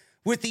filing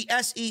with the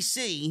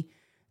SEC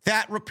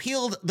that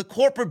repealed the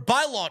corporate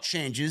bylaw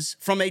changes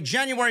from a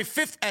January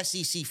 5th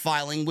SEC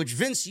filing, which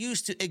Vince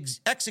used to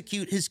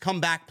execute his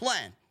comeback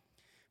plan.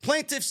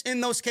 Plaintiffs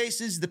in those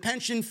cases, the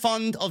pension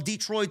fund of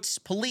Detroit's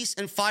police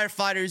and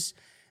firefighters,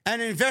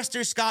 and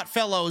investor Scott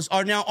Fellows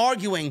are now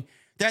arguing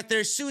that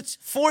their suits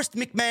forced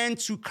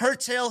McMahon to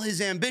curtail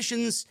his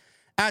ambitions.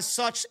 As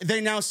such,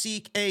 they now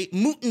seek a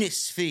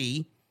mootness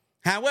fee.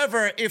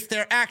 However, if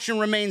their action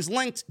remains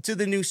linked to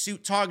the new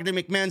suit targeting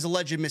McMahon's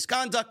alleged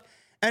misconduct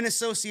and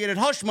associated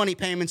hush money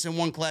payments in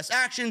one class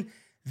action,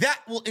 that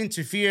will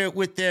interfere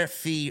with their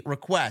fee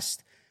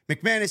request.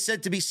 McMahon is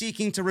said to be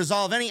seeking to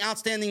resolve any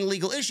outstanding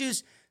legal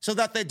issues so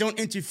that they don't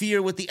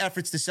interfere with the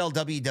efforts to sell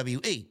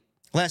WWE.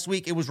 Last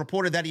week, it was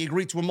reported that he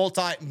agreed to a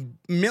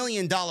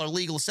multi-million-dollar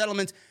legal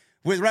settlement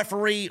with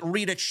referee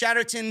Rita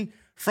Chatterton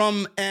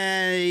from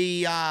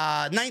a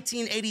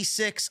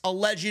 1986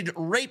 alleged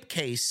rape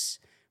case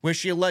where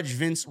she alleged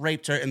Vince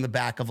raped her in the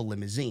back of a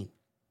limousine.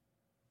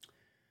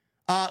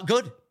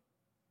 Good.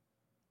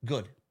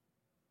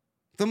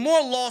 The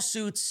more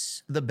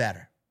lawsuits, the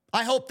better.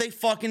 I hope they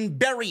fucking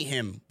bury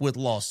him with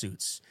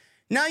lawsuits.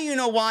 Now you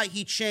know why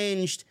he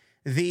changed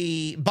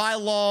the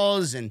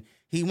bylaws and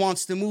he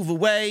wants to move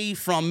away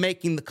from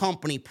making the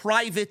company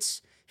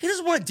private. He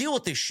doesn't want to deal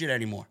with this shit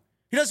anymore.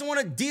 He doesn't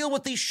want to deal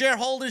with these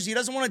shareholders. He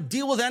doesn't want to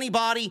deal with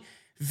anybody.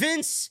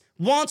 Vince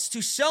wants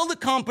to sell the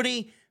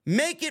company,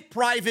 make it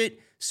private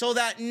so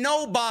that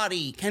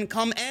nobody can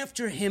come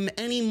after him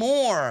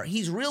anymore.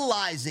 He's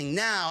realizing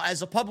now,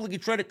 as a publicly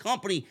traded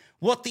company,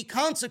 what the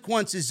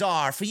consequences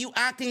are for you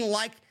acting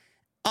like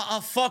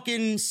a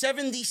fucking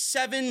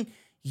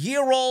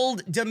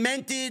 77-year-old,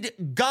 demented,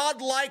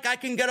 godlike, I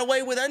can get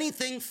away with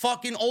anything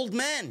fucking old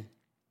man.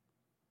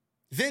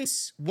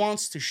 Vince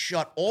wants to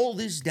shut all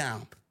this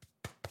down.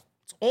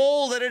 It's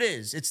all that it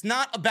is. It's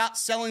not about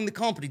selling the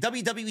company.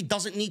 WWE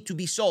doesn't need to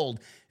be sold.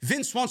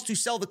 Vince wants to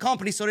sell the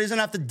company so he doesn't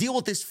have to deal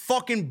with this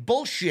fucking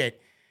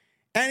bullshit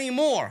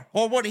anymore,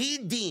 or what he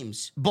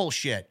deems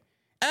bullshit.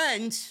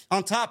 And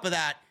on top of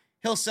that,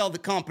 he'll sell the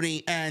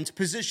company and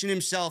position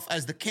himself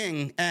as the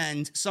king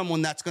and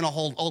someone that's going to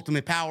hold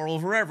ultimate power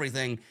over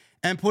everything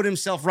and put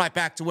himself right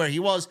back to where he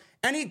was.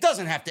 And he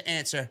doesn't have to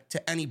answer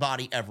to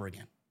anybody ever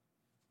again.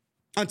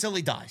 Until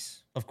he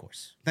dies, of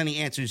course. Then he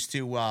answers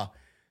to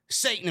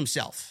Satan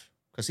himself,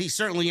 because he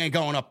certainly ain't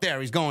going up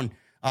there. He's going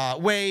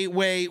way,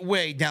 way,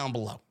 way down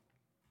below.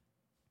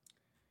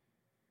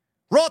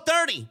 Raw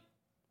 30.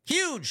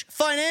 Huge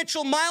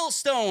financial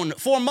milestone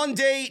for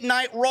Monday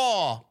Night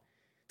Raw.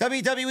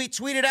 WWE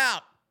tweeted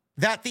out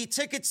that the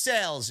ticket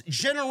sales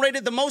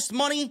generated the most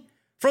money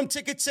from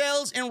ticket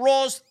sales in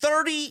Raw's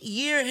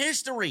 30-year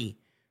history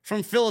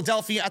from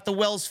Philadelphia at the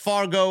Wells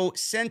Fargo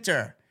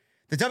Center.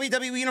 The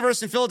WWE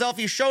Universe in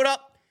Philadelphia showed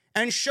up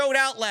and showed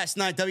out last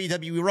night,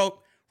 WWE wrote.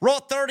 Raw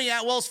 30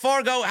 at Wells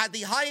Fargo had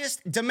the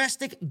highest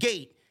domestic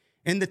gate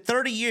in the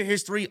 30-year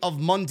history of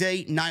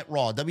Monday Night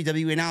Raw.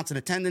 WWE announced an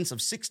attendance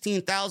of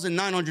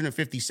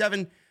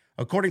 16,957.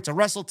 According to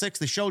WrestleTix,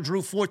 the show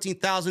drew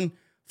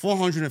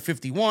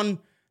 14,451.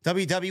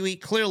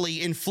 WWE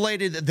clearly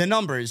inflated the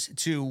numbers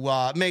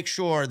to make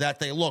sure that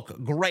they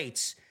look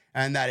great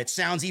and that it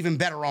sounds even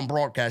better on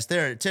broadcast.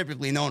 They're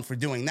typically known for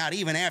doing that,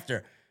 even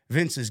after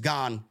Vince is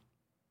gone.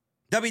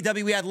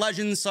 WWE had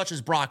legends such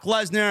as Brock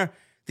Lesnar,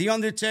 The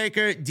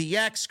Undertaker,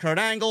 DX, Kurt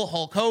Angle,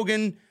 Hulk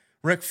Hogan,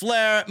 Ric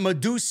Flair,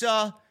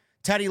 Medusa,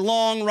 Teddy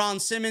Long, Ron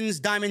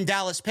Simmons, Diamond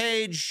Dallas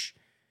Page,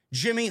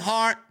 Jimmy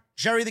Hart,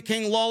 Jerry the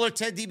King Lawler,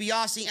 Ted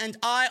DiBiase, and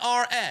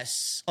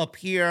IRS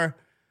appear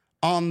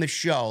on the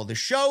show. The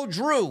show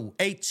drew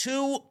a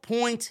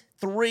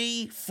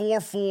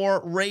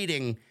 2.344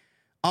 rating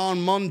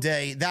on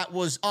Monday. That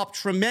was up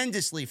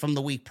tremendously from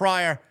the week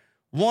prior.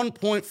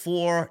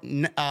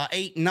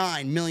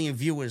 1.489 million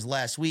viewers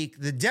last week.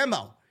 The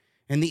demo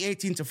in the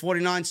 18 to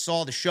 49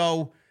 saw the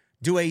show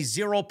do a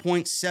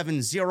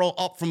 0.70,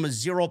 up from a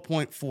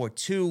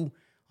 0.42.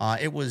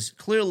 It was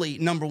clearly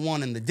number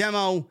one in the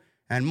demo,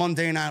 and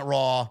Monday Night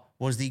Raw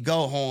was the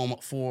go-home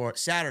for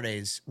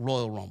Saturday's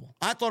Royal Rumble.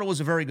 I thought it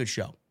was a very good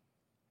show.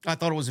 I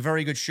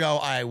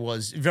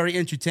was very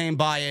entertained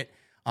by it.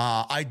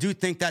 I do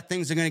think that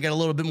things are going to get a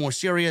little bit more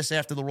serious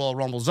after the Royal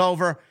Rumble's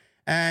over,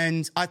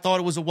 and I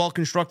thought it was a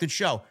well-constructed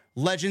show.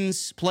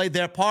 Legends played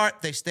their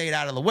part. They stayed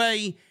out of the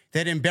way.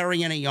 They didn't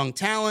bury any young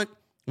talent.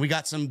 We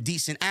got some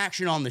decent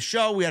action on the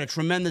show. We had a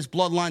tremendous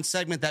Bloodline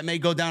segment that may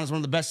go down as one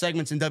of the best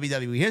segments in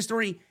WWE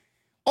history.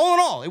 All in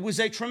all, it was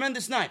a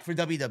tremendous night for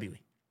WWE.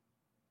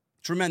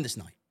 Tremendous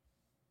night.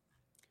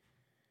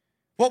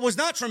 What was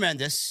not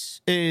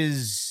tremendous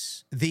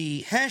is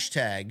the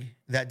hashtag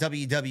that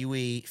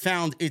WWE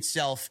found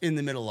itself in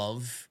the middle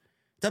of.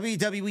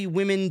 WWE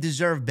women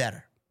deserve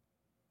better.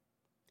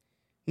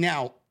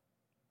 Now,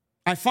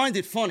 I find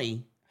it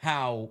funny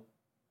how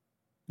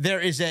there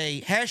is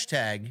a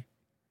hashtag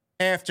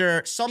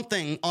after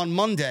something on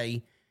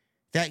Monday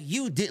that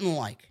you didn't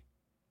like.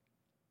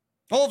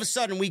 All of a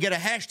sudden, we get a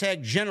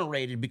hashtag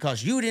generated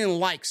because you didn't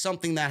like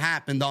something that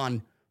happened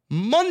on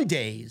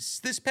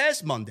Mondays, this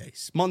past Monday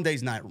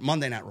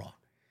Night Raw.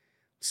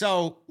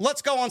 So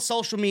let's go on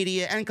social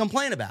media and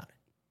complain about it.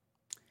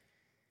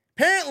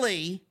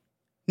 Apparently,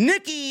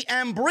 Nikki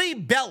and Brie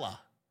Bella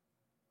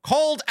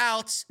called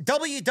out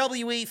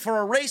WWE for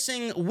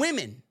erasing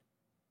women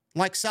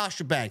like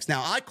Sasha Banks.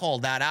 Now, I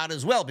called that out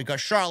as well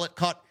because Charlotte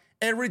cut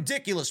a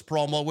ridiculous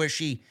promo where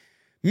she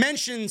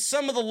mentioned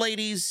some of the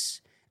ladies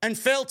and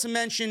failed to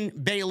mention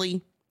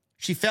Bayley.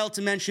 She failed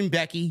to mention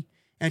Becky,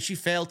 and she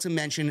failed to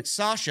mention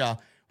Sasha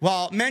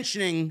while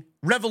mentioning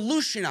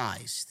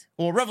revolutionizing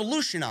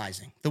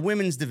the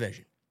women's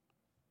division.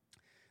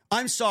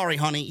 I'm sorry,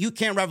 honey. You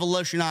can't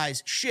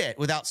revolutionize shit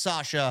without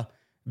Sasha,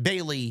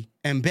 Bayley,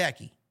 and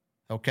Becky.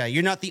 Okay?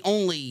 You're not the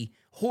only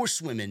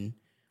horsewoman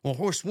in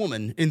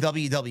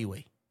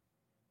WWE.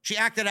 She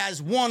acted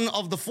as one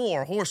of the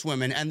 4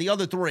 horsewomen, and the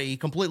other 3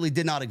 completely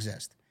did not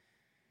exist.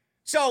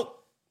 So,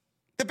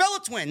 the Bella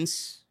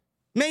Twins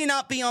may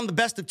not be on the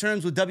best of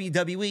terms with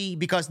WWE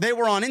because they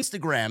were on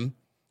Instagram,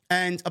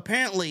 and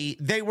apparently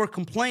they were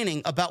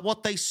complaining about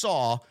what they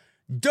saw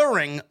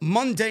during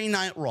Monday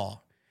Night Raw.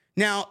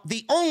 Now,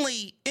 the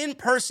only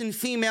in-person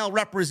female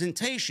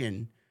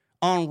representation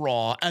on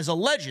Raw as a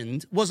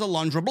legend was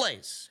Alundra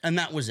Blaze, and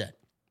that was it.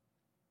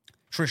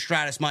 Trish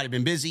Stratus might have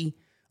been busy.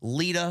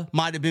 Lita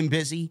might have been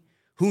busy.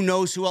 Who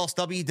knows who else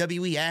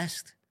WWE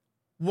asked?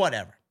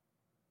 Whatever.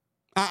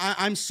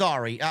 I'm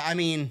sorry. I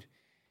mean,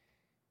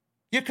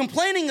 you're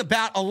complaining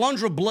about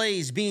Alundra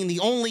Blaze being the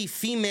only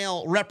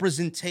female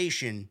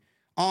representation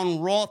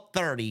on Raw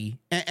 30,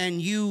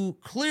 and you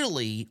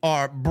clearly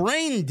are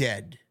brain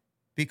dead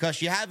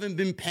because you haven't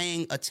been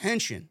paying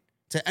attention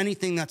to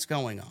anything that's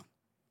going on.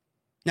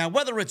 Now,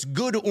 whether it's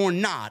good or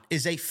not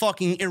is a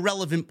fucking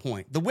irrelevant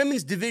point. The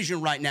women's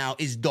division right now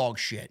is dog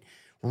shit.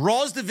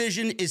 Raw's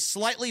division is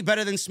slightly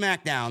better than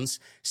SmackDown's.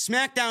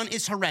 SmackDown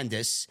is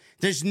horrendous.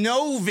 There's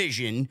no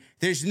vision.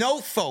 There's no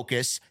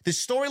focus. The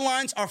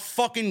storylines are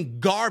fucking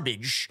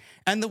garbage.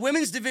 And the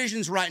women's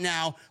divisions right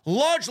now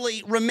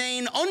largely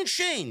remain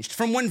unchanged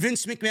from when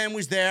Vince McMahon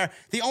was there.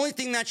 The only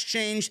thing that's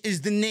changed is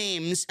the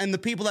names and the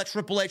people that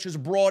Triple H has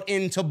brought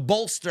in to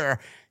bolster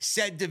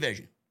said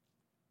division.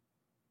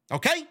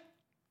 Okay?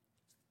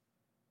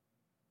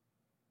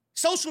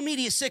 Social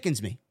media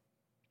sickens me.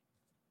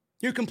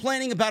 You're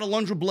complaining about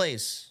Alundra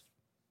Blaze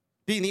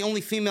being the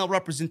only female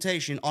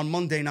representation on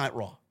Monday Night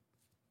Raw.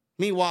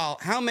 Meanwhile,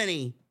 how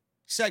many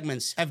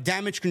segments have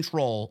Damage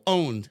Control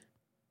owned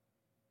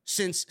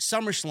since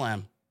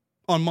SummerSlam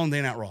on Monday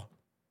Night Raw?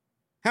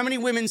 How many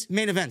women's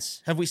main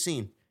events have we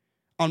seen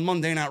on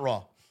Monday Night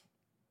Raw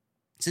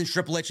since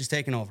Triple H has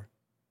taken over?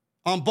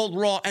 On both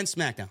Raw and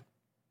SmackDown.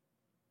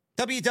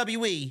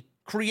 WWE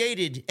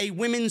created a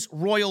women's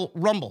Royal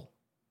Rumble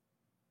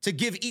to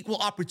give equal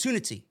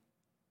opportunity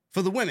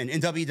for the women in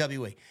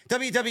WWE.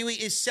 WWE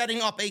is setting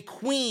up a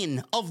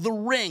Queen of the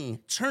Ring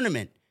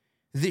tournament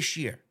this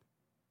year.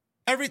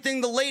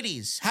 Everything the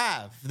ladies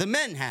have, the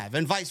men have,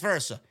 and vice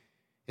versa.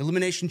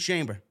 Elimination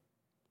Chamber.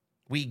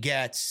 We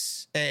get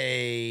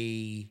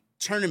a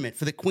tournament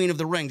for the Queen of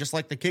the Ring, just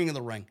like the King of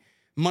the Ring.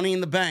 Money in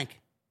the Bank.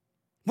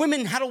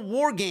 Women had a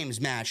War Games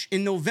match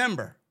in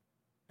November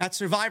at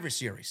Survivor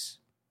Series.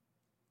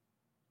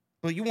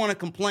 But you want to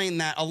complain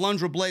that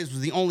Alundra Blaze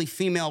was the only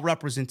female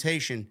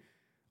representation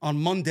on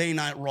Monday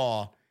Night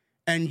Raw,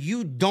 and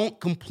you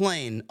don't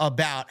complain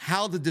about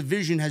how the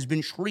division has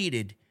been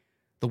treated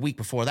the week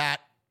before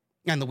that,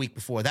 and the week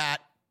before that,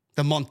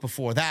 the month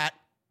before that,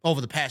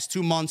 over the past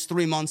 2 months,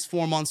 3 months,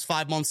 4 months,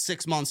 5 months,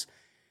 6 months.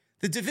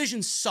 The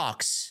division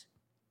sucks.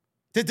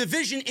 The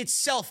division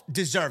itself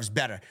deserves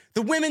better.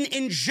 The women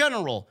in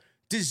general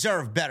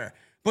deserve better.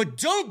 But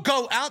don't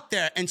go out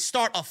there and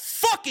start a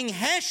fucking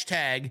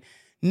hashtag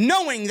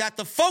knowing that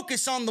the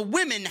focus on the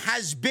women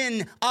has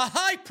been a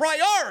high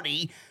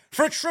priority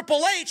for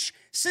Triple H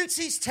since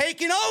he's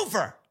taken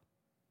over.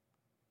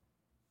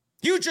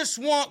 You just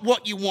want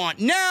what you want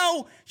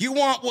now, you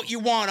want what you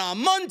want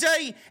on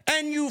Monday,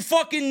 and you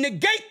fucking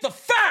negate the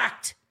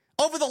fact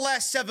over the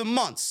last 7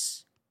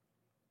 months.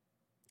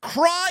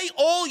 Cry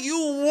all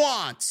you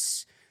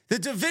want The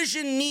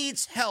division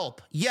needs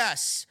help,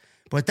 yes,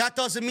 but that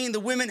doesn't mean the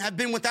women have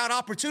been without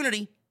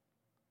opportunity.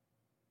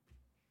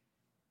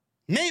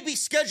 Maybe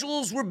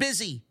schedules were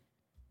busy.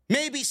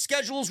 Maybe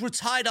schedules were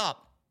tied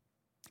up.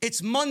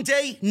 It's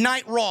Monday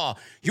Night Raw.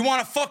 You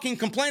want to fucking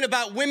complain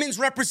about women's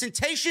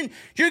representation?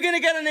 You're going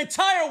to get an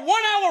entire 1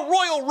 hour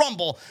Royal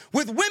Rumble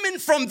with women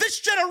from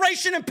this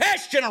generation and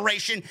past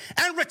generation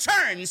and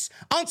returns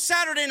on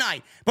Saturday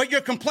night. But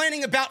you're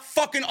complaining about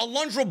fucking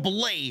Alundra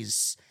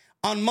Blaze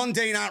on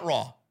Monday Night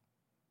Raw.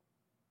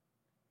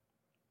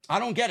 I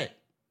don't get it.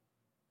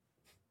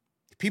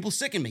 People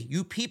sicken me.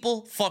 You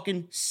people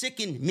fucking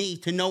sicken me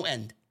to no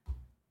end.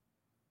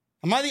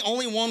 Am I the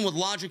only one with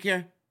logic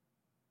here?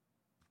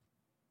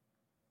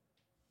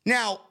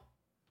 Now,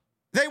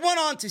 they went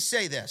on to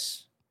say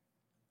this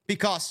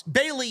because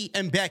Bayley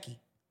and Becky,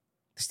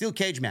 the steel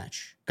cage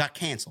match, got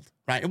canceled,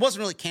 right? It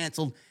wasn't really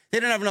canceled. They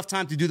didn't have enough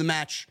time to do the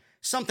match.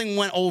 Something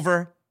went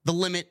over the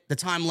limit, the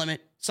time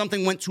limit.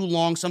 Something went too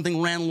long.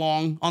 Something ran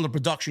long on the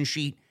production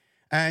sheet.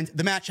 And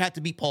the match had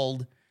to be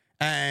pulled.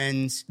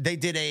 And they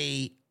did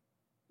a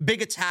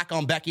big attack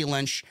on Becky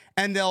Lynch.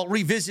 And they'll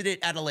revisit it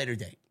at a later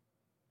date.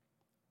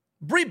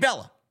 Brie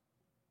Bella,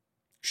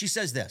 she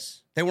says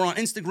this. They were on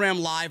Instagram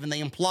Live and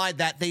they implied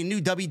that they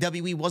knew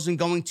WWE wasn't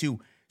going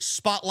to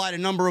spotlight a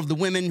number of the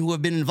women who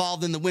have been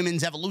involved in the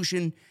women's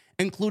evolution,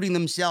 including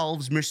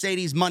themselves,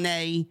 Mercedes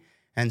Moné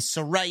and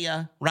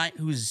Saraya, right,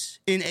 who's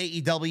in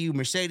AEW.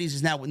 Mercedes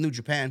is now with New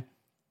Japan.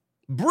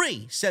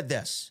 Brie said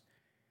this.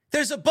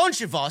 There's a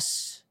bunch of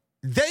us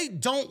they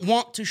don't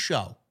want to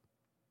show.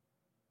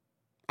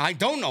 I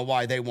don't know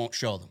why they won't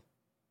show them.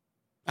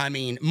 I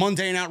mean,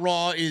 Monday Night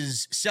Raw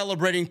is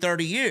celebrating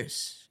 30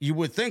 years. You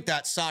would think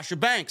that Sasha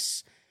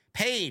Banks,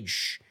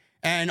 Paige,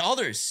 and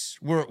others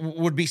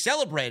would be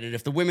celebrated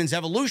if the women's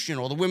evolution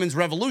or the women's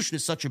revolution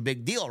is such a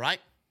big deal,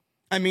 right?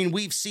 I mean,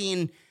 we've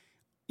seen,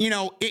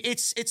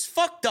 it's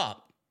fucked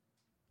up.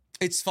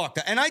 It's fucked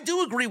up. And I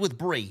do agree with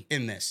Brie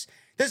in this.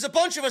 There's a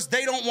bunch of us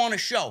they don't want to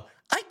show.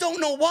 I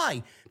don't know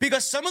why.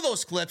 Because some of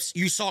those clips,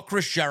 you saw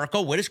Chris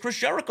Jericho. Where does Chris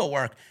Jericho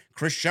work?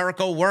 Chris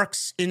Jericho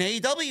works in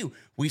AEW.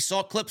 We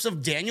saw clips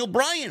of Daniel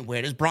Bryan.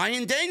 Where does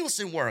Bryan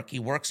Danielson work? He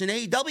works in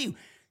AEW.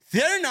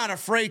 They're not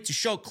afraid to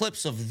show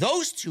clips of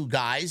those two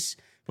guys,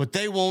 but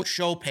they won't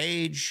show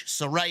Paige,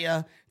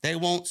 Saraya. They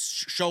won't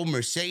show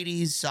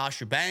Mercedes,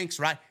 Sasha Banks,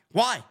 right?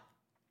 Why?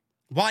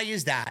 Why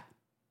is that?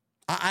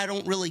 I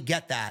don't really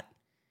get that.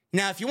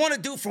 Now, if you want to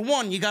do for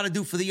one, you got to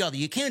do for the other.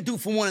 You can't do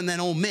for one and then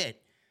omit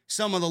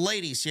some of the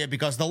ladies here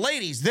because the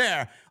ladies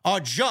there are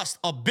just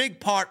a big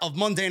part of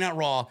Monday Night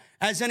Raw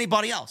as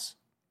anybody else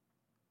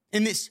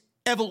in this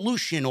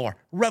evolution or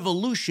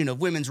revolution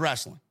of women's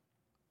wrestling.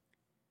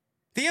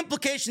 The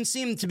implication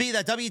seemed to be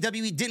that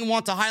WWE didn't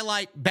want to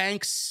highlight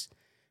Banks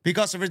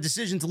because of her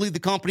decision to leave the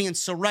company and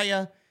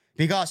Saraya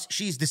because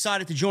she's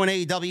decided to join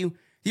AEW.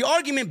 The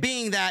argument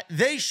being that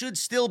they should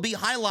still be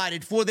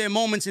highlighted for their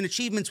moments and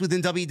achievements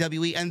within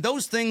WWE, and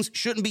those things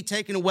shouldn't be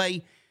taken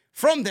away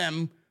from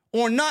them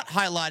or not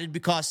highlighted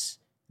because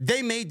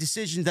they made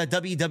decisions that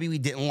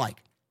WWE didn't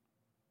like.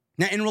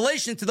 Now, in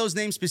relation to those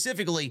names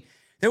specifically,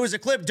 there was a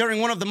clip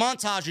during one of the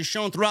montages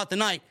shown throughout the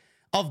night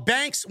of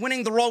Banks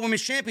winning the Raw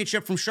Women's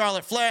Championship from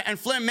Charlotte Flair, and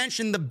Flair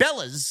mentioned the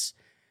Bellas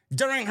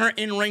during her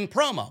in-ring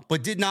promo,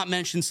 but did not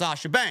mention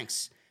Sasha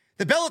Banks.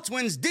 The Bella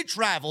Twins did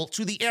travel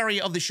to the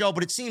area of the show,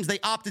 but it seems they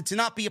opted to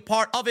not be a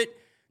part of it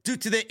due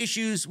to their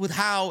issues with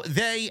how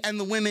they and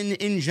the women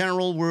in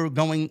general were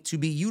going to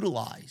be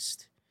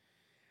utilized.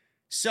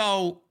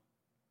 So,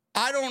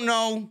 I don't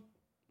know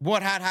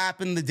what had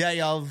happened the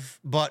day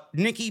of, but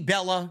Nikki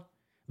Bella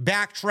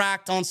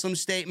backtracked on some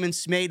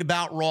statements made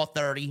about Raw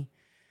 30.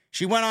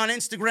 She went on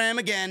Instagram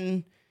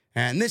again,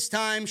 and this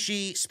time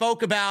she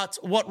spoke about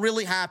what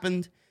really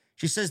happened.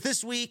 She says,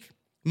 this week,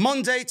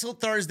 Monday till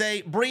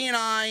Thursday, Brie and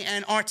I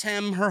and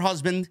Artem, her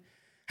husband,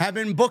 have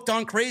been booked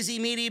on Crazy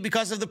Media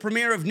because of the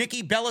premiere of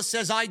Nikki Bella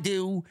Says I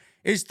Do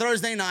is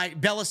Thursday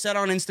night, Bella said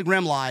on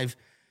Instagram Live.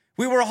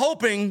 We were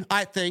hoping,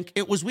 I think,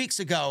 it was weeks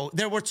ago,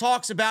 there were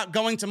talks about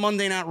going to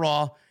Monday Night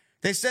Raw.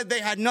 They said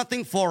they had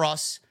nothing for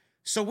us,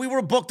 so we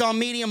were booked on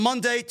media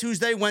Monday,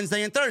 Tuesday,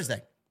 Wednesday, and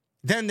Thursday.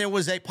 Then there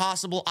was a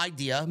possible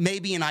idea,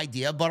 maybe an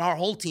idea, but our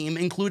whole team,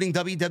 including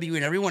WWE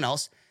and everyone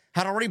else,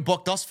 had already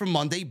booked us for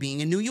Monday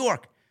being in New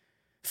York.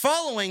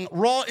 Following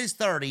Raw is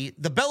 30,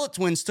 the Bella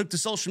Twins took to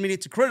social media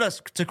to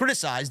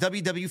criticize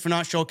WWE for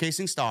not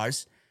showcasing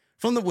stars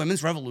from the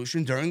women's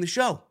revolution during the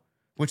show,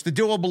 which the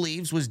duo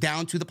believes was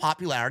down to the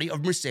popularity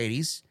of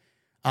Mercedes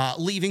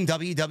leaving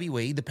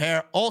WWE. The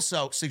pair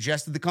also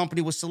suggested the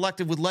company was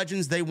selective with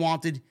legends they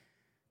wanted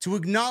to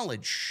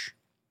acknowledge.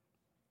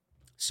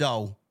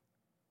 So,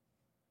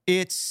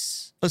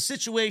 it's a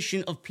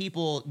situation of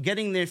people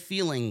getting their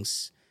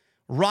feelings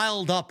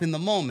riled up in the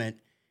moment,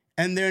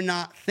 and they're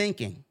not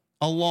thinking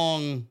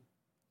along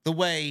the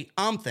way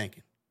I'm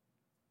thinking,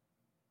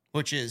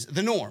 which is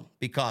the norm,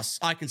 because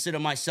I consider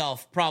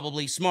myself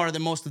probably smarter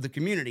than most of the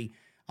community,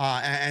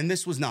 and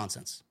this was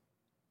nonsense.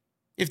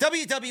 If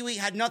WWE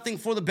had nothing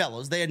for the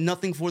Bellas, they had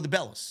nothing for the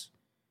Bellas.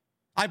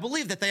 I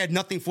believe that they had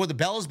nothing for the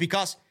Bellas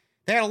because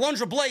They had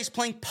Alundra Blaze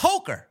playing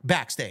poker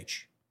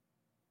backstage.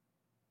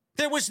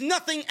 There was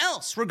nothing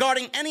else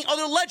regarding any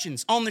other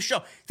legends on the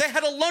show. They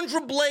had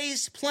Alundra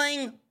Blaze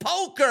playing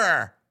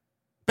poker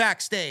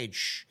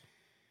backstage.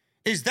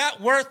 Is that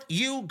worth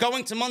you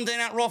going to Monday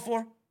Night Raw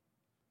for?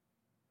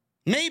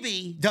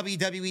 Maybe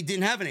WWE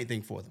didn't have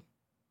anything for them.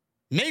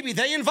 Maybe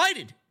they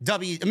invited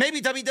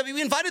maybe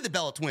WWE invited the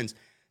Bella Twins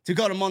to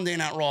go to Monday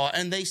Night Raw,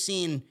 and they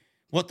seen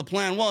what the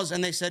plan was,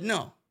 and they said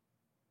no.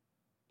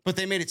 But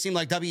they made it seem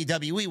like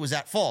WWE was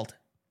at fault.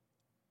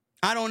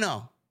 I don't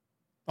know.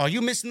 Are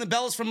you missing the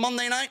Bellas from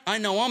Monday night? I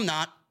know I'm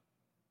not.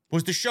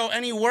 Was the show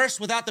any worse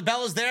without the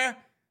Bellas there?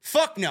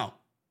 Fuck no.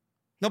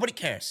 Nobody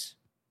cares.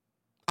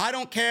 I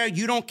don't care.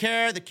 You don't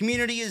care. The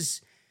community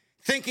is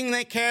thinking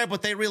they care,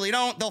 but they really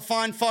don't. They'll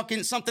find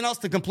fucking something else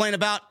to complain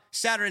about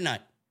Saturday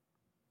night.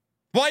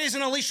 Why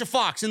isn't Alicia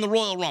Fox in the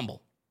Royal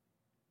Rumble?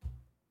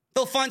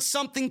 They'll find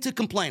something to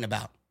complain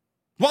about.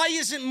 Why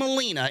isn't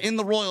Melina in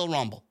the Royal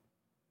Rumble?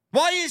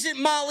 Why isn't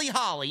Molly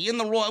Holly in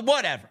the Royal...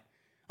 Whatever.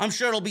 I'm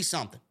sure it'll be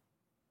something.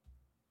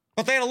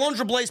 But they had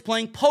Alundra Blaze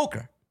playing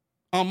poker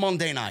on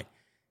Monday night.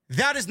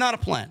 That is not a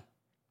plan.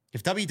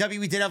 If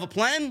WWE did have a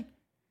plan,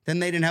 then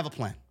they didn't have a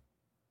plan.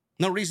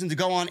 No reason to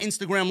go on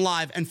Instagram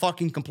Live and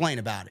fucking complain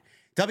about it.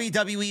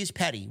 WWE is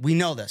petty. We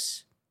know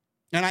this.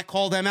 And I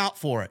call them out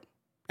for it.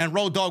 And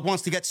Road Dogg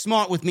wants to get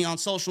smart with me on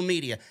social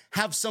media.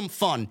 Have some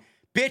fun.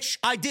 Bitch,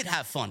 I did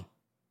have fun.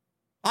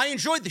 I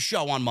enjoyed the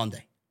show on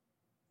Monday.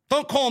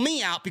 Don't call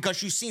me out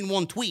because you've seen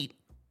one tweet.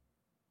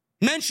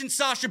 Mention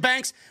Sasha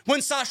Banks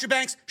when Sasha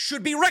Banks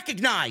should be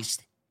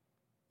recognized.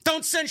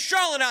 Don't send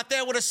Charlotte out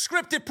there with a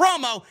scripted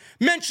promo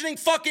mentioning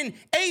fucking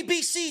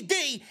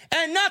ABCD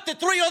and not the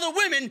 3 other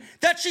women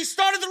that she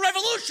started the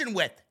revolution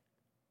with.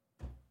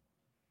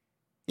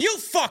 You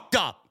fucked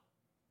up.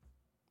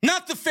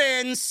 Not the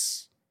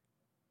fans.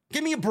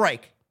 Give me a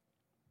break.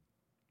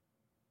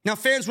 Now,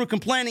 fans were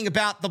complaining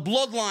about the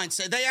Bloodline.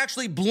 They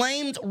actually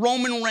blamed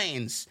Roman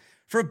Reigns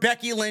for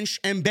Becky Lynch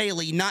and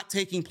Bayley not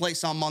taking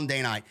place on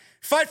Monday night.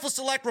 Fightful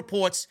Select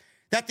reports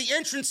that the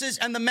entrances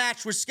and the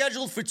match were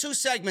scheduled for 2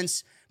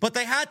 segments, but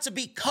they had to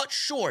be cut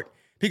short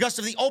because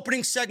of the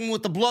opening segment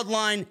with the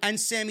Bloodline and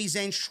Sami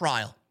Zayn's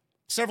trial.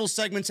 Several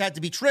segments had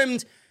to be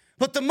trimmed,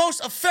 but the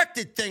most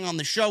affected thing on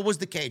the show was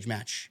the cage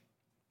match.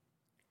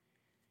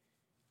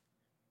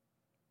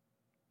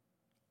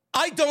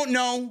 I don't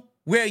know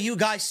where you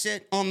guys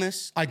sit on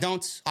this. I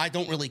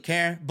don't really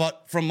care,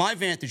 but from my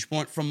vantage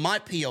point, from my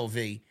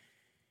POV,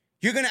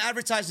 you're going to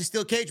advertise the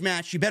steel cage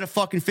match, you better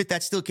fucking fit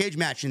that steel cage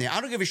match in there.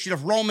 I don't give a shit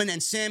if Roman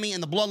and Sami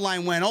and the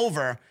Bloodline went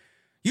over.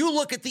 You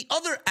look at the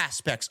other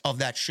aspects of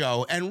that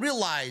show and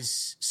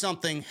realize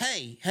something.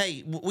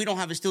 Hey, we don't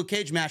have a steel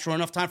cage match or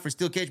enough time for a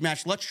steel cage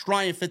match. Let's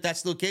try and fit that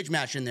steel cage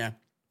match in there.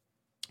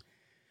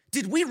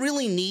 Did we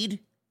really need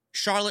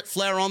Charlotte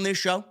Flair on this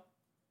show?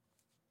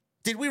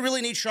 Did we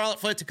really need Charlotte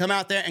Flair to come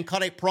out there and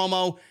cut a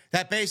promo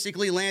that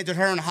basically landed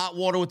her in hot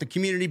water with the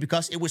community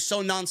because it was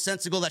so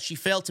nonsensical that she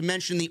failed to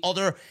mention the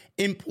other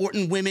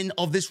important women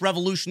of this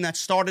revolution that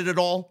started it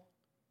all?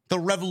 The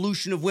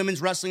revolution of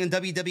women's wrestling in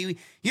WWE.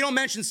 You don't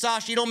mention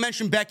Sasha, you don't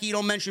mention Becky, you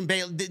don't mention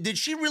Bayley. Did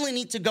she really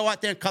need to go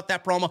out there and cut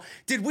that promo?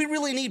 Did we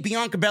really need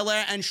Bianca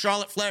Belair and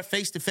Charlotte Flair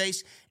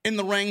face-to-face in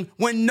the ring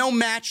when no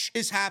match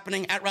is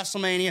happening at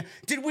WrestleMania?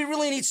 Did we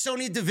really need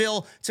Sonya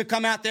Deville to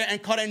come out there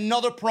and cut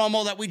another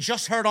promo that we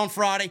just heard on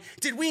Friday?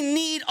 Did we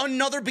need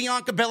another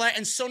Bianca Belair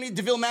and Sonya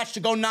Deville match to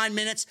go 9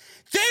 minutes?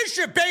 There's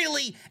your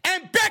Bayley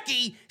and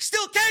Becky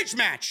steel cage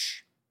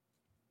match.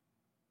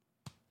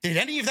 Did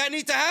any of that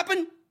need to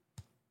happen?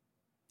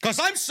 Because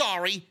I'm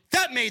sorry,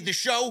 that made the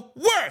show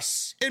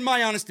worse, in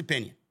my honest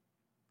opinion.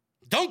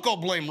 Don't go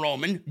blame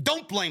Roman.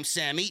 Don't blame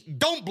Sami.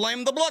 Don't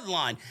blame the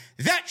Bloodline.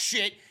 That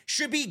shit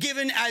should be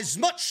given as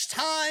much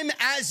time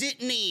as it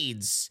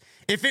needs.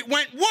 If it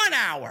went 1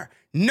 hour,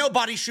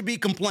 nobody should be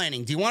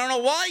complaining. Do you want to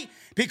know why?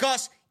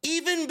 Because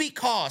even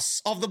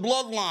because of the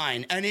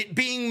Bloodline and it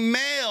being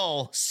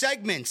male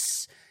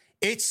segments,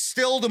 it's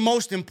still the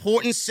most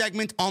important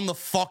segment on the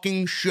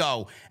fucking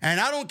show. And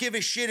I don't give a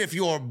shit if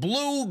you're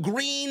blue,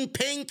 green,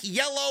 pink,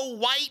 yellow,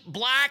 white,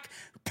 black,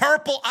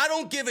 purple. I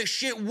don't give a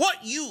shit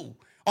what you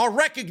are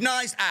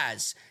recognized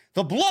as.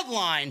 The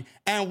Bloodline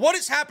and what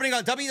is happening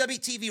on WWE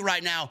TV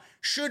right now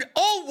should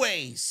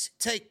always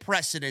take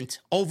precedent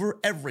over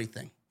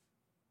everything.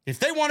 If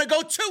they want to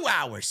go 2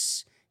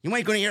 hours, you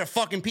ain't going to hear a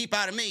fucking peep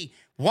out of me.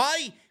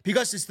 Why?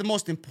 Because it's the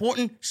most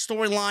important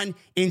storyline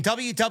in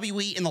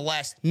WWE in the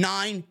last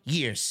 9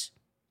 years.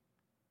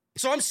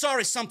 So I'm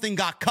sorry something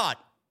got cut.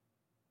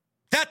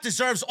 That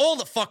deserves all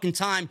the fucking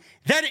time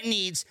that it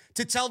needs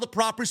to tell the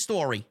proper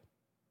story.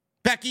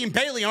 Becky and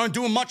Bayley aren't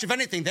doing much of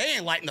anything. They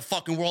ain't lighting the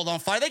fucking world on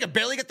fire. They could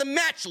barely get the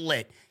match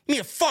lit. Give me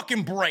a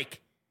fucking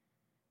break.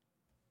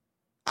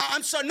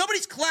 I'm sorry.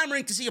 Nobody's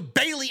clamoring to see a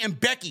Bayley and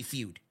Becky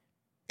feud.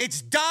 It's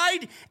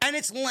died and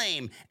it's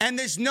lame and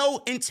there's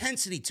no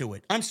intensity to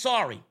it. I'm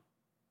sorry.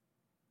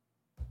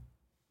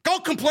 Go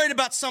complain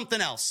about something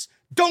else.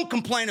 Don't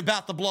complain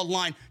about the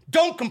Bloodline.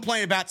 Don't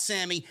complain about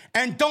Sami.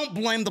 And don't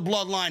blame the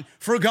Bloodline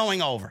for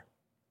going over.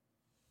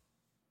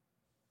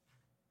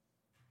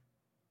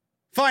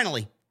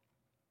 Finally,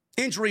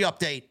 injury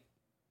update.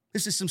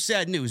 This is some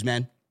sad news,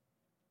 man.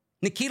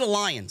 Nikita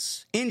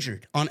Lyons,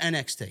 injured on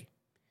NXT.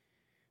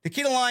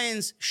 Nikita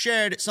Lyons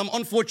shared some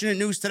unfortunate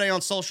news today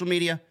on social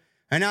media,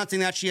 announcing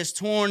that she has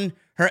torn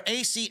her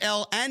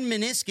ACL and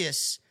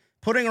meniscus,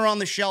 putting her on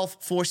the shelf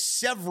for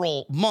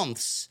several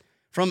months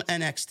from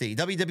NXT.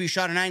 WWE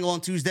shot an angle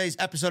on Tuesday's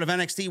episode of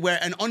NXT where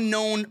an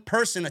unknown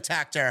person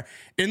attacked her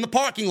in the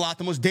parking lot,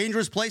 the most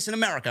dangerous place in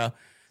America,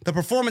 the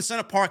Performance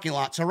Center parking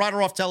lot, to write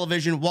her off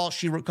television while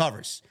she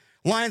recovers.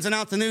 Lyons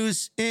announced the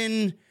news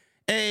in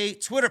a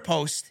Twitter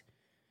post.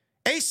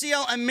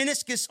 ACL and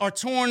meniscus are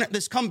torn.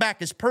 This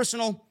comeback is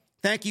personal.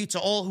 Thank you to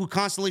all who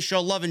constantly show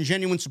love and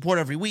genuine support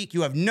every week.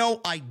 You have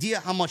no idea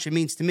how much it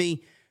means to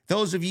me.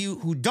 Those of you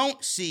who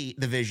don't see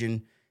the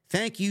vision,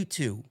 thank you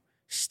too.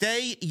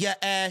 Stay your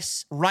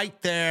ass right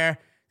there.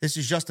 This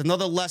is just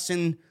another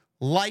lesson,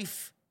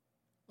 life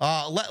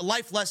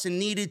lesson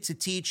needed to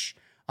teach.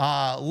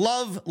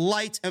 Love,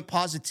 light, and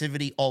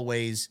positivity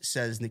always,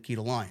 says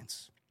Nikita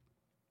Lyons.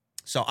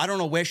 So I don't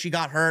know where she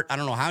got hurt. I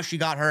don't know how she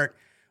got hurt,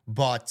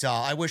 but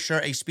I wish her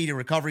a speedy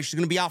recovery. She's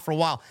going to be out for a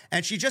while.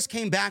 And she just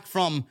came back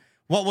from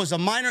what was a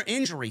minor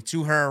injury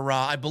to her.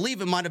 I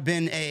believe it might have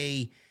been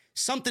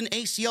something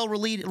ACL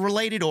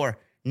related or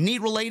knee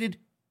related.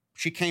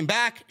 She came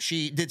back,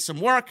 she did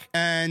some work,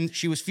 and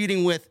she was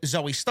feuding with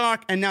Zoe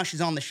Stark, and now she's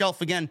on the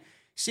shelf again.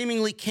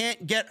 Seemingly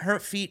can't get her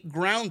feet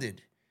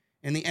grounded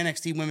in the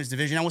NXT Women's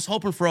Division. I was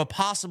hoping for a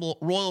possible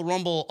Royal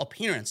Rumble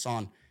appearance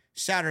on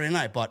Saturday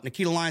night, but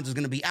Nikita Lyons is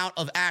going to be out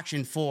of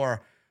action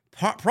for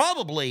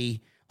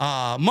probably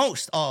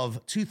most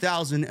of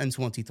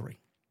 2023.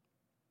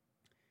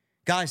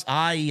 Guys,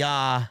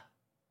 that's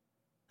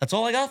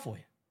all I got for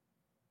you.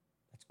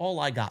 That's all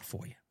I got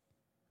for you.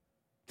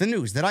 The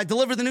news. Did I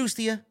deliver the news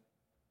to you?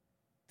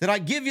 Did I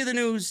give you the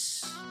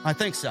news? I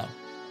think so.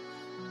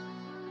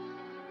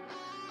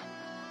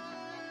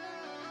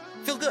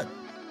 Feel good.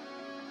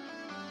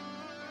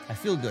 I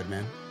feel good,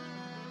 man.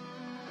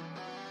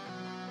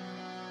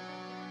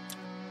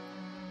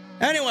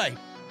 Anyway,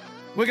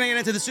 we're going to get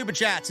into the Super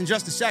Chats in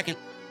just a second.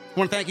 I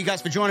want to thank you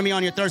guys for joining me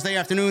on your Thursday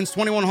afternoons.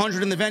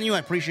 2100 in the venue. I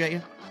appreciate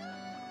you.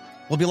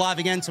 We'll be live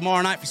again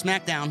tomorrow night for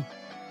SmackDown.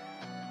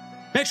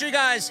 Make sure you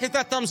guys hit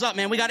that thumbs up,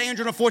 man. We got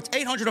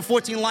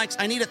 814 likes.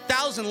 I need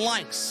 1,000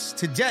 likes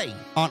today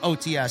on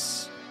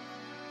OTS.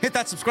 Hit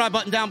that subscribe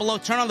button down below.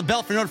 Turn on the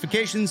bell for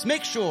notifications.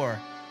 Make sure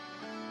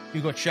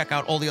you go check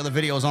out all the other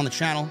videos on the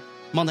channel.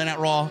 Monday Night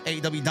Raw,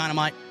 AEW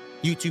Dynamite,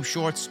 YouTube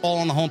Shorts, all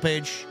on the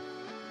homepage.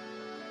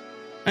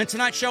 And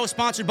tonight's show is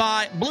sponsored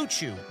by Blue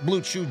Chew,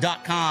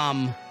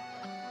 BlueChew.com.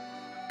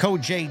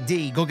 Code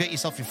JD. Go get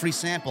yourself your free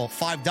sample.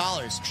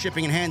 $5.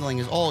 Shipping and handling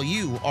is all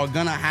you are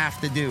going to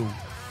have to do.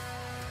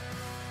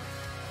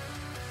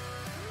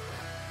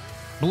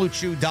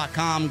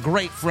 BlueChew.com.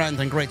 Great friend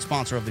and great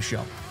sponsor of the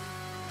show.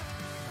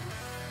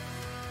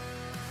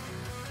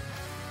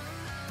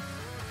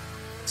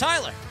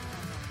 Tyler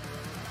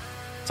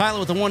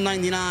with the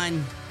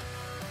 $1.99.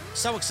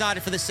 So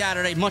excited for this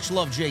Saturday. Much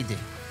love, JD.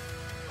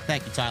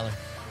 Thank you, Tyler.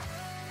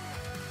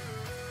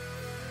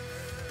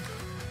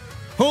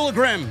 Hula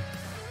Grim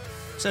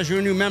says you're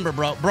a new member,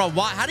 bro. Bro,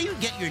 why? How do you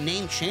get your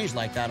name changed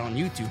like that on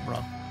YouTube, bro?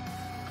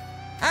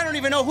 I don't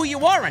even know who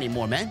you are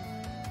anymore, man.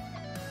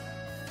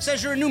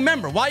 Says you're a new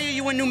member. Why are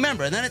you a new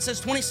member? And then it says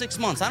 26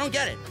 months. I don't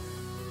get it.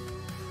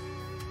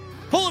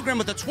 Hologram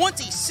with a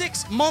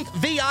 26-month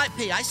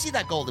VIP. I see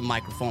that golden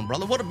microphone,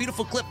 brother. What a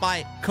beautiful clip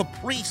by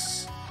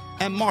Caprice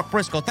and Mark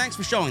Briscoe. Thanks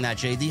for showing that,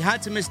 JD.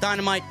 Had to miss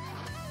Dynamite.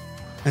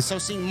 And so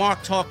seeing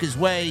Mark talk his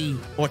way,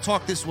 or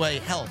talk this way,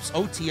 helps.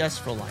 OTS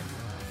for life.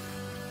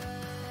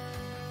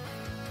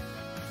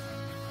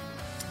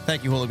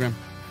 Thank you, Hologram.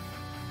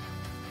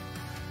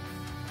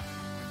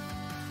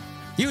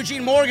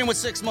 Eugene Morgan with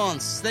 6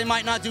 months. They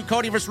might not do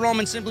Cody vs.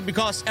 Roman simply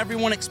because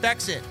everyone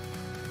expects it.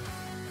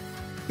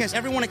 Yes,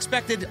 everyone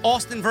expected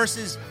Austin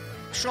versus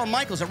Shawn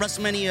Michaels at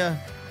WrestleMania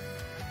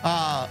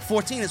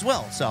 14 as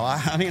well. So,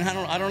 I mean,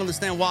 I don't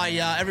understand why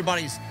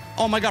everybody's,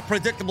 oh my God,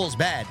 predictable is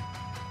bad.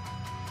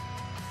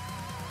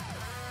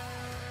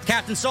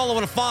 Captain Solo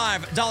with a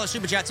 $5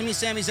 super chat. To me,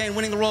 Sami Zayn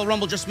winning the Royal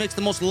Rumble just makes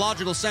the most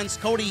logical sense.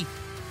 Cody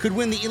could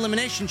win the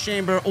Elimination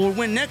Chamber or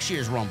win next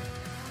year's Rumble.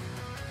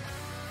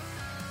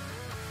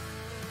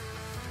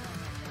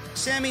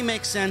 Sami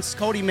makes sense.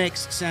 Cody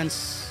makes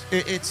sense.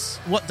 It's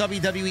what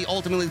WWE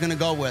ultimately is going to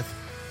go with.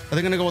 Are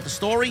they going to go with the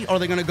story, or are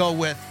they going to go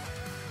with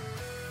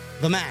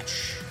the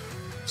match?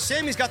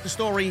 Sami's got the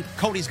story.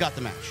 Cody's got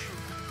the match.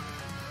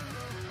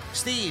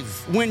 Steve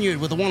Wynyard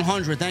with the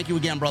 100. Thank you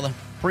again, brother.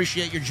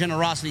 Appreciate your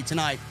generosity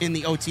tonight in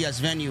the OTS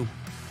venue.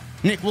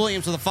 Nick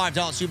Williams with a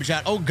 $5 super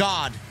chat. Oh,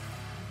 God.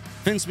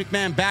 Vince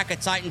McMahon back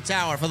at Titan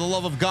Tower. For the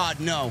love of God,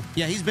 no.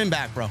 Yeah, he's been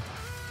back, bro.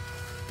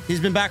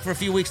 He's been back for a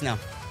few weeks now.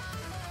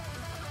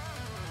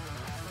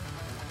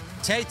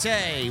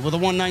 Tay with a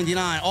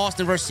 $1.99.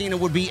 Austin vs. Cena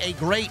would be a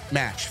great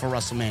match for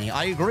WrestleMania.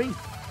 I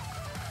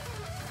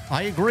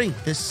agree.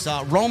 This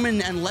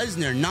Roman and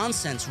Lesnar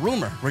nonsense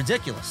rumor.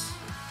 Ridiculous.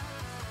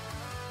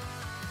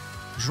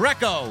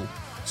 Dreco,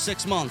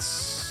 6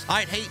 months.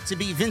 I'd hate to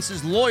be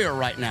Vince's lawyer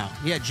right now.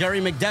 Yeah, Jerry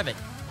McDevitt.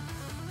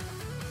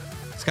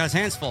 He's got his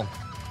hands full.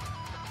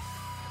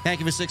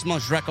 Thank you for 6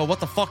 months, Dreco. What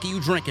the fuck are you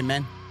drinking,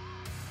 man?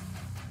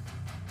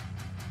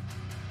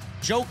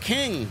 Joe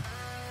King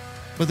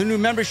with a new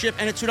membership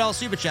and a $2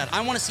 super chat.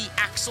 I want to see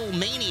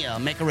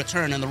Axelmania make a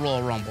return in the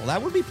Royal Rumble. That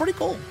would be pretty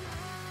cool.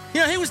 You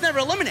know, he was never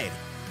eliminated.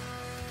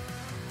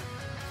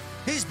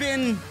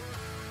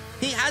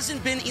 He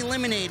hasn't been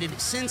eliminated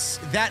since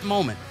that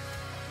moment.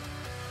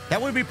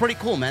 That would be pretty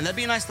cool, man. That'd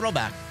be a nice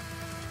throwback.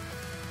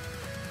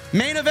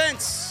 Main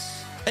events.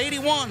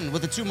 81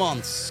 with the 2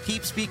 months.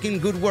 Keep speaking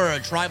good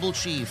word, Tribal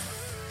Chief.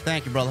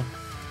 Thank you, brother.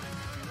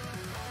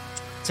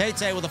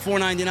 Tay-Tay with a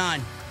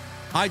 $4.99.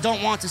 I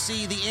don't want to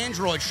see the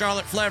android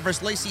Charlotte Flair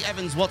versus Lacey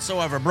Evans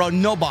whatsoever, bro.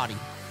 Nobody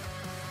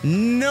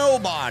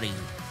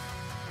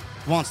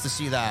wants to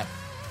see that.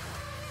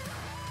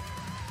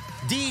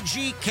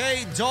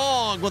 DGK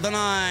Dog with a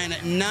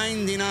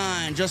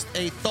 $9.99. Just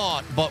a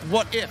thought, but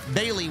what if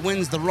Bayley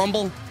wins the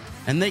Rumble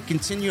and they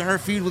continue her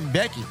feud with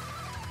Becky?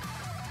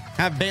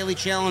 Have Bayley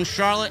challenge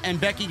Charlotte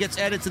and Becky gets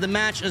added to the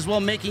match as well,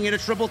 making it a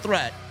triple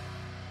threat.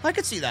 I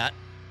could see that.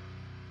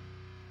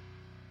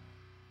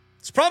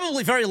 It's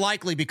probably very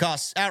likely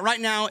because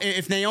right now,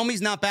 if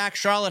Naomi's not back,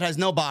 Charlotte has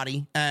no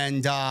body.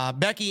 And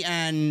Becky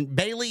and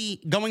Bayley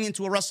going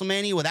into a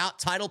WrestleMania without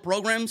title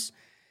programs,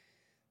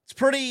 it's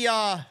pretty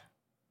unlike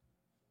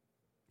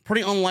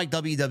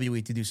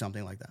WWE to do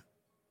something like that.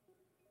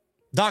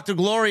 Dr.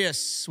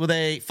 Glorious with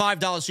a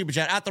 $5 super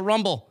chat. At the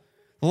Rumble,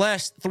 the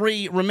last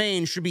 3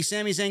 remain should be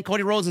Sami Zayn,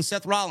 Cody Rhodes, and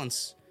Seth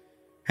Rollins.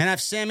 And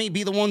have Sami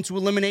be the one to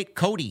eliminate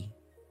Cody.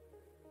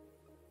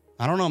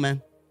 I don't know,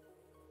 man.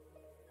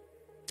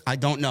 I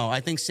don't know.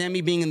 I think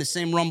Sami being in the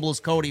same Rumble as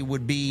Cody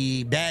would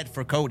be bad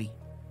for Cody.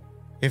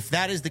 If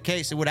that is the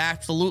case, it would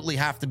absolutely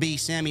have to be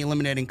Sami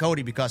eliminating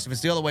Cody, because if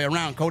it's the other way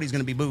around, Cody's going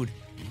to be booed.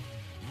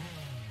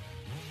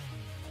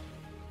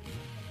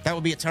 That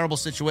would be a terrible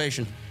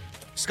situation.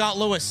 Scott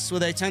Lewis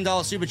with a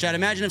 $10 super chat.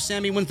 Imagine if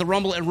Sami wins the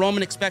Rumble and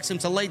Roman expects him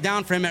to lay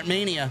down for him at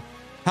Mania.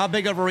 How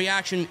big of a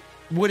reaction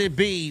would it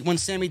be when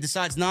Sami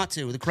decides not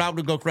to? The crowd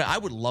would go crazy. I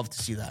would love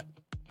to see that.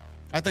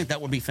 I think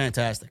that would be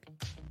fantastic.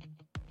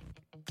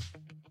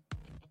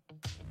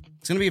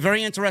 It's going to be a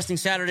very interesting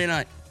Saturday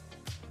night.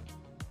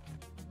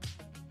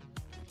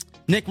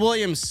 Nick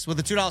Williams with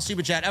a $2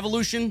 super chat.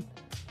 Evolution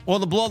or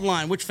the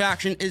Bloodline? Which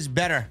faction is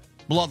better?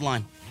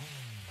 Bloodline.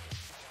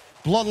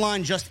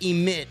 Bloodline just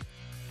emit,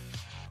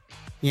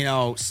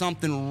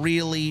 something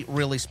really,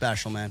 really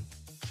special, man.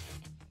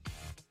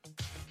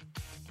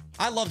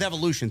 I loved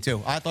Evolution,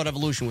 too. I thought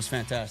Evolution was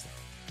fantastic.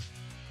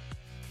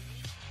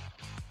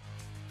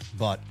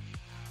 But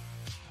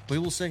we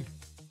will see.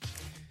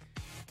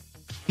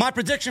 My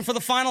prediction for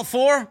the Final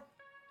Four: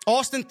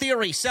 Austin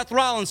Theory, Seth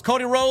Rollins,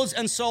 Cody Rhodes,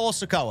 and Solo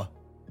Sikoa.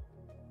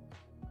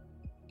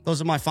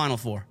 Those are my Final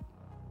Four.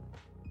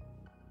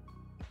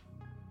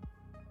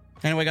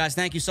 Anyway, guys,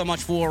 thank you so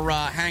much for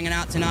hanging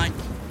out tonight.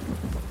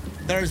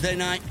 Thursday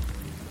night.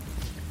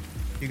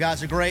 You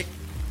guys are great.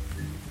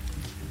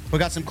 We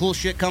got some cool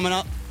shit coming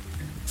up.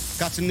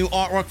 Got some new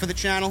artwork for the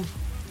channel.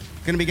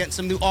 Going to be getting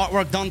some new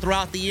artwork done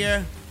throughout the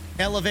year.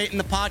 Elevating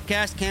the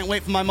podcast. Can't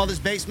wait for my mother's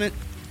basement.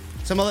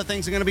 Some other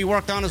things are going to be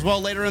worked on as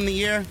well later in the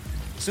year,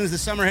 as soon as the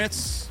summer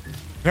hits.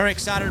 Very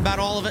excited about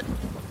all of it.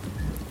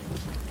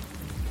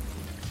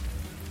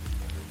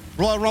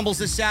 Royal Rumble's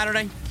this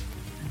Saturday.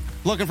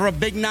 Looking for a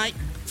big night.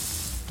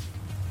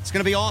 It's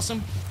going to be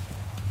awesome.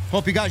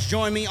 Hope you guys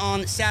join me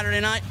on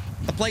Saturday night.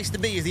 The place to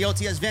be is the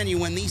OTS venue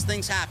when these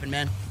things happen,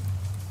 man.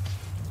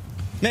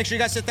 Make sure you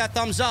guys hit that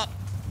thumbs up.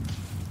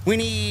 We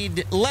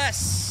need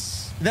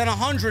less than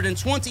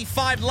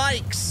 125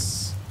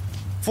 likes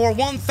for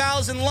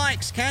 1,000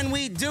 likes. Can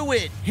we do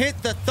it?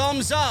 Hit the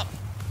thumbs up.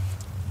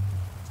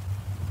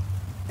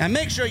 And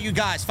make sure you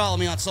guys follow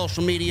me on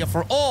social media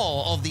for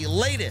all of the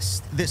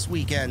latest this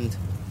weekend.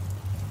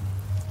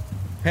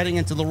 Heading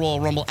into the Royal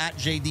Rumble at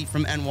JD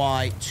from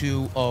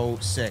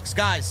NY206.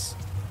 Guys,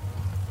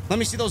 let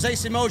me see those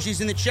ace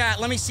emojis in the chat.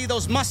 Let me see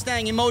those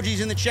Mustang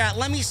emojis in the chat.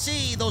 Let me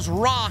see those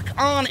rock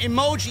on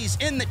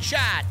emojis in the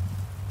chat.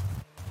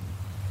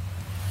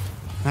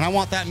 And I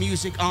want that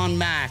music on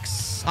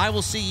max. I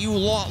will see you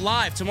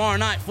live tomorrow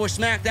night for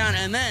SmackDown,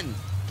 and then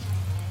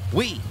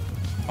we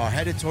are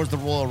headed towards the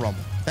Royal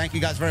Rumble. Thank you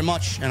guys very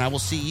much, and I will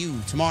see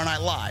you tomorrow night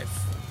live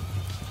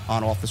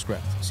on Off the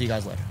Script. See you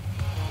guys later.